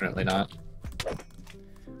 unfortunately not.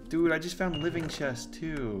 Dude, I just found living chest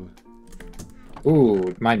too.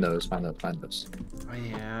 Ooh, mine those. Mine those. Mine those. I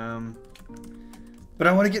am. But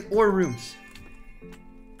I want to get ore rooms.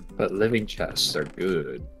 But living chests are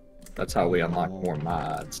good. That's how we unlock more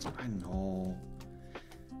mods. I know.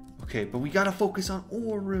 Okay, but we gotta focus on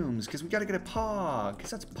ore rooms because we gotta get a pog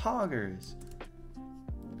because that's poggers.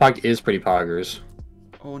 Pog is pretty poggers.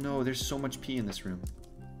 Oh no, there's so much pee in this room.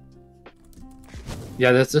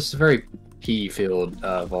 Yeah, this is a very pee-filled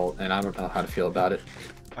vault, and I don't know how to feel about it.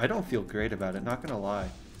 I don't feel great about it, not gonna lie.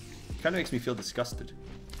 It kind of makes me feel disgusted.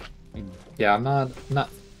 I mean, Yeah, I'm not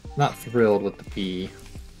thrilled with the pee.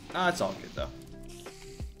 it's all good though.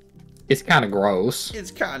 It's kind of gross. It's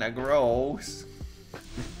kind of gross.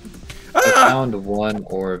 I found one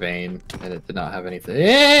ore vein, and it did not have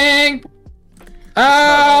anything.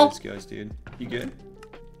 How Oh! this goes, dude. You good?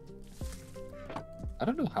 I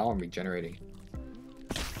don't know how I'm regenerating.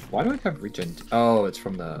 Why do I have regen? Oh, it's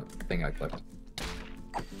from the thing I clicked.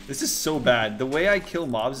 This is so bad. The way I kill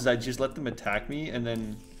mobs is I just let them attack me and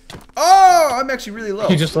then... Oh! I'm actually really low.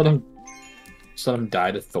 You just let them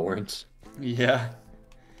die to thorns. Yeah.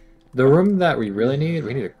 The room that we really need,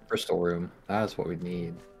 we need a crystal room. That's what we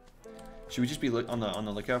need. Should we just be on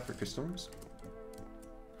the lookout for crystal rooms?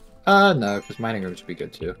 No, because mining rooms would be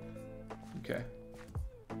good too. Okay.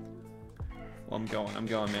 Well, I'm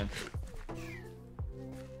going, man.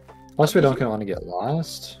 Plus, we don't want to get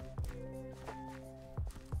lost.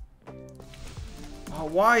 Oh,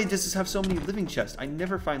 why does this have so many living chests? I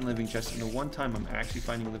never find living chests, and the one time I'm actually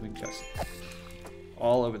finding living chests.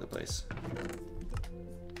 All over the place.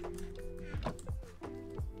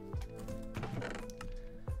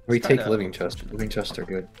 We take living chests. Living chests are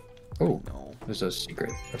good. Oh, No. there's a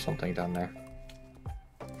secret or something down there.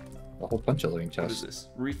 A whole bunch of living What is chests. this?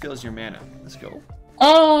 Refills your mana. Let's go.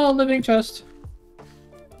 Oh, living chest.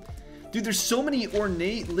 Dude, there's so many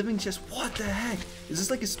ornate living chests. What the heck? Is this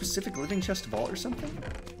like a specific living chest vault or something?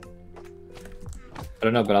 I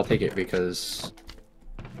don't know, but I'll take it because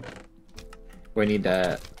we need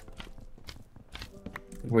that.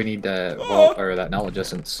 We need that vault or that knowledge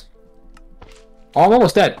essence. Oh, I'm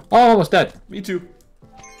almost dead. Oh, I'm almost dead. Me too.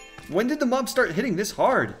 When did the mob start hitting this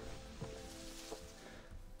hard?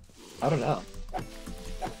 I don't know.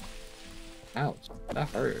 Ouch, that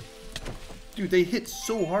hurt. Dude, they hit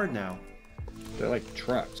so hard now. They're like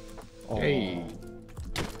trucks. Oh. Hey.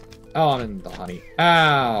 Oh, I'm in the honey.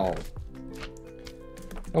 Ow.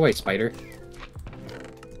 Oh wait, spider.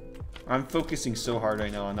 I'm focusing so hard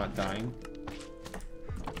right now on not dying.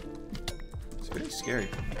 It's very scary.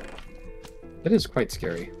 It is quite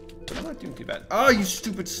scary. But I'm not doing too bad. Oh, you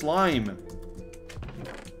stupid slime!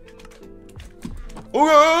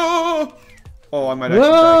 Oh! Oh, I might actually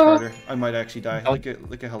die, Carter. I might actually die. Look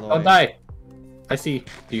at hello. Don't die. I see.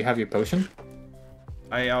 Do you have your potion?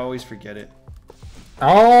 I always forget it.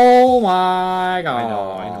 Oh my god.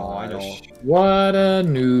 I know. What a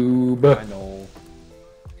noob. I know.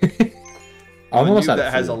 Almost a noob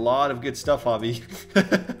that has a lot of good stuff, Hobby.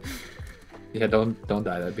 Yeah, don't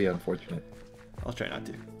die. That'd be unfortunate. I'll try not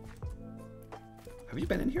to. Have you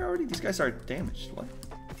been in here already? These guys are damaged. What?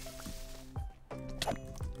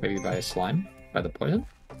 Maybe by a slime? By the poison?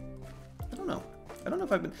 I don't know. I don't know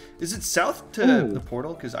if I've been... Is it south to the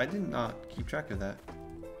portal? Because I did not keep track of that.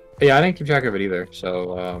 Yeah, I didn't keep track of it either,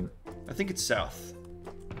 so... I think it's south.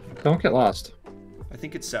 Don't get lost. I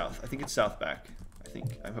think it's south. I think it's south back.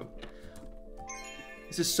 I hope.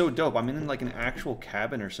 This is so dope. I'm in like an actual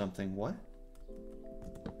cabin or something. What?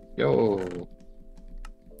 Yo.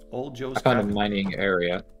 Old Joe's I found cabin. a mining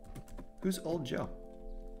area. Who's Old Joe?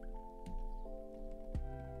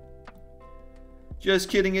 Just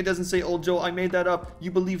kidding. It doesn't say Old Joe. I made that up.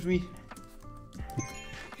 You believed me.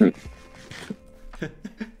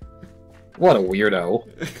 What a weirdo.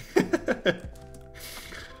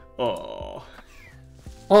 Oh.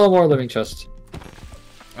 Oh, more living chests.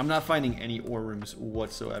 I'm not finding any ore rooms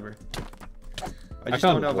whatsoever. I just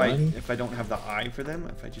don't know if I don't have the eye for them.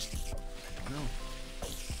 If I just... I don't know.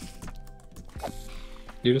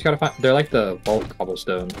 You just gotta find... They're like the vault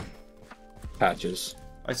cobblestone patches.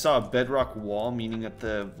 I saw a bedrock wall, meaning that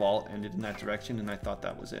the vault ended in that direction, and I thought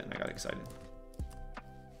that was it, and I got excited.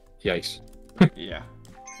 Yikes. Yeah.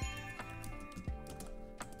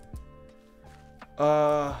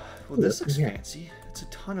 Well, this looks fancy. It's a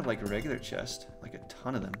ton of, like, regular chest. Like, a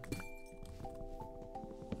ton of them.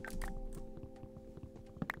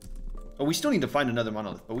 Oh, we still need to find another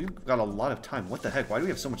monolith, but we've got a lot of time. What the heck? Why do we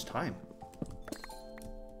have so much time?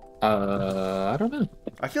 I don't know.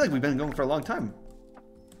 I feel like we've been going for a long time.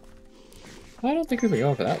 I don't think we've been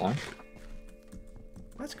going for that long.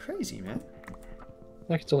 That's crazy, man.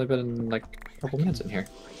 Like it's only been like a couple minutes in here.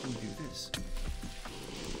 I can do this.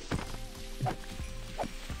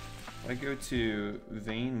 I go to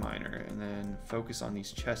vein miner and then focus on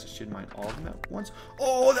these chests. It should mine all of them at once.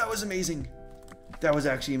 Oh, that was amazing. That was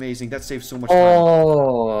actually amazing. That saved so much time.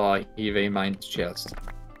 Oh, he vein mined chest.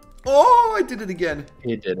 Oh, I did it again.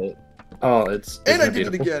 He did it. Oh, it's and I did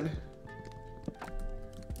it again.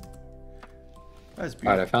 That's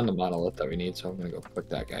beautiful. Alright, I found the monolith that we need, so I'm gonna go click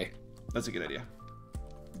that guy. That's a good idea.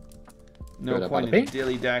 No point in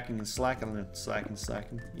dilly-dacking and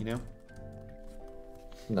slacking, you know?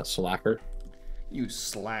 I'm that slacker. You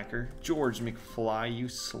slacker. George McFly, you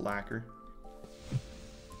slacker.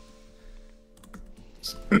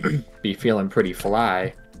 Be feeling pretty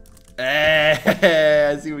fly.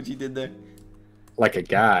 I see what you did there. Like a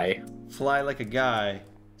guy. Fly like a guy.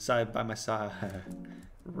 Side by my side.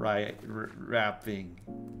 Right, rapping.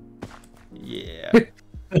 Yeah.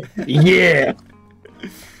 Yeah.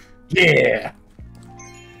 Yeah.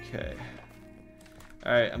 Okay.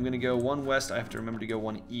 Alright, I'm gonna go one west. I have to remember to go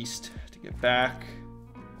one east to get back.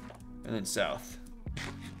 And then south.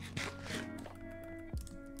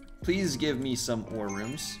 Please give me some ore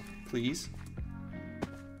rooms. Please.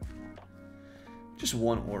 Just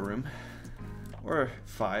one ore room. Or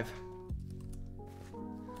 5.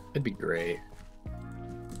 It'd be great.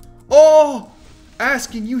 Oh!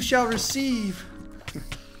 Ask and you shall receive.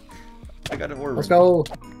 I got an ore room. Let's go.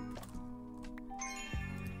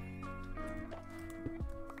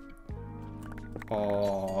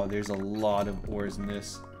 Oh, there's a lot of ores in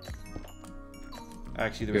this.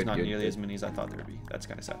 Actually, there was not nearly as many as I thought there would be. That's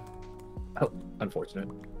kind of sad. Oh, unfortunate.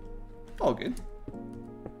 All good.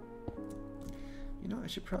 You know, I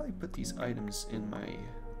should probably put these items in my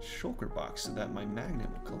shulker box so that my magnet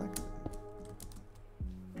will collect them.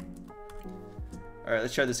 Alright,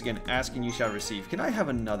 let's try this again. Ask and you shall receive. Can I have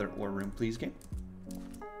another ore room, please, game?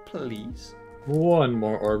 Please. One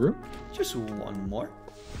more ore room. Just one more.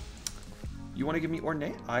 You want to give me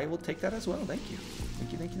ornate? I will take that as well. Thank you.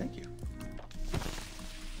 Thank you, thank you, thank you.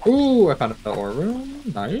 Ooh, I found an ore room.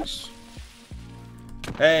 Nice.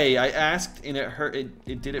 Hey, I asked and it hurt.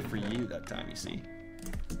 It did it for you that time, you see.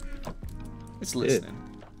 It's listening.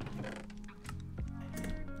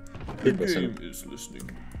 The game is listening.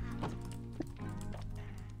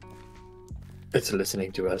 It's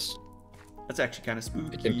listening to us. That's actually kind of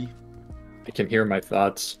spooky. It can hear my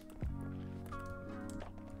thoughts.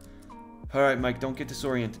 All right, Mike, don't get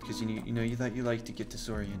disoriented because you like to get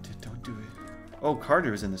disoriented. Don't do it. Oh,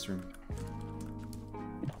 Carter is in this room.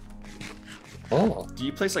 Oh. Do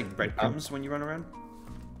you place like breadcrumbs when you run around?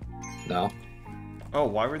 No. Oh,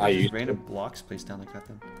 why were there just random blocks placed down like that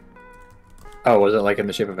then? Oh, was it like in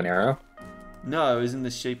the shape of an arrow? No, it was in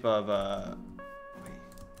the shape of wait,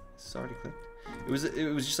 it's already clicked.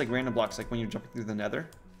 It was just like random blocks, like when you're jumping through the nether,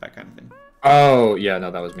 that kind of thing. Oh, yeah, no,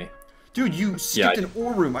 that was me. Dude, you skipped an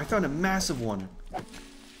ore room. I found a massive one.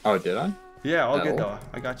 Oh, did I? Yeah, all good though.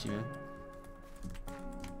 I got you, man.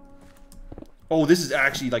 Oh, this is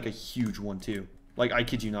actually like a huge one too. Like, I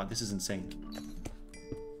kid you not, this is insane.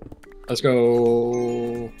 Let's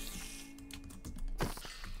go.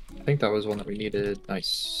 I think that was one that we needed.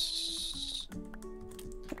 Nice.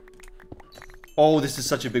 Oh, this is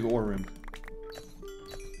such a big ore room.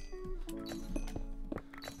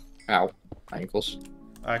 Ow. My ankles.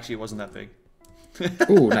 Actually, it wasn't that big.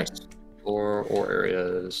 Ooh, nice. Ore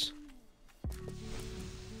areas.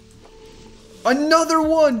 Another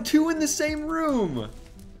one! 2 in the same room!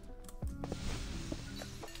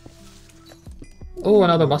 Oh,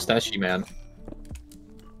 another mustachey man.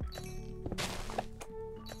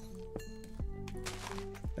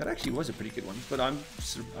 That actually was a pretty good one, but I'm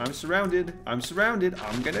surrounded. I'm surrounded.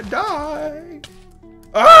 I'm gonna die.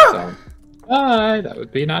 Ah! Don't die. That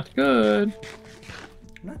would be not good.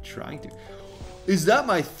 I'm not trying to. Is that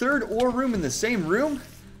my 3rd ore room in the same room?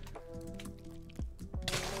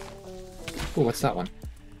 Oh, what's that one?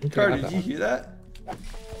 Carter, did you hear that?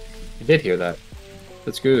 I did hear that.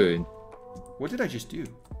 That's good. What did I just do?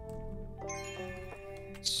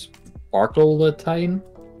 Sparkle-latine?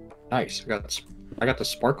 Nice. I got the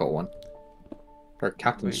sparkle one. For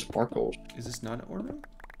Captain Sparkle. Is this not an ore room?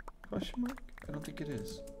 Question mark? I don't think it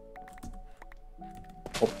is.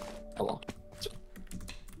 Oh, hello.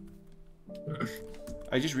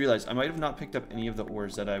 I just realized I might have not picked up any of the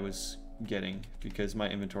ores that I was getting because my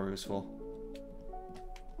inventory was full.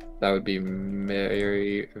 That would be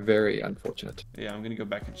very, very unfortunate. Yeah, I'm gonna go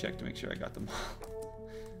back and check to make sure I got them.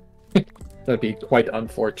 That'd be quite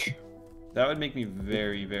unfortunate. That would make me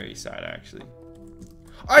very, very sad, actually.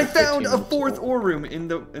 I found a 4th ore room in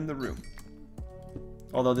the room.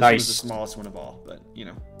 Although this was the smallest one of all, but you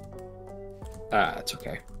know. It's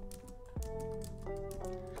okay.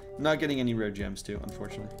 Not getting any rare gems too,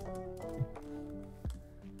 unfortunately.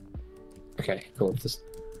 Okay, cool. This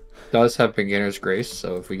does have beginner's grace,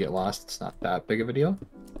 so if we get lost, it's not that big of a deal.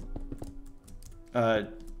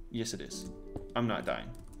 Yes it is. I'm not dying.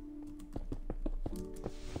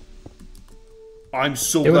 I'm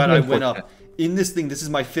so glad I went up. In this thing, this is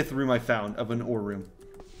my 5th room I found of an ore room.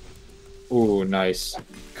 Ooh, nice.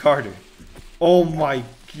 Carter. Oh my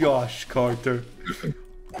gosh, Carter.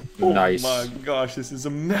 Nice. Oh my gosh, this is a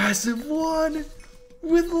massive one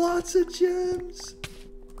with lots of gems.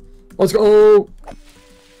 Let's go.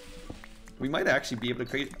 We might actually be able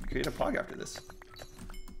to create a pog after this.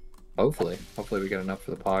 Hopefully we get enough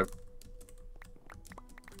for the pog.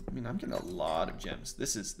 I mean, I'm getting a lot of gems.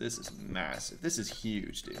 This is massive. This is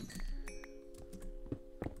huge, dude.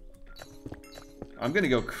 I'm gonna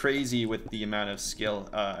go crazy with the amount of skill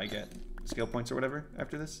I get, skill points or whatever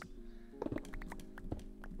after this.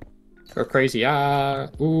 Go crazy.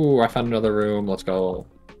 Ooh, I found another room. Let's go.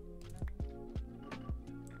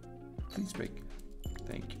 Please break.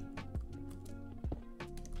 Thank you.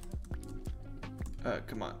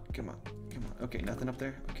 Come on. Okay, nothing up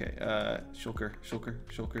there. Okay, shulker.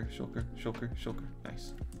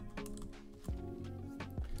 Nice.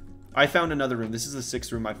 I found another room. This is the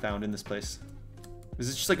 6th room I found in this place. Is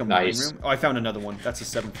this just like a mine room? Oh, I found another one. That's the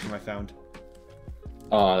 7th room I found.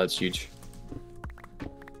 Oh, that's huge.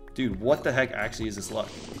 Dude, what the heck actually is this luck?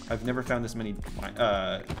 I've never found this many,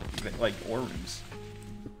 like, ore rooms.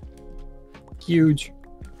 Huge.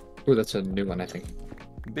 Ooh, that's a new one, I think.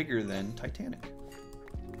 Bigger than Titanic.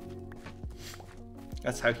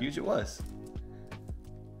 That's how huge it was.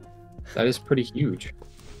 That is pretty huge.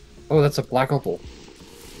 Oh, that's a black opal.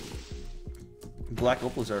 Black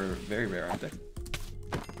opals are very rare, aren't they?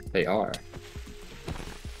 They are.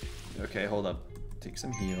 Okay, hold up. Take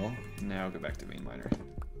some heal. Now go back to vein miner.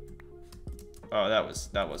 Oh, that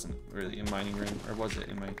wasn't really a mining room, or was it?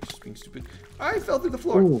 Am I just being stupid? I fell through the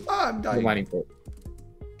floor. Ooh, I'm dying. mining port.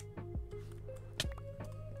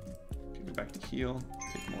 Okay, go back to heal.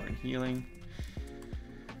 Take more in healing.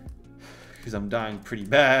 Because I'm dying pretty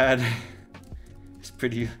bad. It's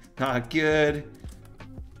pretty not good.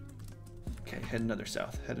 Okay, head another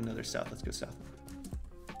south. Let's go south.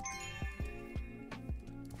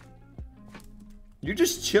 You're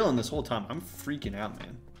just chilling this whole time. I'm freaking out,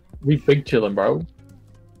 man. We big chillin', bro.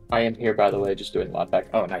 I am here, by the way, just doing lot pack.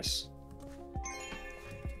 Oh, nice.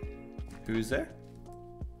 Who's there?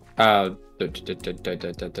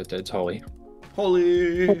 It's Holly.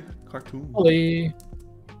 Holy cartoon. Holly.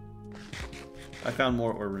 I found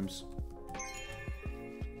more ore rooms.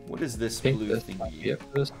 What is this blue thingy? Yep,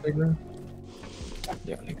 this big room.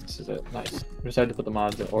 Yeah, I think this is it. Nice. We decided to put the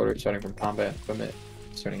mods in order, starting from combat equipment.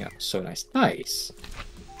 Starting out so nice. Nice.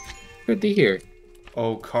 Good to hear.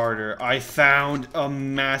 Oh, Carter, I found a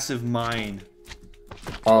massive mine.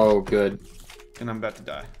 Oh, good. And I'm about to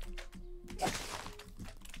die.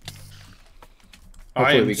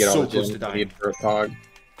 Hopefully we get so all the close to gems we dying. need for a pog.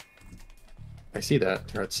 I see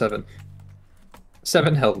that. You're at 7.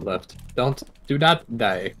 7 health left. Do not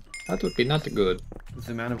die. That would be not good. With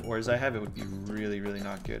the amount of ores I have, it would be really, really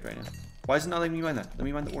not good right now. Why is it not letting me mine that? Let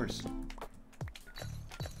me mine the ores.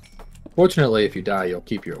 Fortunately, if you die, you'll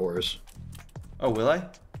keep your ores. Oh, will I?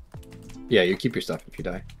 Yeah, you keep your stuff if you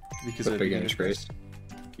die. Because But of beginner's grace.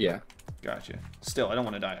 Yeah. Gotcha. Still, I don't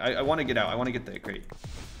want to die. I want to get out. I want to get the crate.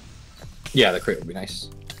 Yeah, the crate would be nice.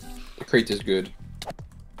 The crate is good.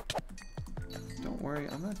 Don't worry,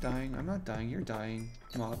 I'm not dying. I'm not dying. You're dying.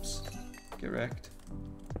 Mobs. Get wrecked.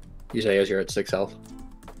 You say as you're at 6 health.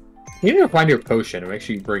 You need to find your potion and make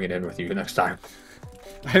sure you bring it in with you next time.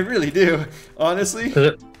 I really do. Honestly.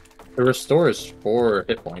 It restores 4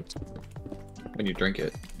 hit points when you drink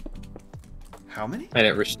it. How many? And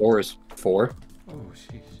it restores 4. Oh,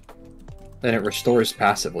 jeez. And it restores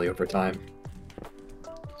passively over time.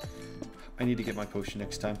 I need to get my potion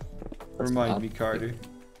next time. Remind me, Carter.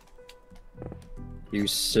 You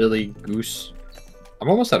silly goose. I'm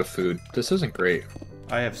almost out of food. This isn't great.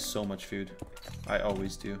 I have so much food. I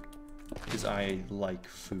always do. Because I like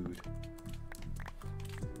food.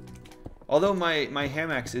 Although my ham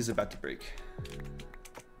axe is about to break.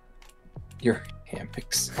 Your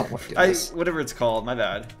hammocks. Oh my goodness. Whatever it's called, my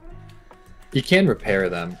bad. You can repair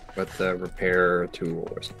them with the repair tool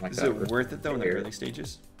or something like Is that. it worth it though in the early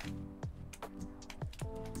stages?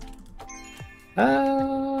 I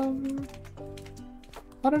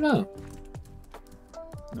don't know.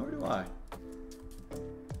 Nor do I.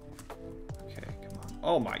 Okay, come on.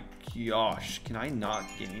 Oh my gosh. Can I not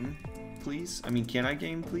game, please? I mean, can I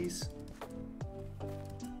game, please?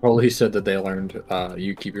 Well, he said that they learned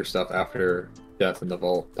you keep your stuff after death in the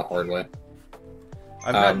vault the hard way.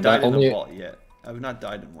 I've not died in a vault yet. I've not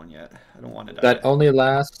died in one yet. I don't want to die. That only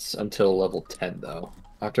lasts until level 10, though.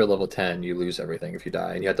 After level 10, you lose everything if you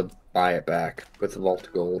die, and you have to buy it back with vault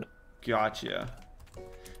gold. Gotcha.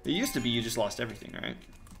 It used to be you just lost everything, right?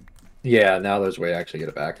 Yeah, now there's a way to actually get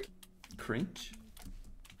it back. Cringe.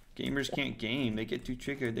 Gamers can't game. They get too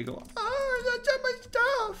triggered. They go, oh, that's all my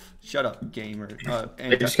stuff. Shut up, gamer.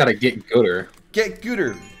 They just gotta get gooder. Get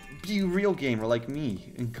gooder. Be a real gamer like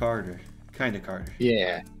me and Carter. Kinda Carter.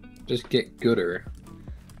 Yeah, just get gooder.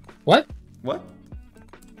 What? What?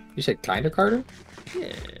 You said kinda Carter?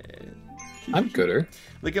 Yeah. I'm gooder.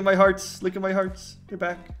 Look at my hearts. Look at my hearts. They're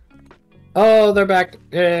back. Oh, they're back.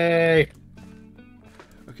 Yay.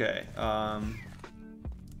 Okay.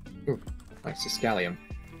 Ooh, nice scallium.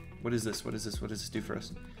 What is this? What is this? What does this do for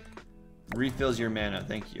us? Refills your mana.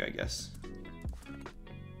 Thank you, I guess.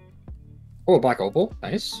 Oh, black opal.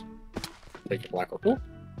 Nice. Take your black opal.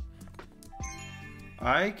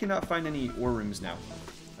 I cannot find any ore rooms now.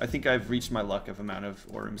 I think I've reached my luck of amount of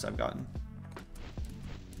ore rooms I've gotten.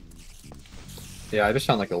 Yeah, I just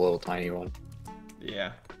found like a little tiny one.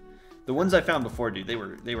 Yeah. The ones I found before, dude, they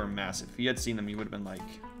were massive. If you had seen them, you would have been like,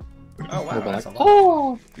 oh wow, that's a lot.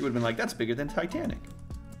 Oh! You would have been like, that's bigger than Titanic.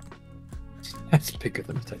 That's bigger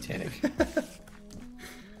than the Titanic.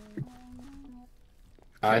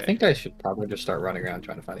 I think I should probably just start running around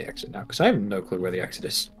trying to find the exit now, because I have no clue where the exit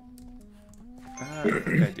is. I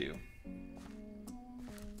think I do.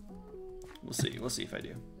 We'll see. We'll see if I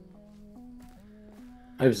do.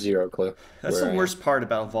 I have zero clue. That's the worst part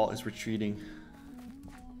about Vault is retreating.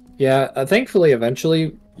 Yeah, thankfully,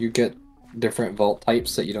 eventually, you get different vault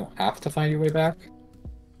types that you don't have to find your way back.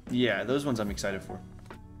 Yeah, those ones I'm excited for.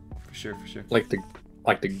 For sure, for sure. Like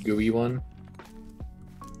the gooey one.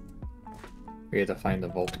 We have to find the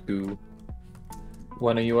vault goo.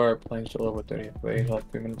 When you are playing still over 30 ways, like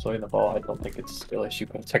 3 minutes away in the ball, I don't think it's a skill issue,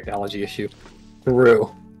 but a technology issue.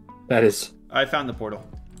 True. That is. I found the portal.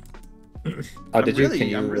 Oh, did you?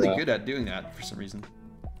 I'm really good at doing that for some reason.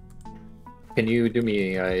 Can you do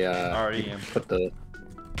me a? Already am. Put the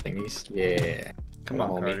thingies. Yeah. Come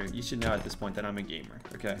on, Carter. You should know at this point that I'm a gamer.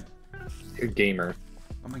 Okay. You're a gamer.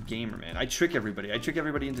 I'm a gamer, man. I trick everybody. I trick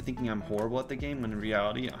everybody into thinking I'm horrible at the game when in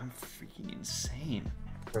reality I'm freaking insane.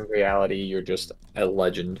 In reality, you're just a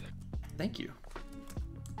legend. Thank you.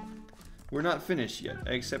 We're not finished yet.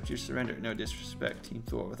 I accept your surrender. No disrespect, Team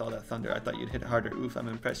Thor. With all that thunder, I thought you'd hit harder. Oof, I'm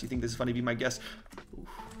impressed. You think this is funny? Be my guest. Oof.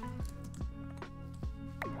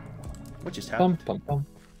 What just happened?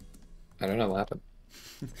 I don't know what happened.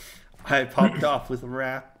 I popped off with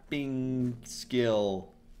rapping skill.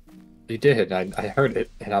 You did. I heard it,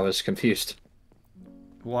 and I was confused.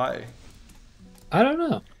 Why? I don't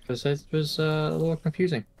know. Because it was a little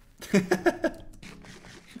confusing.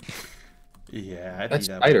 Yeah, That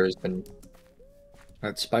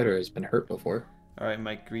spider has been hurt before. All right,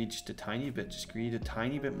 Mike, greed just a tiny bit. Just greed a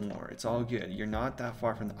tiny bit more. It's all good. You're not that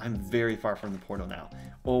far from I'm very far from the portal now.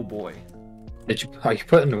 Oh boy. Are you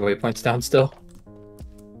putting the waypoints down still?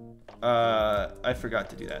 I forgot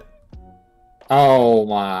to do that. Oh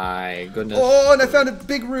my goodness. Oh, and I found a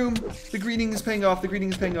big room. The greeting is paying off. The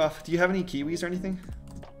greeting is paying off. Do you have any kiwis or anything?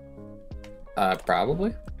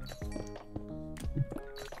 Probably.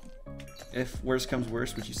 If worse comes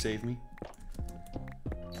worse, would you save me?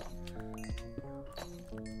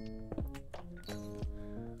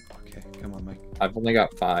 Okay, come on, Mike. I've only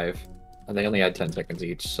got 5, and they only had 10 seconds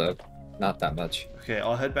each, so not that much. Okay,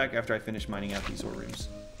 I'll head back after I finish mining out these ore rooms.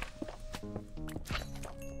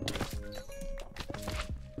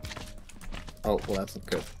 Oh, well, that's not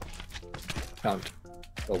good. Found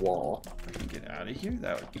the wall. If I can get out of here,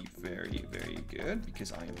 that would be very, very good,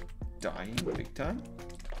 because I am dying big time.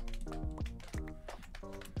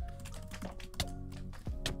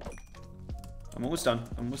 I'm almost done.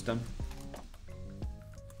 I'm almost done.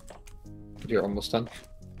 You're almost done?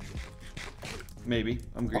 Maybe.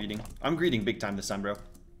 I'm greeting. I'm greeting big time this time, bro.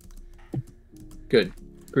 Good.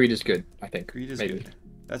 Greed is good, I think. Greed is Maybe. good.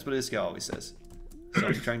 That's what Iska always says. So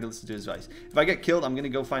I'm trying to listen to his advice. If I get killed, I'm going to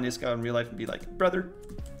go find Iska in real life and be like, brother.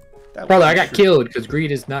 Brother, I got killed because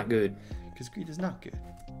greed is not good. Because greed is not good.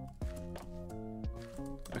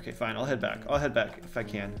 Okay, fine. I'll head back. I'll head back if I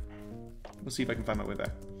can. We'll see if I can find my way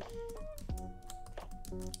back.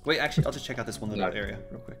 Wait, actually, I'll just check out this one little area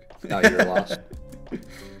real quick. No, you're lost.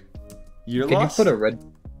 You're Can lost? you put a red...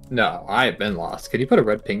 No, I have been lost. Can you put a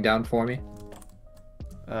red ping down for me?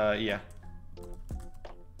 Yeah.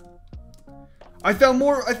 I found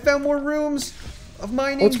more rooms of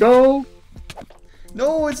mining. Let's go!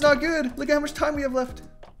 No, it's not good. Look at how much time we have left.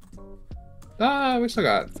 We still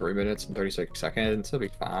got 3 minutes and 36 seconds. It'll be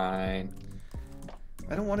fine.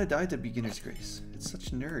 I don't want to die to beginner's grace. It's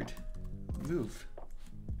such nerd. Move.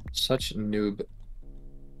 Such noob.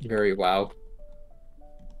 Very wow.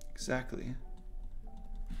 Exactly.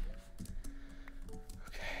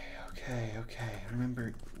 Okay.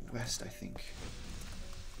 Remember west, I think.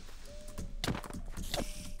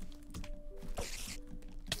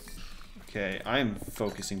 Okay, I'm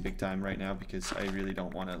focusing big time right now because I really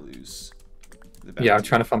don't want to lose the battle. Yeah, I'm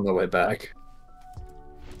trying to find my way back.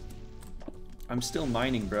 I'm still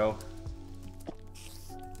mining, bro.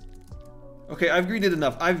 Okay, I've greeted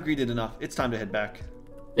enough. It's time to head back.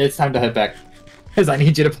 It's time to head back. Because I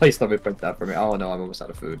need you to place the waypoint down for me. Oh no, I'm almost out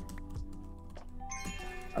of food.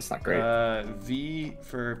 That's not great. V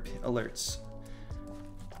for alerts.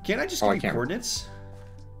 Can't I just give you coordinates?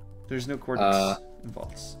 There's no coordinates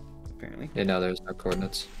involved, apparently. Yeah, no, there's no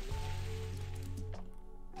coordinates.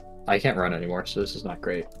 I can't run anymore, so this is not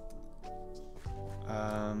great.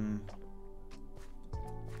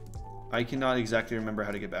 I cannot exactly remember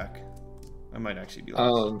how to get back. I might actually be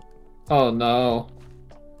lost. Oh no.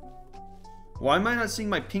 Why am I not seeing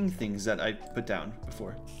my ping things that I put down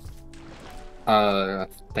before? I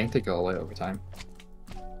think they go away over time.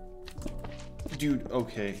 Dude,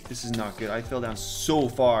 okay, this is not good. I fell down so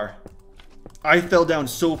far. I fell down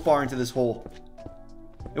so far into this hole.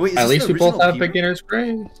 Wait, at least we both have beginner's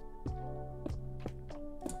grace.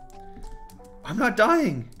 I'm not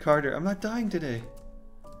dying, Carter. I'm not dying today.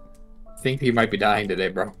 I think you might be dying today,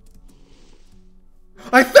 bro.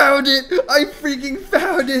 I found it! I freaking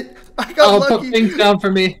found it! I got lucky! Put things down for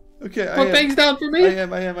me. Okay, Put things down for me. I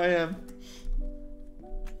am.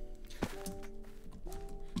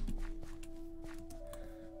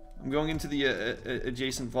 I'm going into the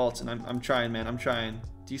adjacent vaults, and I'm trying, man. I'm trying.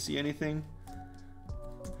 Do you see anything,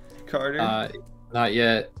 Carter? Not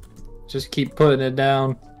yet. Just keep putting it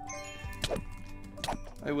down.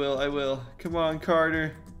 I will. Come on,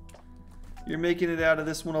 Carter. You're making it out of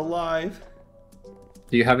this one alive.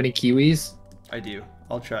 Do you have any kiwis? I do.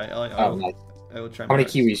 I'll try. Nice. I will try. How many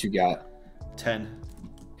kiwis you got? 10.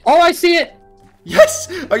 Oh, I see it!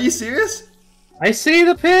 Yes! Are you serious? I see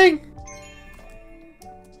the ping!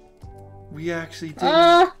 We actually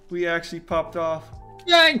did. We actually popped off.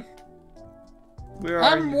 Dang! Where are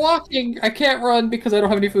I'm you? walking. I can't run because I don't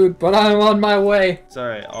have any food, but I'm on my way. It's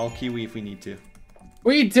alright. I'll Kiwi if we need to.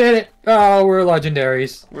 We did it. Oh, we're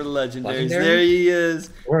legendaries. We're legendaries. Legendary? There he is.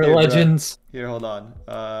 We're Here, legends. Bro. Here, hold on.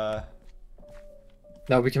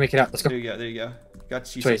 No, we can make it out. Let's go. There you go. There you go.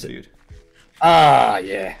 Got you some Trace it. food. Ah,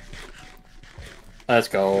 yeah. Let's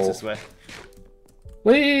go. It's this way.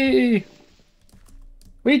 We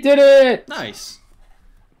did it. Nice.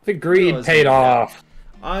 The greed Realized paid that. off.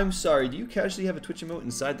 I'm sorry. Do you casually have a Twitch emote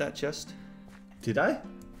inside that chest? Did I?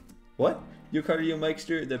 What? YOKARTER, Yo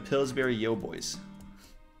Mikester, the Pillsbury Yo Boys.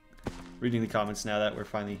 Reading the comments now that we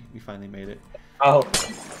finally made it. Oh.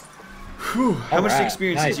 Whew. How much Alright,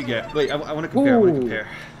 experience nice. did you get? Wait, I want to compare. I want to Ooh. compare.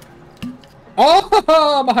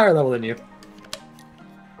 Oh, I'm a higher level than you.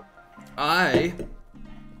 I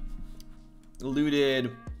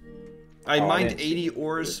looted. I Oh, mined I didn't 80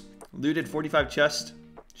 ores, looted 45 chests.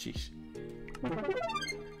 Sheesh.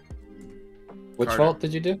 Which Carter. vault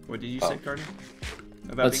did you do? What did you Oh. say, Carter?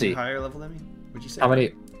 About Let's being see. higher level than me? What'd you say? How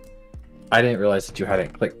many? I didn't realize that you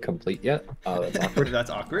hadn't clicked complete yet. Oh, that's awkward. That's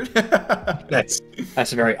awkward.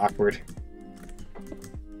 That's very awkward.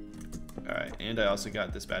 Alright, and I also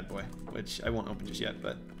got this bad boy, which I won't open just yet,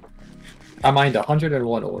 but I mined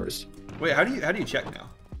 101 ores. wait, how do you check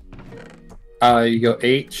now? You go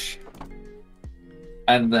H,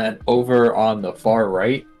 and then over on the far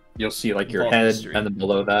right, you'll see like your Vault head, history. and then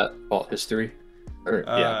below that, vault history. Or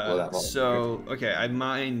yeah, below that vault history. So okay,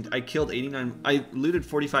 I killed 89. I looted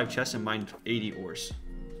 45 chests and mined 80 ores.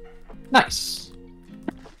 Nice.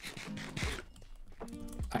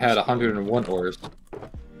 I had 101 ores.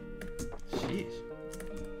 Jeez.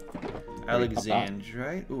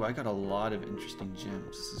 Alexandrite. Ooh, I got a lot of interesting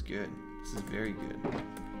gems. This is good. This is very good.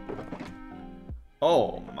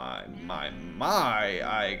 Oh my.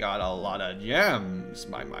 I got a lot of gems.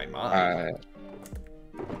 My. Alright.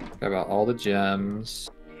 Got about all the gems.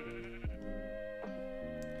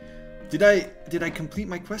 Did I complete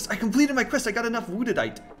my quest? I completed my quest. I got enough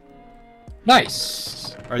woodedite.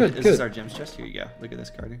 Nice. Good, Is good. this our gems chest? Here you go. Look at this,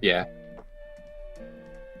 Carter. Yeah.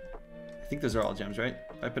 I think those are all gems, right?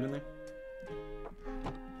 I put in there.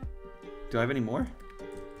 Do I have any more?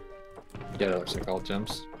 Yeah, that looks like all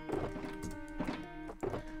gems.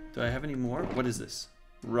 Do I have any more? What is this?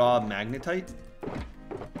 Raw magnetite?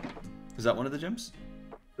 Is that one of the gems?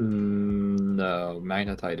 No,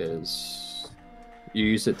 magnetite is. You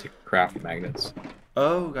use it to craft magnets.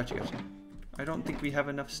 Oh, gotcha. I don't think we have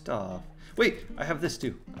enough stuff. Wait, I have this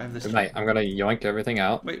too. I have this too. Right, I'm gonna yoink everything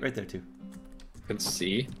out. Wait, right there too. You can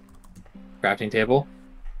see. Crafting table.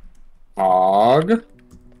 Hog.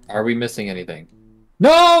 Are we missing anything?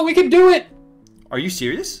 No, we can do it! Are you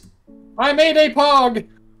serious? I made a pog!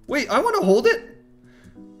 Wait, I want to hold it.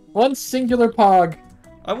 One singular pog.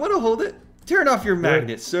 I want to hold it. Turn off your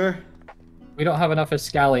magnet, sir. We don't have enough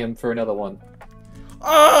Escalium for another one.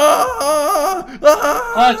 Ah!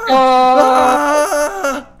 Ah! Let's go!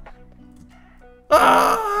 Ah!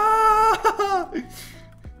 Ah!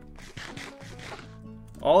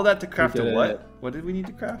 All that to craft We a did what? it. What did we need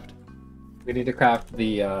to craft? We need to craft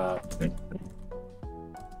the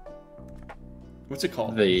What's it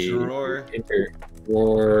called? the Drawer.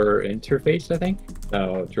 drawer interface, I think.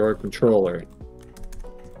 No, drawer controller.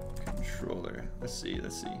 Controller. Let's see.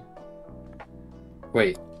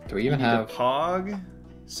 Wait, do we even You need have? a pog,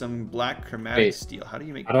 some black chromatic Wait, steel. How do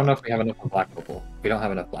you make? I don't know if we have enough black opal. We don't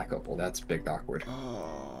have enough black opal. That's big awkward.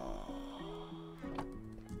 Oh.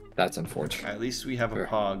 That's unfortunate. At least we have a Sure.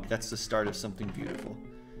 pog. That's the start of something beautiful.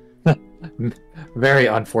 Very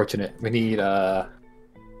unfortunate. We need a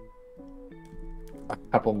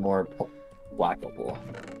couple more black opal.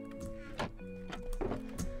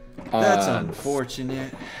 That's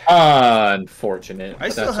unfortunate. Unfortunate. I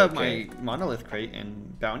but still that's have okay. my monolith crate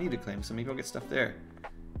and bounty to claim, so maybe I'll get stuff there.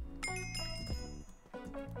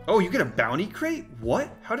 Oh, you get a bounty crate? What?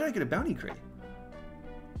 How did I get a bounty crate?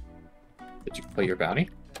 Did you play your bounty?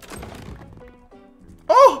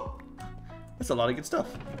 Oh! That's a lot of good stuff.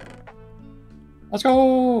 Let's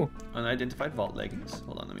go! Unidentified vault leggings.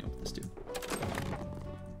 Hold on, let me open this too.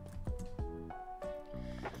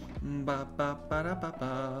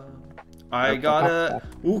 I got a...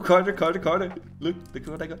 Ooh, Carter. Look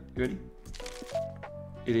what I got. You ready?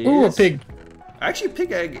 It is... Ooh, a pig! Actually,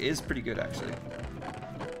 pig egg is pretty good, actually.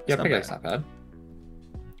 Yeah, not pig bad. egg's not bad.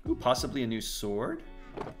 Ooh, possibly a new sword.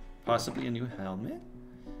 Possibly a new helmet.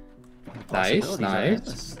 Nice, Possibilities are nice.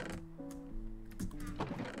 endless.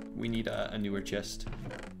 We need a newer chest.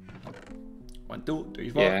 1, 2, 3,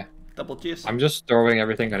 4. Yeah. Double chest. I'm just throwing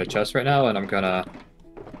everything in a chest right now, and I'm gonna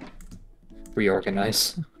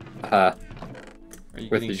reorganize Are you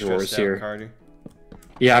with getting the drawers stressed out, here. Carter?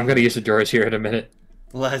 Yeah, I'm gonna use the drawers here in a minute.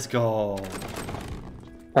 Let's go.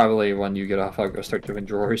 Probably when you get off, I'll go start doing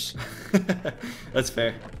drawers. That's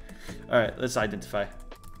fair. All right, let's identify.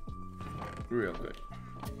 Real quick.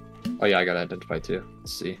 Oh yeah, I gotta identify too.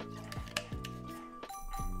 Let's see.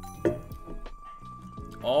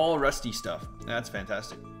 All rusty stuff. That's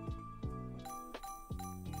fantastic.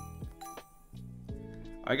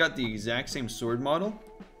 I got the exact same sword model,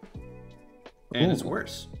 and it's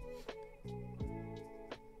worse.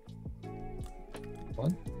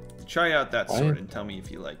 What? Try out that sword and tell me if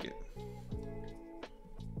you like it.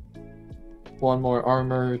 1 more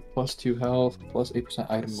armor, +2 health, +8%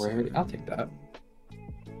 item rarity. I'll take that.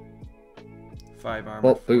 5 armor,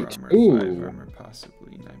 well, 4 boots. armor, Ooh. 5 armor,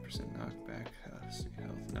 possibly 9% knockback,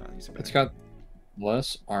 health. No, these are better. It's got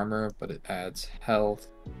less armor, but it adds health,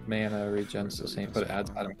 mana, regens the same, but it adds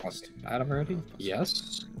item cost. Item rarity?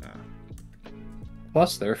 Yes. No.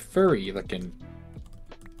 Plus, they're furry looking.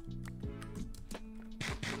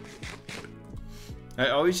 I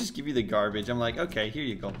always just give you the garbage. I'm like, okay, here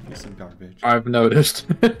you go. Here's some garbage. I've noticed.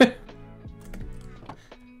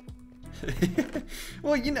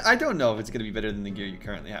 Well, you know, I don't know if it's gonna be better than the gear you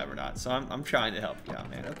currently have or not. So I'm trying to help you out,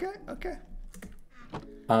 man. Okay, okay.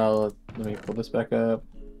 Let me pull this back up.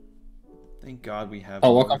 Thank God we have.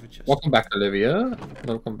 Oh, welcome back, Olivia.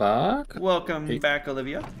 Welcome back. Welcome back,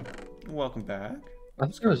 Olivia. Welcome back.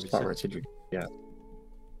 That's yeah.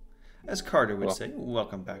 As Carter would say,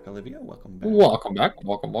 welcome back, Olivia. Welcome back. Welcome back.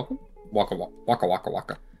 Welcome. Waka waka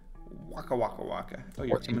waka. Waka waka waka. Oh,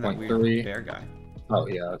 you're becoming that weird bear guy. Oh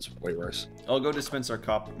yeah, that's way worse. I'll go dispense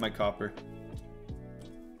my copper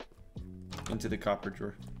into the copper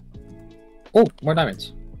drawer. Oh, more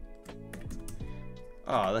diamonds.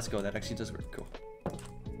 Ah, let's go. That actually does work. Cool.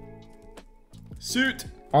 Suit.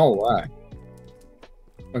 All right.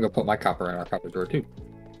 I'm gonna put my copper in our copper drawer too.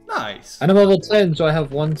 Nice. And I'm level 10, so I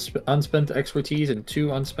have 1 unspent expertise and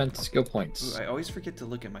 2 unspent skill points. Ooh, I always forget to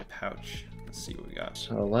look at my pouch. Let's see what we got.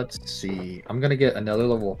 So let's see. I'm gonna get another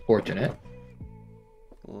level of fortunate.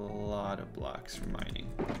 A lot of blocks for mining.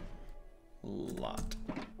 A lot.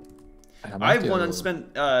 I have 1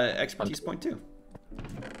 unspent expertise point too.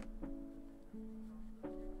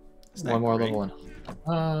 One more level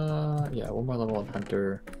 1. Yeah, 1 more level of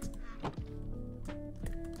hunter.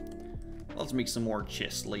 Let's make some more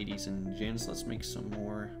chest, ladies and gents. Let's make some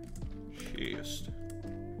more chest.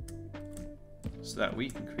 So that we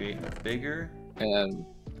can create a bigger... And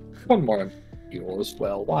 1 more fuel as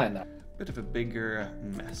well. Why not? Bit of a bigger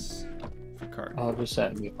mess for Carter. I'll just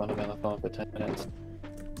set me on the phone for 10 minutes.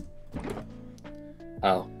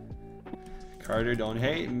 Oh. Carter, don't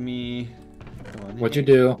hate me. What'd you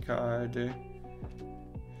do? Carter.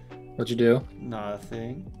 What'd you do?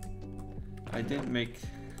 Nothing. I didn't make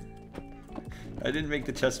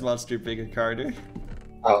the chest monster bigger, Carter.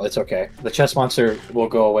 Oh, it's okay. The chest monster will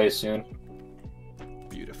go away soon.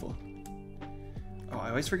 Beautiful. Oh, I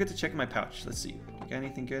always forget to check my pouch. Let's see. Got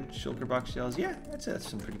anything good? Shulker box shells? Yeah, that's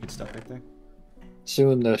some pretty good stuff right there.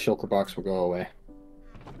 Soon the shulker box will go away.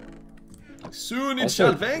 Soon it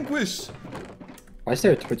shall vanquish. Why is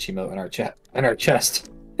there a Twitch emote in our chat? In our chest?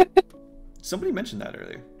 Somebody mentioned that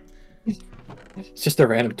earlier. It's just a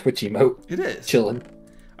random Twitch emote. It is. Chilling.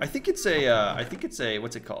 I think it's a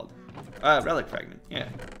what's it called? Relic fragment. Yeah.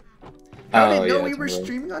 I didn't know we were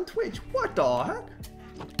streaming on Twitch. What the heck?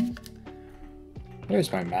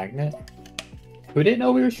 There's my magnet. Who didn't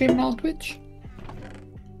know we were streaming on Twitch?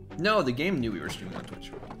 No, the game knew we were streaming on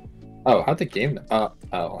Twitch. Oh, how'd the game? Oh,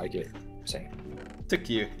 I get it. Saying. Took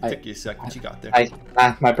you a second, but you got there.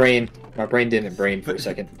 My brain didn't brain for a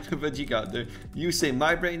second. But you got there. You say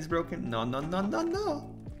my brain's broken? No, no, no, no, no.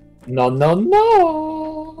 No, no,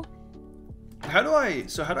 no. How do I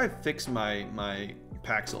fix my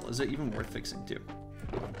Paxel? Is it even worth fixing too?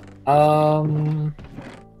 I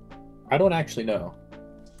don't actually know.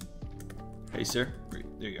 Hey, sir.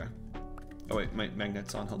 There you go. Oh wait, my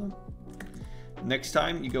magnet's on. Hold on. Next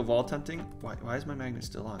time you go vault hunting, why is my magnet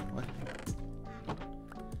still on? What?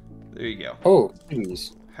 There you go. Oh,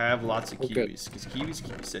 kiwis. Have lots of kiwis, because kiwis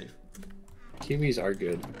keep you safe. Kiwis are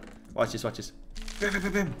good. Watch this, watch this. Bam, bam,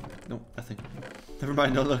 bam, bam. No, nothing. Never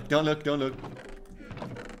mind, don't look, don't look, don't look.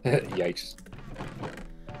 Yikes.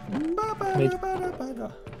 I need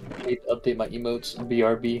to update my emotes on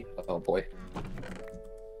BRB. Oh boy.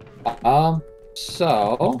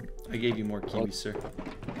 So... I gave you more kiwis, sir.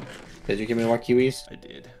 Did you give me more kiwis? I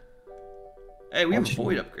did. Hey, we have a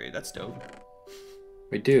void upgrade. That's dope.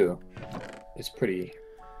 We do. It's pretty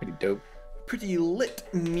dope. Pretty lit,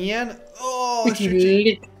 man. Oh,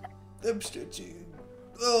 pretty lit. I'm stretching.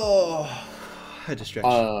 Oh, I had to stretch.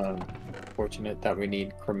 unfortunate that we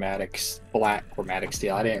need black chromatic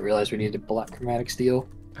steel. I didn't realize we needed black chromatic steel.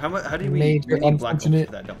 How do we need black opal for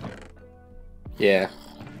that, don't we? Yeah.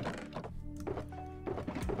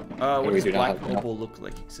 What does black opal look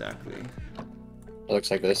like exactly? It looks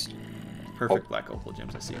like this. Perfect black opal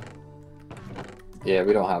gems, I see. Yeah,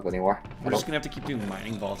 we don't have any more. We're just gonna have to keep doing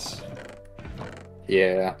mining vaults.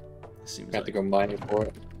 Yeah. Seems have to go mining for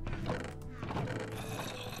it.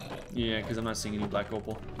 Yeah, because I'm not seeing any black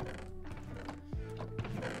opal.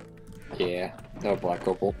 Yeah, no black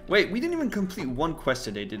opal. Wait, we didn't even complete one quest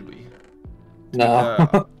today, did we?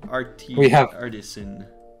 No. Artisan.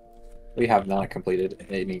 We have not completed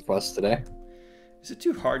any quests today. Is it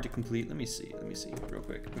too hard to complete? Let me see real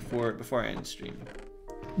quick before I end the stream.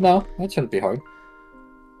 No, that shouldn't be hard.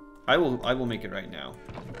 I will make it right now.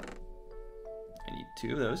 I need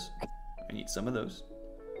 2 of those. I need some of those.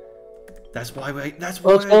 That's why I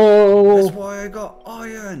got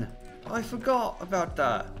iron. I forgot about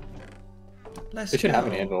that. We should have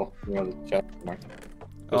an anvil. You know, the chest.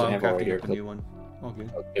 Oh, I'm crafting a new one. All good.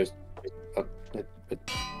 There's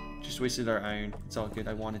Just wasted our iron. It's all good.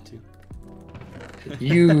 I wanted to.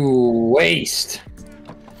 You waste.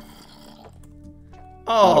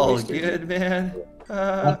 Oh, good, man.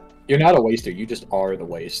 You're not a waster. You just are the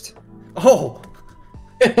waste. Oh,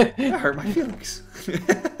 that hurt my feelings.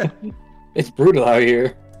 It's brutal out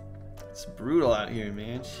here. It's brutal out here,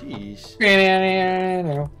 man. Sheesh.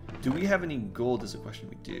 Do we have any gold is a question.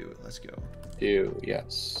 We do. Let's go.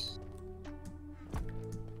 Yes.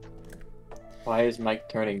 Why is Mike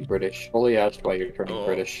turning British? Fully asked why you're turning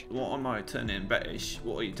British. What am I turning British?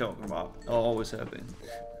 What are you talking about? Oh, always have been.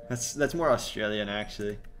 That's more Australian,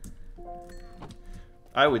 actually.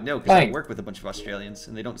 I would know because I work with a bunch of Australians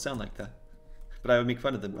and they don't sound like that. But I would make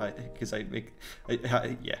fun of them because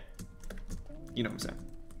yeah. You know what I'm saying.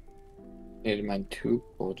 Needed mine 2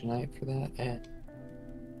 gold tonight for that. And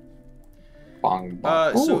bong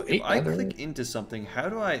bong. So if I click into something, how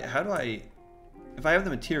do I if I have the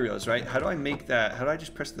materials, right? How do I make that? How do I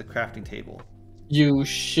just press the crafting table? You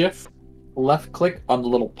shift left click on the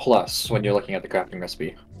little plus when you're looking at the crafting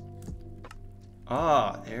recipe.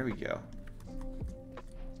 Ah, there we go.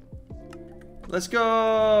 Let's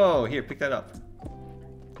go! Here, pick that up.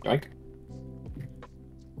 Drink.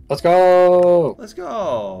 Let's go! Let's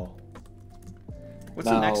go! What's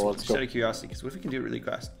the next one? Just out of curiosity, because what if we can do it really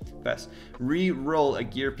fast? Re-roll a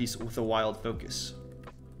gear piece with a wild focus.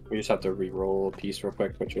 We just have to re-roll a piece real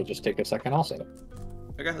quick, which will just take a second also.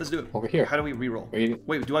 Okay, let's do it. Over here. How do we re-roll?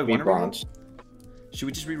 Wait, do I want to re-roll? Should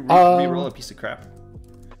we just re-roll a piece of crap?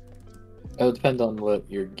 It'll depend on what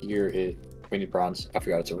your gear is. We need bronze. I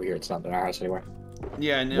forgot it's over here. It's not in our house anymore.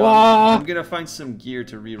 Yeah, no. I'm gonna find some gear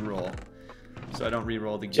to re-roll, so I don't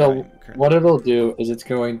re-roll the gear. So what it'll do is it's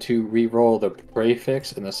going to re-roll the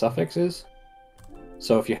prefix and the suffixes.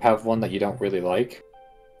 So if you have one that you don't really like,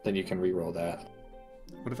 then you can re-roll that.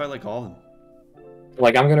 What if I like all of them?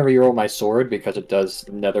 Like, I'm gonna re-roll my sword because it does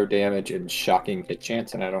nether damage and shocking hit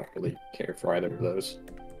chance, and I don't really care for either of those.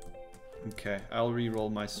 Okay, I'll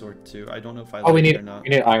re-roll my sword too. I don't know if I like it or not. We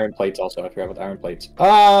need iron plates also. I forgot about the iron plates.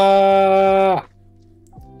 Ah!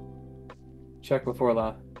 Check before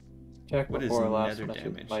last. What is nether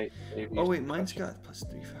damage? Oh wait, mine's got plus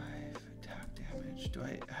 3/5 attack damage. Do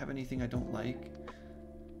I have anything I don't like?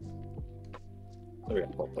 Oh, yeah,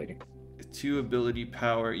 gold plating. 2 ability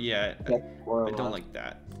power. Yeah, I don't like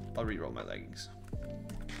that. I'll re-roll my leggings.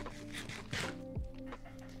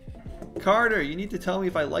 Carter, you need to tell me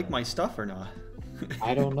if I like my stuff or not.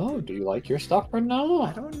 I don't know. Do you like your stuff or not?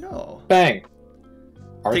 I don't know. Bang!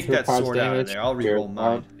 Take that sword out of there. I'll re-roll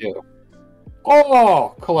mine.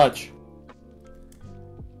 Oh, clutch!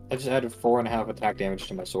 I just added 4.5 attack damage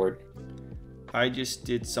to my sword. I just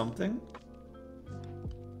did something.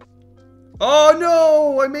 Oh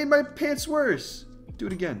no! I made my pants worse. Do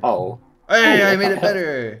it again. Oh. Hey, I made it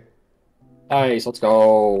better. Nice, let's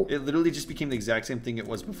go. It literally just became the exact same thing it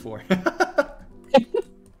was before.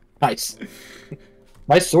 Nice.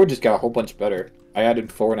 My sword just got a whole bunch better. I added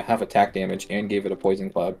 4.5 attack damage and gave it a poison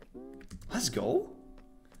cloud. Let's go.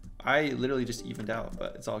 I literally just evened out,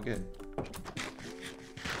 but it's all good.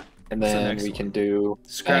 And then we can do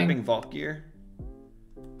scrapping vault gear.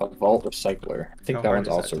 A vault recycler. I think that one's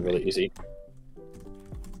also really easy.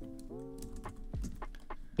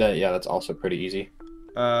 Yeah, that's also pretty easy.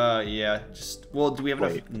 Yeah. Well, do we have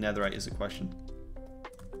enough netherite is the question.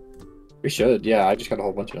 We should, yeah. I just got a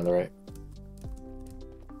whole bunch of netherite.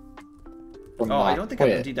 I don't think I've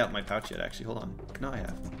emptied out my pouch yet, actually. Hold on. No, I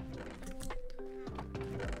have.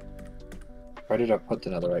 Where did I put the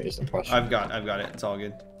netherite is the question. I've got it. It's all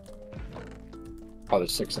good. Oh,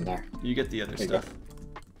 there's 6 in there. You get the other stuff.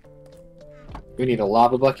 We need a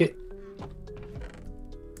lava bucket.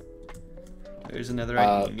 There's another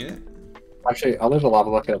idea. Actually, I'll leave the lava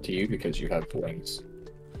bucket up to you because you have wings.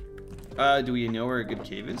 Do we know where a good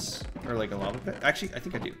cave is? Or like a lava pit? Actually, I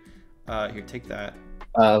think I do. Here, take that.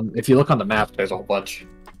 If you look on the map, there's a whole bunch.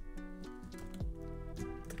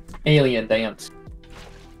 Alien dance.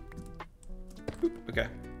 Okay.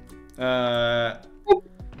 I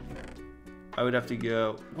would have to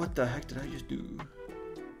go. What the heck did I just do?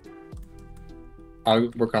 I'll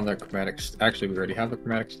work on the chromatics. Actually, we already have the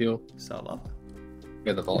chromatic steel. Saw lava. We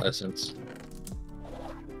have the vault essence.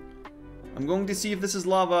 I'm going to see if this is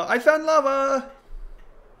lava. I found lava!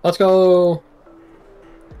 Let's go!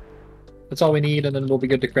 That's all we need, and then we'll be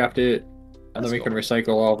good to craft it. And then we can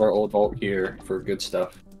recycle all of our old vault gear for good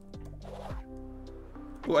stuff.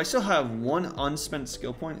 Oh, I still have one unspent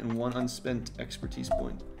skill point and one unspent expertise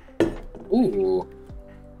point. Ooh.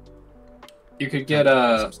 You could get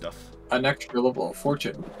some stuff. An extra level of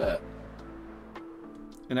fortune with that.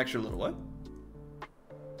 An extra little what?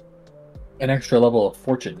 An extra level of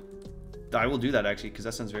fortune. I will do that actually, because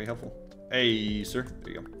that sounds very helpful. Hey, sir.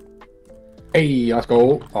 There you go. Hey, let's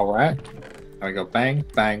go. Alright. There we go. Bang,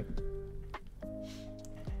 bang.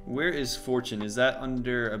 Where is fortune? Is that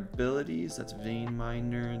under abilities? That's vein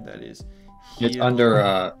miner. That is heal. It's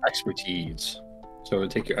under expertise. So it'll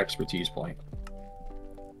take your expertise point.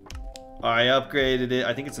 I upgraded it.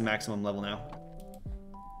 I think it's the maximum level now.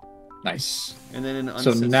 Nice. And then an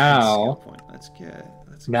so now, skill point. Let's get.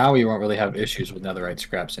 Now we won't really have issues with netherite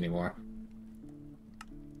scraps anymore.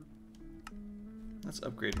 Let's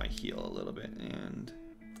upgrade my heal a little bit, and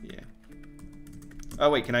yeah.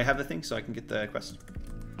 Oh wait, can I have the thing so I can get the quest?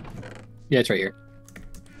 Yeah, it's right here.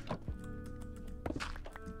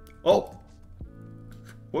 Oh,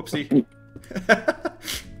 whoopsie! You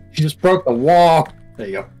just broke the wall. There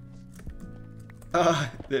you go.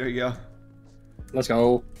 There we go. Let's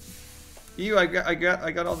go. Ew, I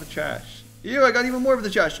got all the trash. Ew, I got even more of the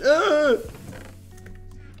trash.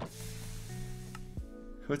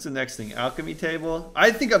 What's the next thing? Alchemy table? I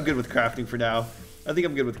think I'm good with crafting for now.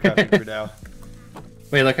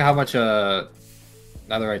 Wait, look at how much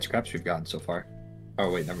netherite scraps we've gotten so far. Oh,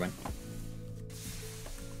 wait, never mind.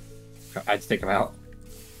 I had to take them out.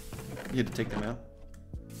 You had to take them out?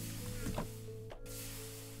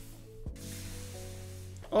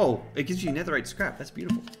 Oh, it gives you netherite scrap. That's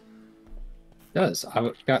beautiful. It does.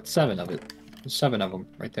 I've got 7 of it. There's 7 of them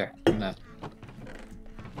right there. Look at that.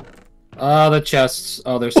 Oh, the chests.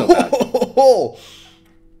 Oh, they're so bad. Oh!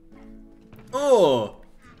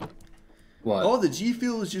 What? Oh, the G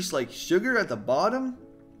Fuel is just like sugar at the bottom?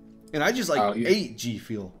 And I just like ate G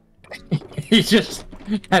Fuel. He just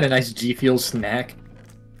had a nice G Fuel snack.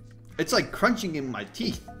 It's like crunching in my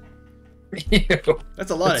teeth. Ew.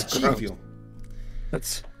 That's a lot of G Fuel.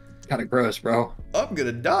 That's kind of gross, bro. I'm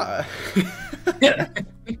gonna die.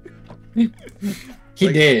 He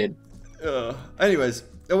did. Anyways.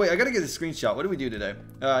 Oh wait, I gotta get a screenshot. What do we do today?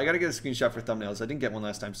 I gotta get a screenshot for thumbnails. I didn't get one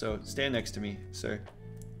last time, so stand next to me, sir.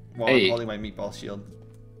 While I'm holding my meatball shield.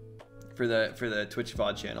 For the Twitch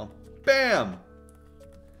VOD channel. Bam!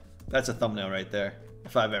 That's a thumbnail right there.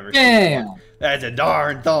 If I've ever seen one. That's a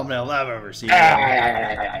darn thumbnail I've ever seen.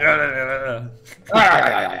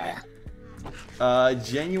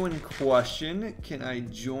 Genuine question. Can I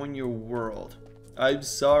join your world? I'm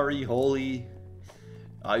sorry, Holy.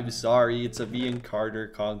 I'm sorry, it's a me and Carter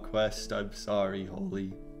conquest. I'm sorry,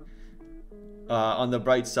 Holy. On the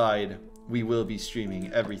bright side, we will be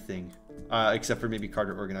streaming everything. Except for maybe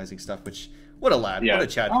Carter organizing stuff, which, what a lad. Yeah. What a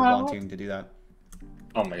Chad for volunteering to do that.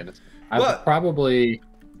 Oh my goodness. I'll probably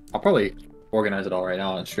organize it all right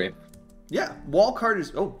now on stream. Yeah, while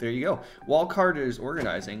Carter's, oh, there you go. While Carter's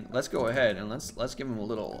organizing, let's go ahead and let's give him a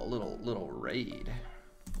little raid.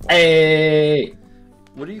 Hey!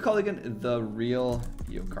 What do you call it again? The real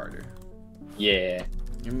YOKARTER. Yeah.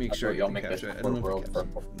 Let me make sure y'all make that. I don't know if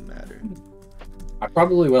it matter. I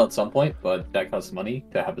probably will at some point, but that costs money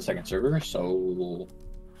to have a second server, so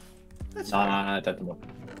that's not at the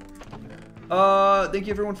moment. Thank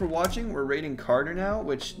you everyone for watching. We're raiding Carter now,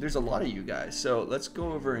 which there's a lot of you guys. So let's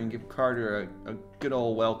go over and give Carter a good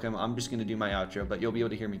old welcome. I'm just gonna do my outro, but you'll be able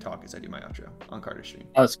to hear me talk as I do my outro on Carter's stream.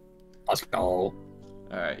 Let's go. All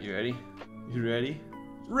right, you ready? You ready?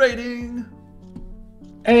 Raiding!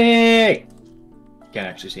 Hey! Can't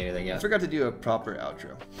actually see anything yet. I forgot to do a proper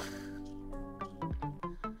outro.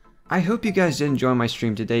 I hope you guys did enjoy my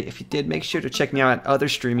stream today. If you did, make sure to check me out at other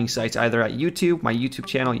streaming sites, either at YouTube, my YouTube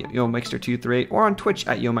channel, YoMixter238, or on Twitch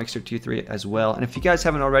at YoMixter238 as well. And if you guys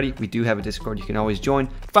haven't already, we do have a Discord you can always join.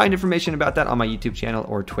 Find information about that on my YouTube channel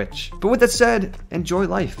or Twitch. But with that said, enjoy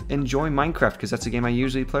life. Enjoy Minecraft, because that's a game I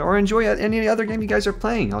usually play, or enjoy any other game you guys are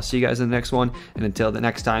playing. I'll see you guys in the next one, and until the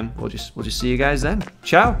next time, we'll just see you guys then.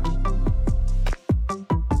 Ciao!